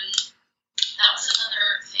that was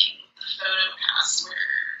another thing, the photo pass, where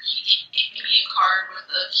he gave me a card with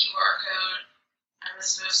a QR code. I was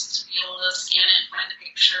supposed to be able to scan it and find the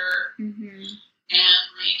picture. And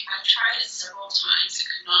like, I tried it several times and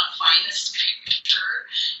could not find this picture.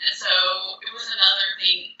 And so it was another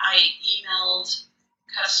thing. I emailed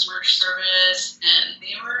customer service, and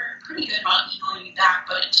they were pretty good about emailing me back,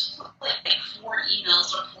 but it took like 4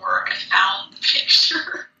 emails before I found the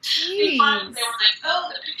picture. They were like,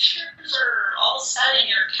 oh, the pictures are all set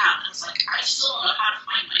in your account. And I was like, I still don't know how to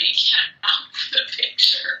find my account out for the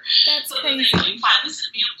picture. That's so crazy. They finally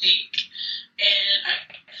sent me a link, and I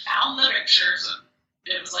found the pictures.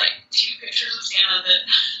 It was like 2 pictures of Santa that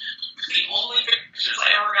were the only pictures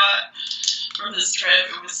I ever got from this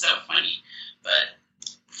trip. It was so funny. But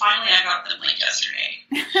finally I got them like yesterday.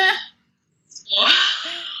 So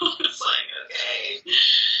I was like, okay.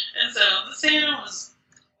 And so the Santa was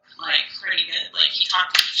like pretty good. Like, he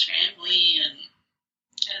talked to his family, and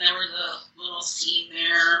there was a little scene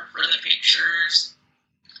there for the pictures.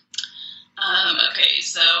 Okay,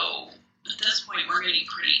 so at this point we're getting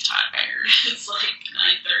pretty tired. It's like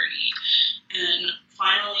 9:30, and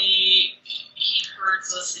finally he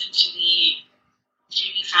herds us into the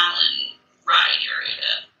Jimmy Fallon ride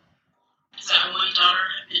area. So my daughter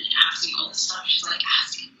had been asking all this stuff. She's like,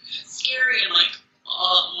 asking if it's scary, and like,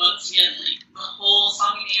 once again, like the whole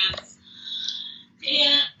song and dance.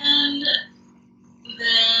 And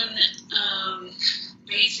then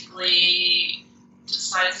basically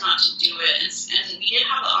decides not to do it. And we did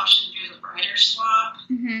have the option to do the rider swap.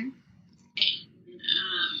 And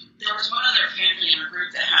there was one other family in our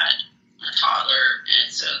group that had a toddler,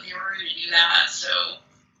 and so they were going to do that. So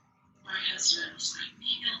my husband was like,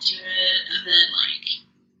 maybe I'll do it. And then, like,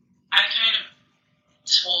 I kind of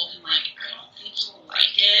told him, like, I don't think you'll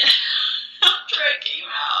like it after I came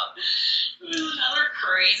out. It was another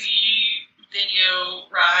crazy video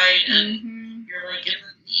ride, and you're, like, in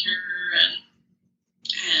the theater,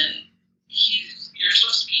 and you're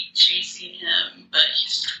supposed to be chasing him, but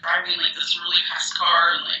he's driving, like, this really fast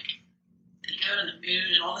car, and, like, they go to the moon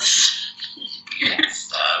and all this weird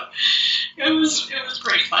stuff. It was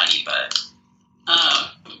pretty funny, but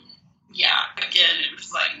yeah, again, it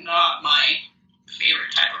was like not my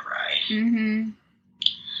favorite type of ride.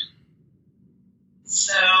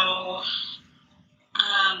 So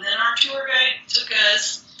then our tour guide took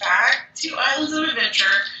us back to Islands of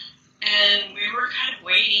Adventure, and we were kind of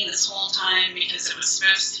waiting this whole time because it was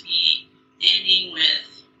supposed to be ending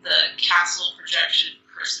with the Castle Projection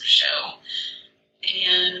Christmas show.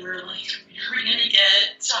 And we were like, we're going to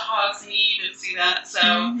get to Hogsmeade and see that.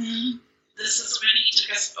 So this is when he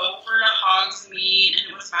took us over to Hogsmeade, and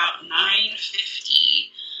it was about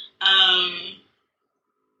 9:50.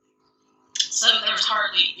 So there was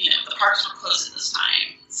hardly, the parks were closed at this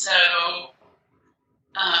time. So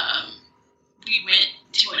we went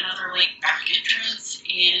to another, like, back entrance,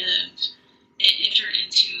 and it entered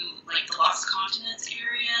into, like, the Lost Continents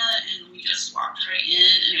area, and we just walked right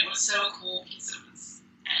in, and it was so cool because it was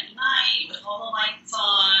at night with all the lights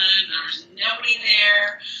on. There was nobody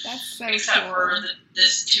there. That's so except cool. for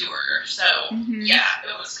this tour. So yeah,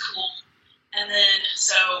 it was cool. And then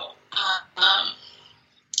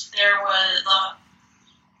there was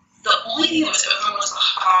the only thing that was open was the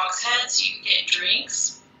Hogshead, so you could get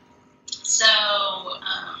drinks. So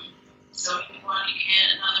if you wanted to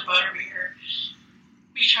get another butterbeer,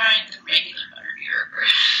 we tried the regular butterbeer.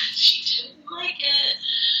 She didn't like it.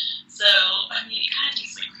 So, I mean, it kind of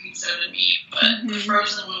tastes like cream soda to me, but the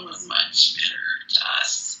frozen one was much better to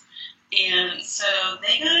us. And so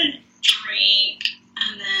they got a drink,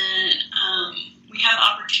 and then we had the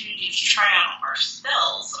opportunity to try out our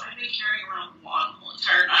spells. So I've been carrying around the wand the whole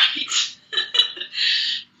entire night.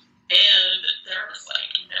 And there was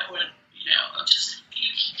like no one, just a few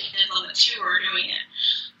kids on the tour doing it.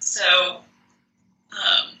 So,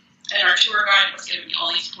 and our tour guide was giving me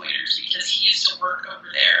all these pointers because he used to work over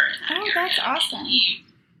there in that area. That's awesome. He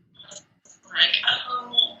was like,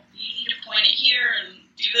 oh, you need to point it here and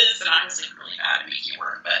do this. And I was like really bad at making it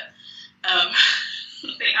work, but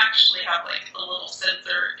they actually have like a little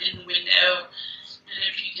sensor in the window, and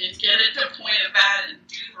if you can get it to point it bad and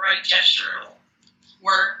do the right gesture, it'll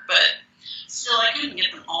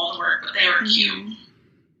super cute.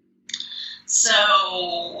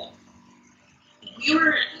 So we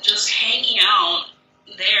were just hanging out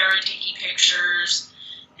there, taking pictures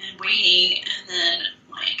and waiting, and then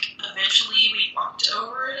eventually we walked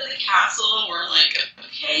over to the castle. We're like,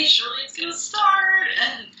 okay, surely it's gonna start,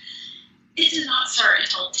 and it did not start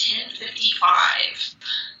until 10:55.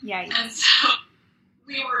 Yikes. And so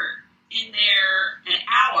we were in there an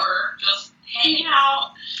hour just hanging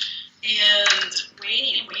out and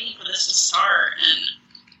waiting for this to start. And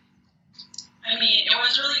I mean, it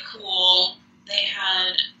was really cool. They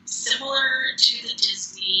had, similar to the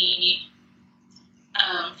Disney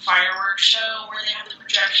fireworks show where they had the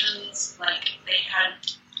projections, they had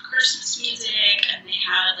Christmas music and they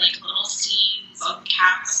had little scenes on the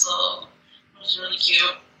castle. It was really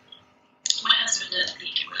cute. My husband didn't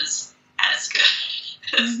think it was as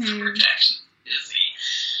good as the projection Disney,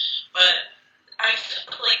 but I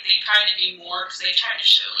feel like they tried to do more because they tried to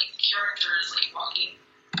show the characters walking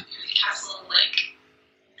through the castle, the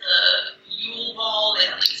Yule Ball. They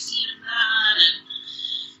had a scene of that,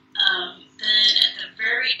 and then at the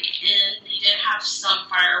very end, they did have some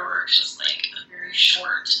fireworks, just a very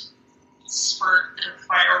short spurt of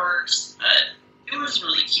fireworks, but it was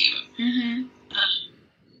really cute. Mm-hmm.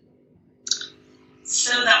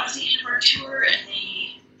 So that was the end of our tour, and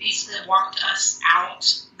they basically walked us out.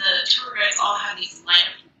 The tour guides all had these light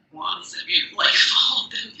up wands that we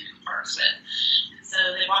followed them through the parks with. And so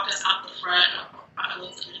they walked us out the front. It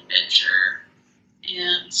was an adventure,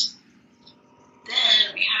 and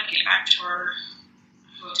then we had to get back to our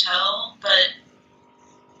hotel, but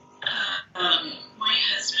my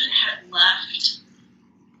husband had left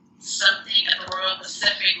something at the Royal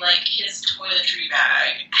Pacific, his toiletry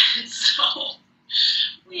bag, and so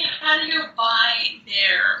we had to go by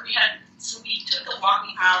there. So we took the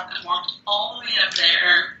walking path and walked all the way up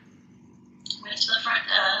there, went to the front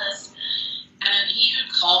desk, and he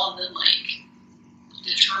had called and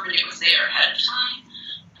determined it was there ahead of time.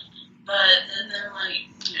 But then they're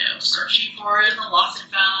searching for it, and the lost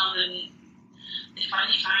and found, and they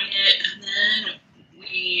finally find it, and then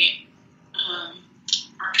we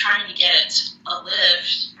are trying to get a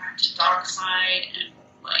lift back to Dockside, and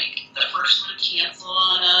the first one canceled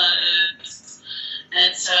on us,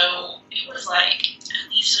 and so it was at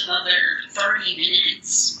least another 30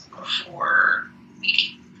 minutes before we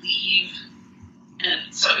could leave,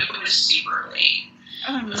 and so it was super late.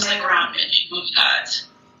 It was around midnight when we got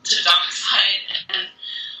to Dockside, and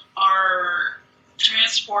our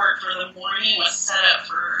transport for the morning was set up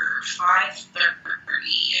for 5:30,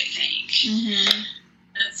 I think. Mm-hmm.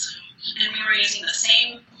 And we were using the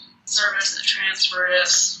same service that transferred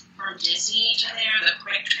us from Disney to there, the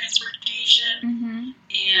quick transportation. Mm-hmm.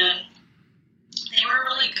 And they were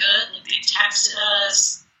really good. They texted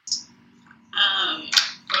us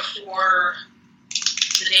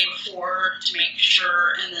the day before to make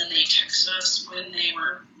sure, and then they texted us when they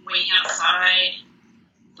were waiting outside.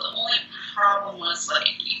 The only problem was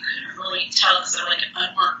you couldn't really tell because they're an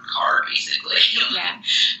unmarked car basically. Yeah.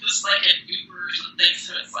 It was an Uber or something,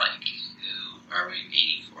 so it's who are we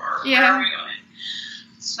waiting for? Yeah. Where are we going?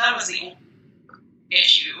 So that was the only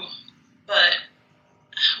issue. But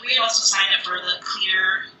we had also signed up for the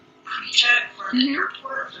Clear pre-check for the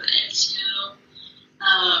airport, for the NTO.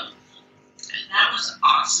 And that was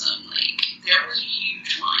awesome. There was a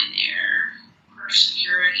huge line there for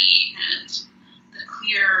security, and the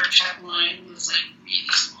Clear check line was really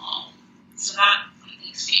small. So that, I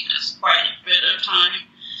think, saved us quite a bit of time,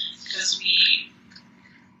 because we,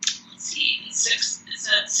 it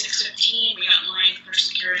said 6:15 we got in line for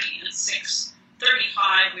security, and at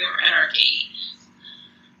 6:35 we were at our gate.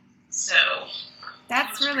 So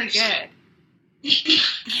that's really good. Yeah.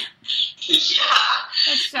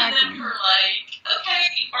 That's shocking. And then we're okay,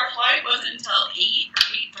 our flight wasn't until 8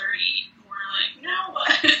 or 8:30. We're now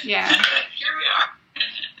what? Yeah. Here we are.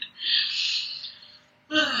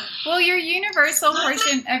 Well, your Universal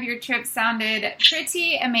portion of your trip sounded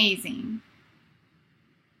pretty amazing.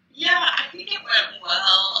 Yeah, I think it went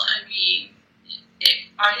well. I mean,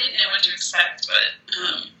 I didn't know what to expect,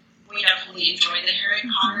 but we definitely enjoyed the Harry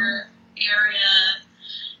Potter area,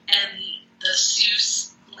 and the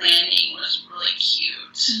Seuss landing was really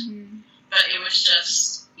cute. Mm-hmm. But it was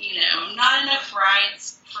just, not enough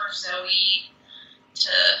rides for Zoe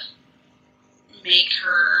to make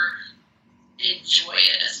her enjoy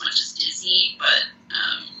it as much as Disney, but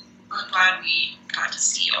I'm glad we got to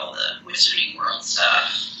see all the Wizarding World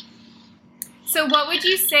stuff. So what would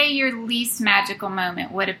you say your least magical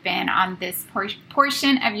moment would have been on this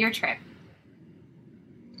portion of your trip?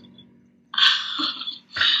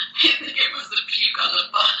 I think it was the puke on the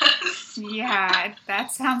bus. Yeah, That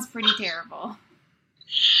sounds pretty terrible.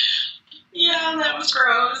 Yeah, that was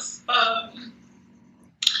gross. That's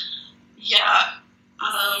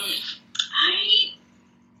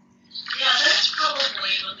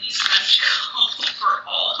probably the least magical for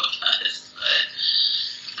all of us. But,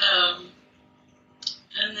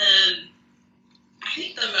 and then I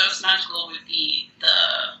think the most magical would be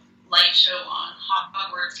the light show on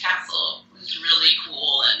Hogwarts Castle. It was really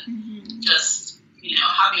cool, and just,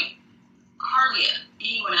 having hardly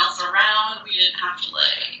anyone else around. We didn't have to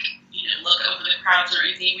look over the crowds or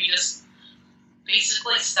anything. We just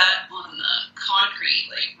basically sat on the concrete,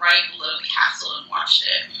 right below the castle, and watched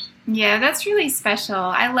it. Yeah, that's really special.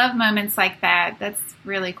 I love moments like that. That's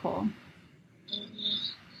really cool.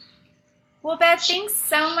 Well, Beth, thanks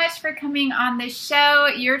so much for coming on the show.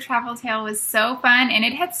 Your travel tale was so fun, and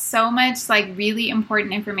it had so much really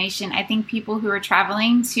important information. I think people who are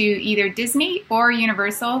traveling to either Disney or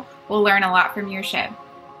Universal will learn a lot from your show.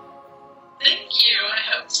 Thank you. I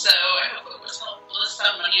hope so. I hope it was helpful to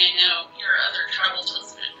somebody. I know your other travel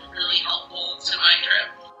tales have been really helpful to my trip.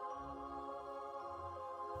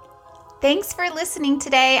 Thanks for listening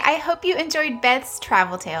today. I hope you enjoyed Beth's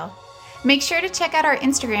travel tale. Make sure to check out our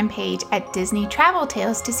Instagram page at Disney Travel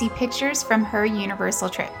Tales to see pictures from her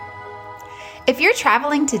Universal trip. If you're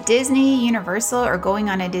traveling to Disney, Universal, or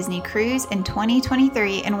going on a Disney cruise in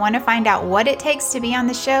 2023 and want to find out what it takes to be on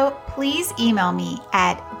the show, please email me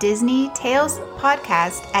at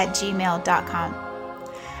disneytalespodcast@gmail.com.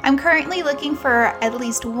 I'm currently looking for at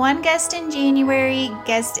least one guest in January,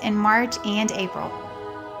 guest in March, and April.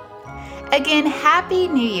 Again, Happy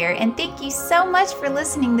New Year, and thank you so much for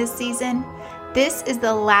listening this season. This is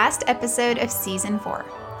the last episode of Season 4.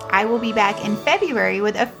 I will be back in February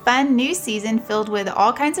with a fun new season filled with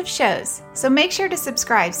all kinds of shows, so make sure to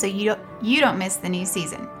subscribe so you don't miss the new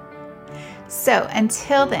season. So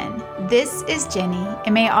until then, this is Jenny,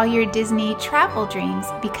 and may all your Disney travel dreams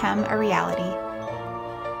become a reality.